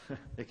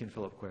they can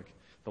fill up quick.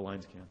 The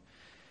lines can.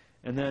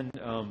 And then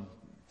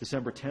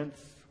December 10th,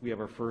 we have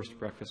our first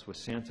Breakfast with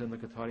Santa in the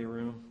Cotati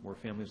Room, where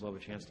families will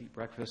have a chance to eat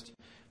breakfast,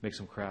 make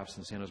some crafts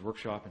in Santa's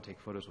workshop, and take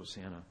photos with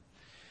Santa.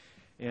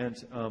 And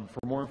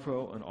for more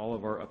info on all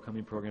of our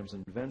upcoming programs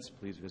and events,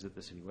 please visit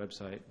the city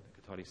website,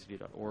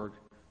 cotati.org,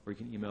 or you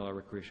can email our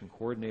recreation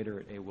coordinator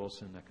at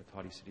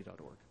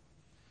awilson@cotati.org.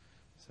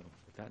 So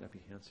with that, I'd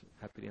be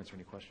happy to answer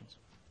any questions.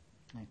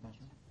 Any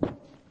questions?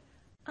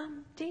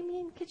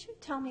 Damien, could you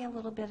tell me a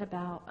little bit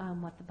about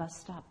what the bus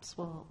stops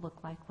will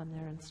look like when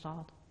they're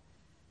installed?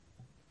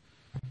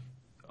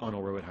 On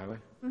Old Redwood Highway?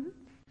 Mm-hmm.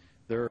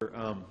 They're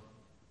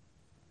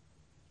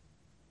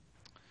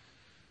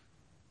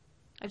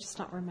I just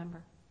don't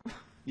remember.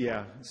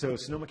 Yeah, so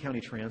Sonoma County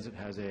Transit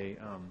has a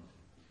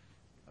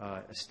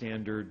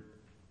standard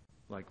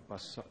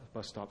bus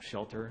stop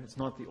shelter. It's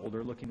not the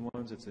older looking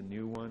ones; it's a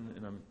new one.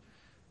 And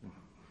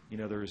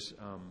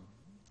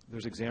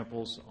there's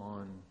examples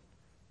on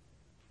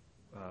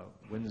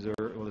Windsor.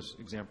 Well, there's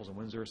examples on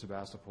Windsor,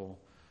 Sebastopol.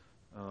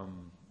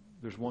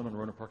 There's one on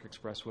Roanoke Park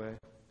Expressway.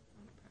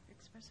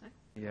 Expressway?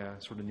 Yeah,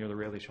 sort of near the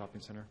Raleigh Shopping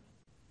Center.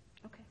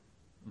 Okay.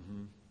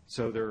 Mm-hmm.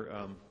 So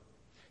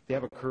they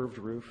have a curved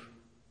roof,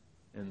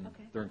 and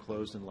they're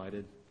enclosed and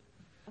lighted.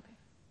 Okay.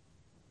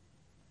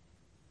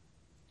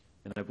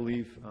 And I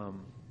believe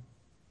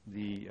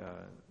the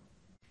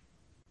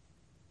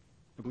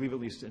I believe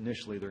at least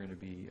initially they're going to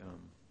be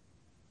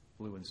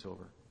blue and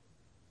silver.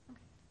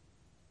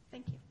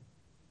 Thank you.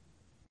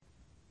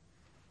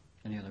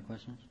 Any other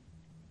questions?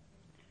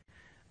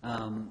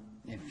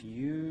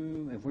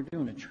 If we're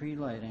doing a tree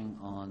lighting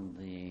on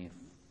the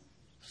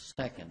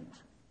 2nd,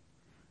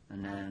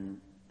 and then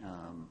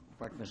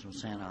breakfast with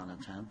Santa on the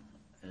 10th,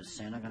 is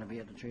Santa going to be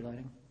at the tree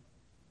lighting?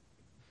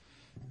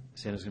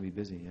 Santa's going to be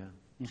busy, yeah.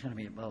 He's going to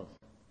be at both.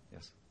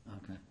 Yes.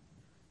 Okay.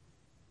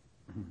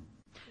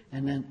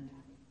 And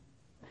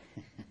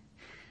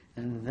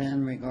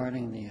then,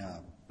 regarding the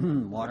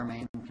water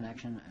main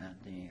connection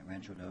at the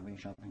Rancho Adobe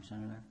Shopping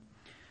Center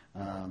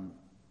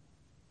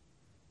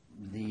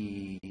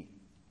there,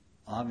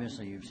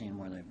 obviously you've seen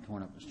where they've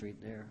torn up the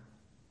street there.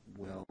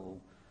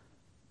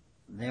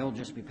 They'll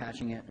just be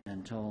patching it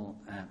until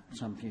at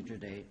some future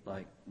date,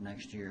 like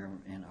next year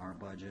in our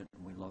budget,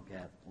 we look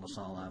at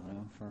LaSalle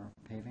Avenue for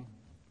paving?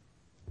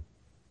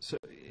 So,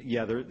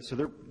 yeah,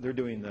 they're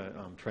doing the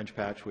trench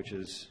patch, which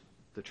is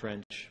the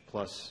trench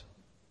plus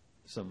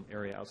some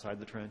area outside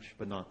the trench,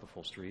 but not the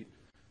full street.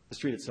 The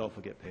street itself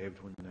will get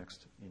paved when the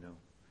next,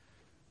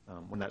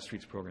 when that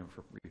street's programmed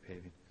for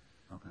repaving.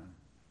 Okay.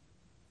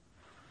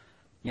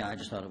 Yeah, I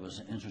just thought it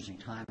was interesting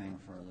timing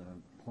for the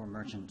poor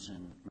merchants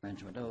in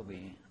Rancho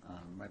Adobe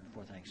right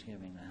before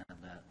Thanksgiving to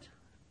have that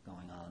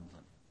going on.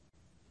 But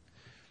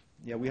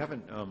yeah, we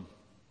haven't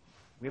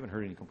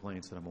heard any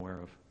complaints that I'm aware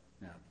of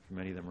from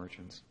any of the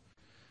merchants.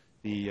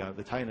 The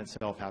tie-in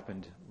itself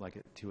happened like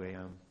at 2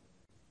 a.m.,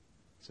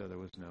 so there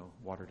was no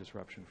water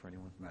disruption for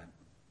anyone. Right.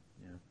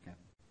 Yeah. Okay.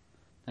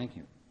 Thank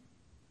you.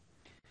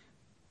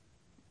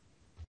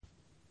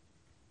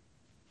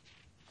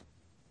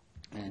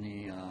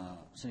 Any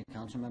city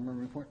council member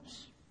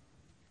reports?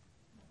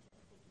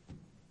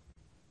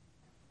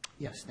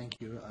 Yes,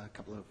 thank you. A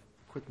couple of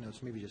quick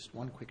notes, maybe just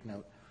one quick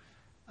note.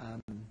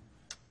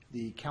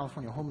 The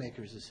California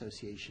Homemakers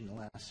Association, the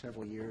last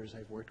several years,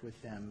 I've worked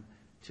with them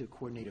to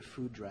coordinate a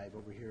food drive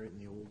over here in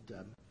the old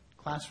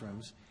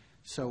classrooms.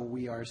 So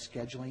we are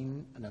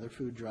scheduling another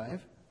food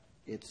drive.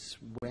 It's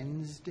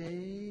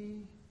Wednesday,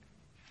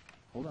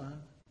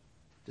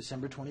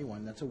 December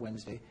 21, that's a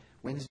Wednesday.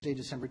 Wednesday,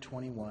 December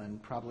 21,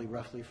 probably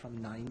roughly from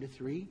 9 to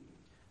 3.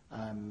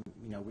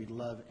 We'd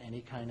love any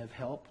kind of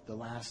help. The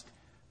last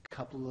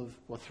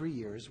 3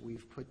 years,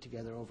 we've put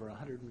together over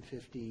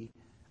 150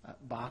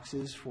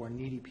 boxes for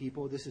needy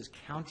people. This is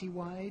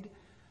countywide,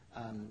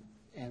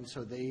 and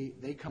so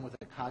they come with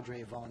a cadre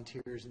of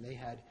volunteers, and they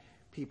had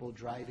people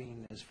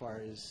driving as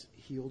far as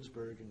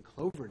Healdsburg and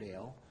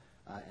Cloverdale,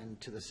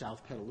 and to the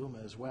South Petaluma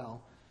as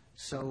well.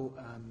 So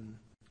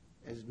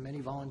as many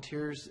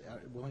volunteers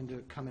are willing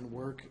to come and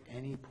work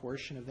any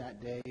portion of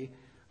that day.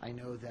 I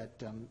know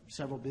that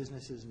several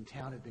businesses in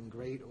town have been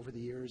great over the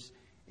years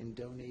in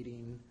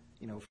donating,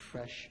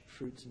 fresh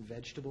fruits and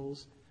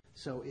vegetables.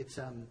 So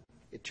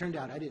it turned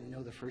out, I didn't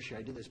know the first year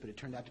I did this, but it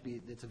turned out to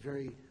be, it's a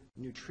very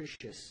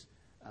nutritious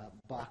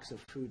box of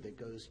food that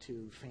goes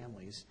to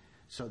families.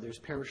 So there's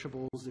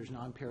perishables, there's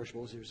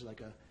non-perishables, there's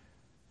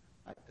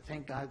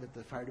thank God that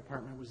the fire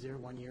department was there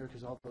one year,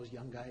 because all those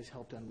young guys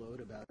helped unload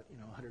about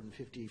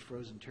 150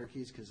 frozen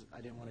turkeys, because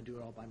I didn't want to do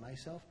it all by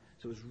myself.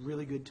 So it was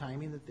really good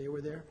timing that they were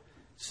there.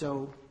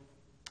 So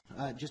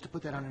just to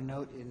put that on a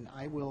note, and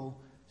I will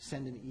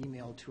send an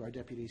email to our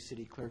deputy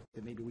city clerk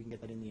that maybe we can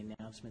get that in the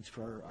announcements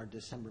for our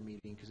December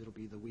meeting, because it'll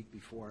be the week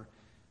before.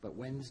 But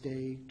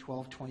Wednesday,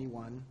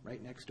 12/21,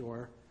 right next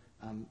door.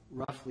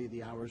 Roughly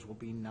the hours will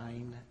be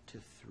 9 to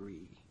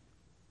 3.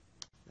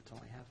 That's all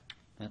I have.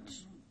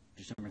 That's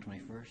December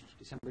 21st?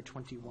 December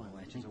 21. Oh,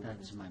 I think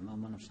that's my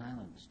moment of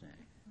silence day.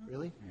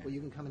 Really? Yeah. Well, you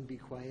can come and be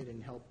quiet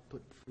and help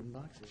put food in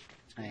boxes.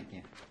 Thank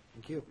you.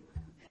 Thank you.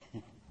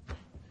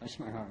 That's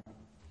my heart.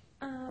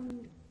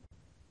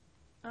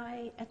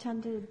 I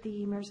attended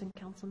the mayors and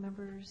council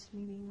members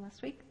meeting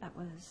last week. That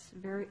was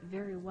very,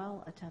 very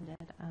well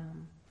attended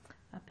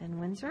up in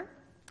Windsor.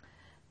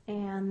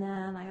 And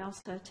then I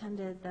also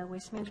attended the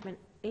Waste Management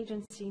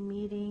Agency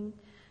meeting,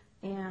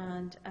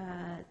 and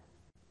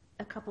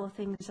a couple of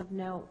things of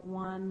note.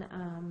 One,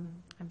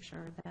 I'm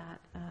sure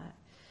that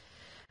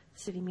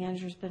city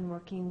manager's been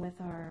working with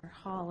our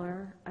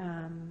hauler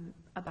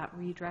about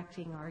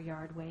redirecting our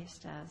yard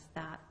waste, as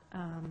that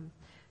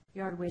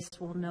yard waste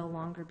will no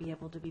longer be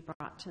able to be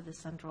brought to the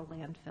central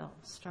landfill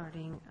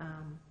starting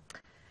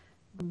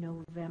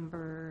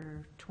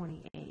November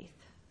 28th.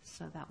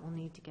 So that will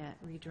need to get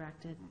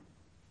redirected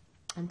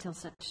until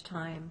such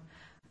time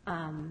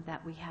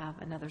that we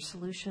have another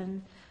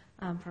solution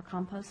for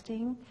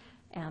composting.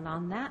 And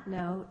on that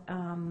note,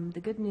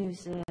 the good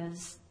news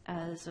is,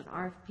 as an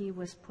RFP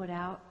was put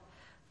out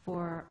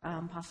for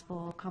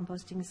possible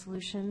composting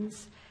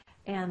solutions,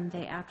 and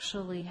they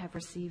actually have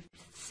received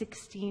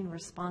 16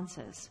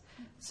 responses.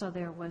 So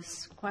there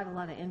was quite a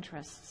lot of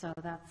interest, so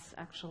that's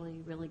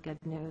actually really good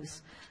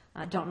news.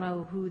 I don't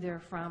know who they're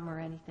from or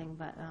anything,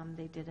 but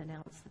they did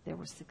announce that there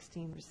were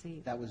 16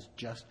 received. That was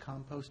just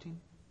composting?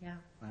 Yeah.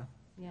 Wow.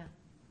 Yeah.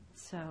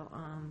 So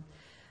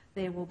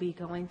they will be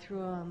going through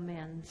them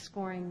and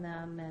scoring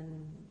them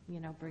and,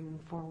 bringing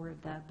forward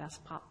the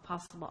best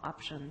possible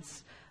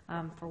options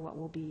for what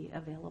will be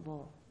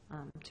available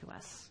to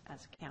us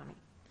as a county.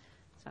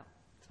 So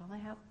that's all I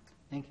have.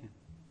 Thank you.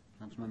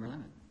 Councilmember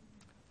Lemon.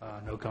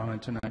 No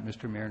comment tonight,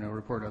 Mr. Mayor. No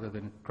report other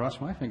than cross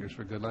my fingers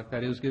for good luck.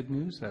 That is good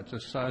news. That's a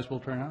sizable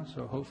turnout,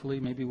 so hopefully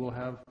maybe we'll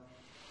have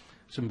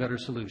some better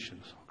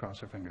solutions.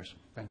 Cross our fingers.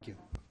 Thank you.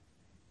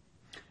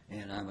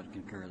 And I would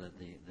concur that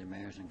the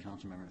mayors and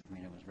council members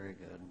meeting was very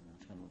good.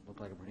 It's going to look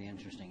like a pretty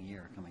interesting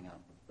year coming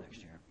up next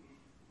year.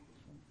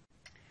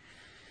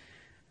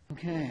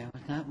 Okay,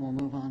 with that, we'll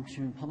move on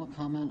to public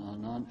comment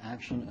on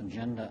non-action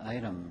agenda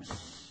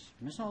items.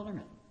 Ms.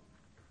 Alderman.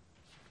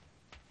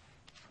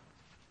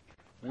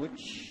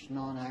 Which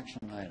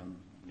non-action item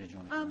did you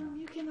want to comment?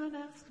 You cannot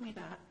ask me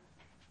that.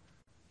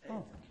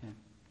 Oh, okay.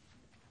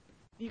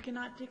 You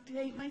cannot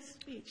dictate my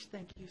speech.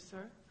 Thank you,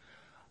 sir.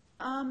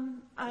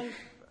 I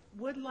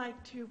would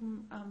like to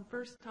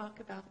first talk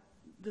about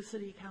the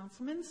city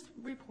councilman's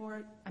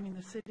report,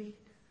 the city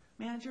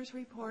manager's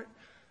report.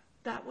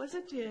 That was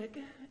a dig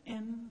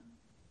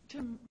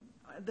into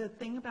the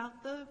thing about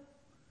the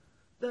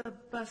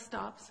bus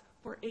stops.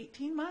 For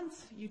 18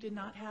 months, you did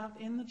not have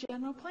in the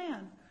general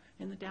plan,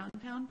 in the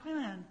downtown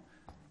plan,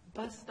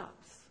 bus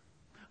stops.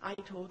 I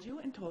told you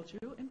and told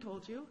you and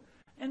told you.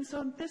 And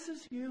so this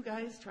is you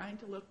guys trying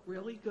to look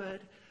really good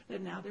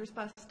that now there's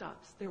bus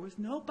stops. There was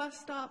no bus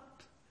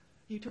stop.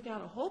 You took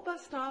out a whole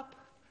bus stop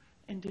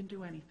and didn't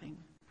do anything.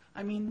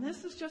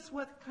 This is just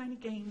what kind of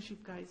games you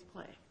guys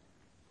play.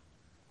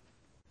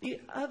 The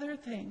other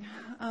thing,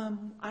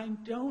 I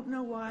don't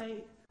know why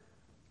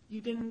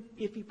you didn't,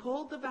 if you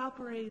pulled the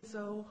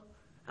Valparaiso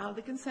out of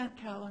the consent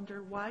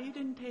calendar, why you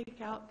didn't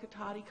take out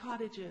Cotati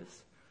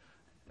Cottages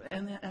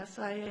and the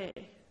SIA,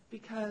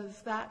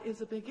 because that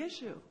is a big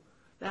issue.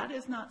 That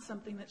is not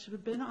something that should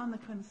have been on the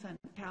consent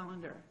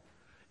calendar.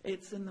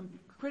 It's in the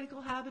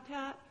critical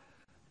habitat.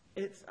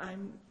 It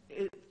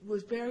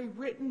was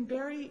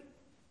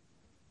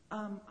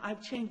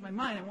I've changed my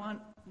mind. I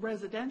want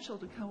residential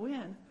to go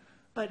in,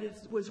 but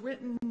it was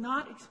written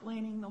not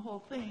explaining the whole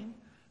thing,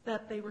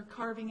 that they were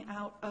carving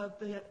out of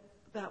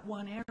that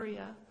one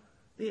area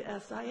the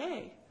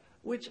SIA,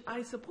 which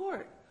I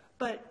support.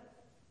 But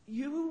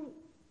you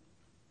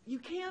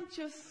can't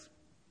just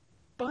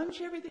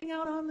bunch everything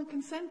out on the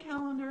consent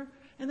calendar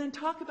and then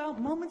talk about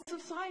moments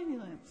of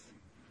silence.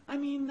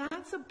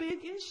 That's a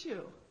big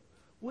issue.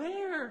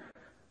 Where?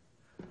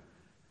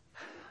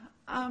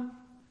 I'm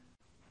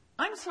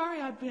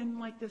sorry I've been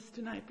like this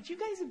tonight, but you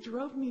guys have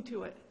drove me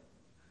to it.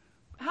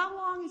 How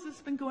long has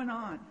this been going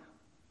on?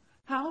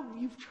 How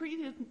you've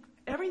treated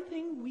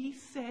everything we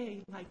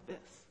say like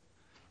this.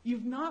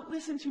 You've not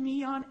listened to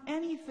me on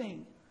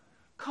anything.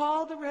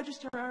 Call the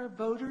registrar of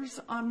voters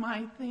on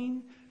my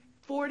thing.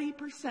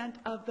 40%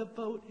 of the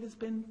vote has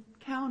been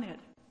counted.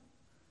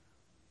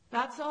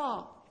 That's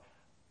all.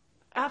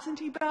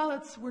 Absentee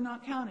ballots were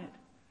not counted.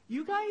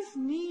 You guys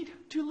need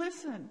to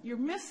listen. You're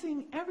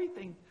missing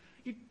everything.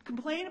 You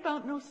complain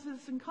about no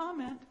citizen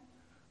comment,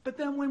 but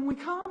then when we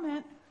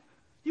comment,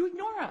 you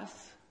ignore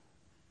us.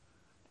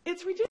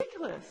 It's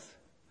ridiculous.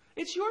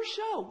 It's your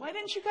show. Why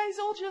didn't you guys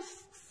all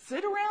just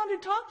sit around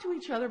and talk to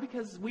each other,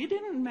 because we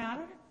didn't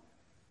matter?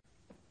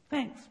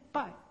 Thanks.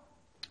 Bye.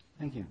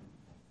 Thank you.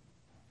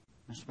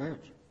 Mr.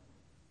 Burge.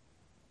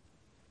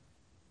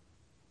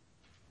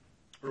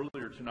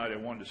 Earlier tonight, I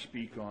wanted to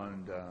speak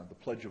on the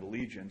Pledge of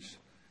Allegiance.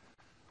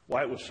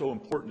 Why it was so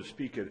important to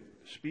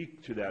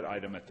speak to that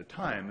item at the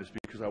time is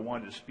because I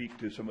wanted to speak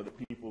to some of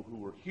the people who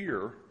were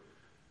here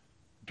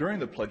during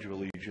the Pledge of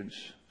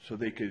Allegiance so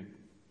they could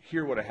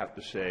hear what I have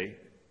to say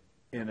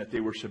and that they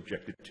were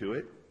subjected to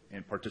it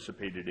and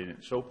participated in it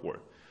and so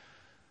forth.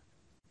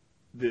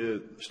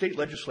 The state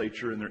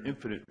legislature, in their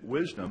infinite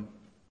wisdom,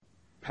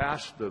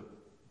 passed the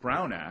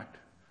Brown Act,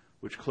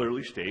 which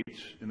clearly states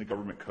in the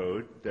government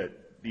code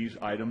that these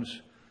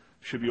items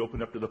should be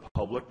opened up to the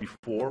public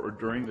before or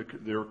during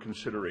their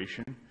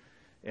consideration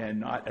and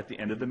not at the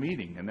end of the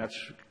meeting. And that's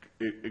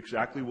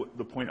exactly what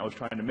the point I was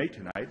trying to make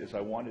tonight, is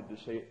I wanted to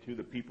say it to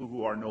the people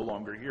who are no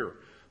longer here.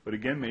 But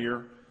again,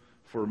 Mayor,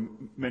 for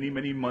many,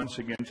 many months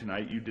again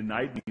tonight, you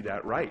denied me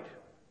that right.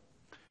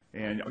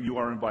 And you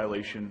are in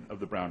violation of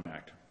the Brown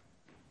Act.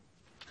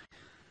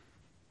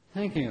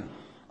 Thank you.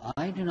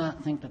 I do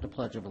not think that the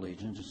Pledge of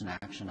Allegiance is an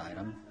action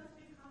item.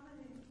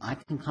 I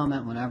can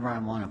comment whenever I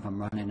want if I'm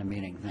running a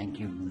meeting. Thank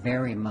you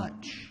very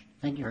much.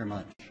 Thank you very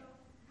much.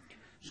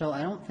 So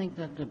I don't think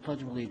that the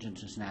Pledge of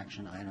Allegiance is an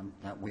action item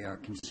that we are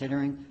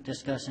considering,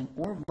 discussing,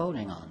 or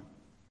voting on.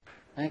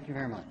 Thank you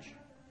very much.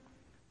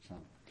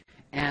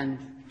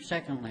 And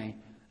secondly,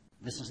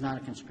 this is not a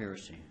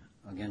conspiracy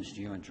against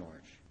you and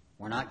George.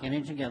 We're not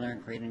getting together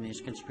and creating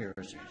these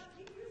conspiracies.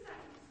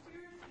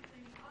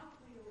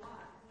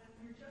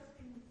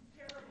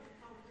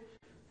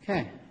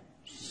 Okay,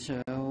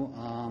 so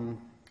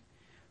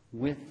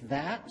with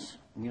that,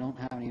 we don't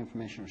have any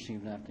information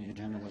received after the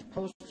agenda was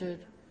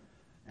posted,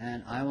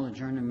 and I will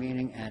adjourn the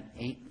meeting at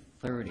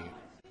 8:30.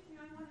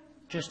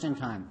 Just in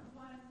time.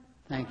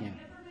 Thank you.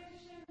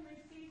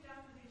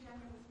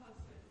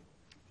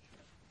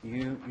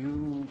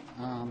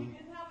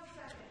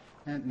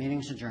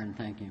 Meeting's adjourned,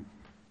 thank you.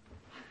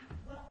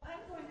 Well, I'm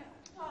going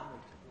to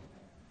talk.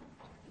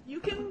 You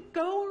can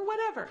go or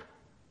whatever.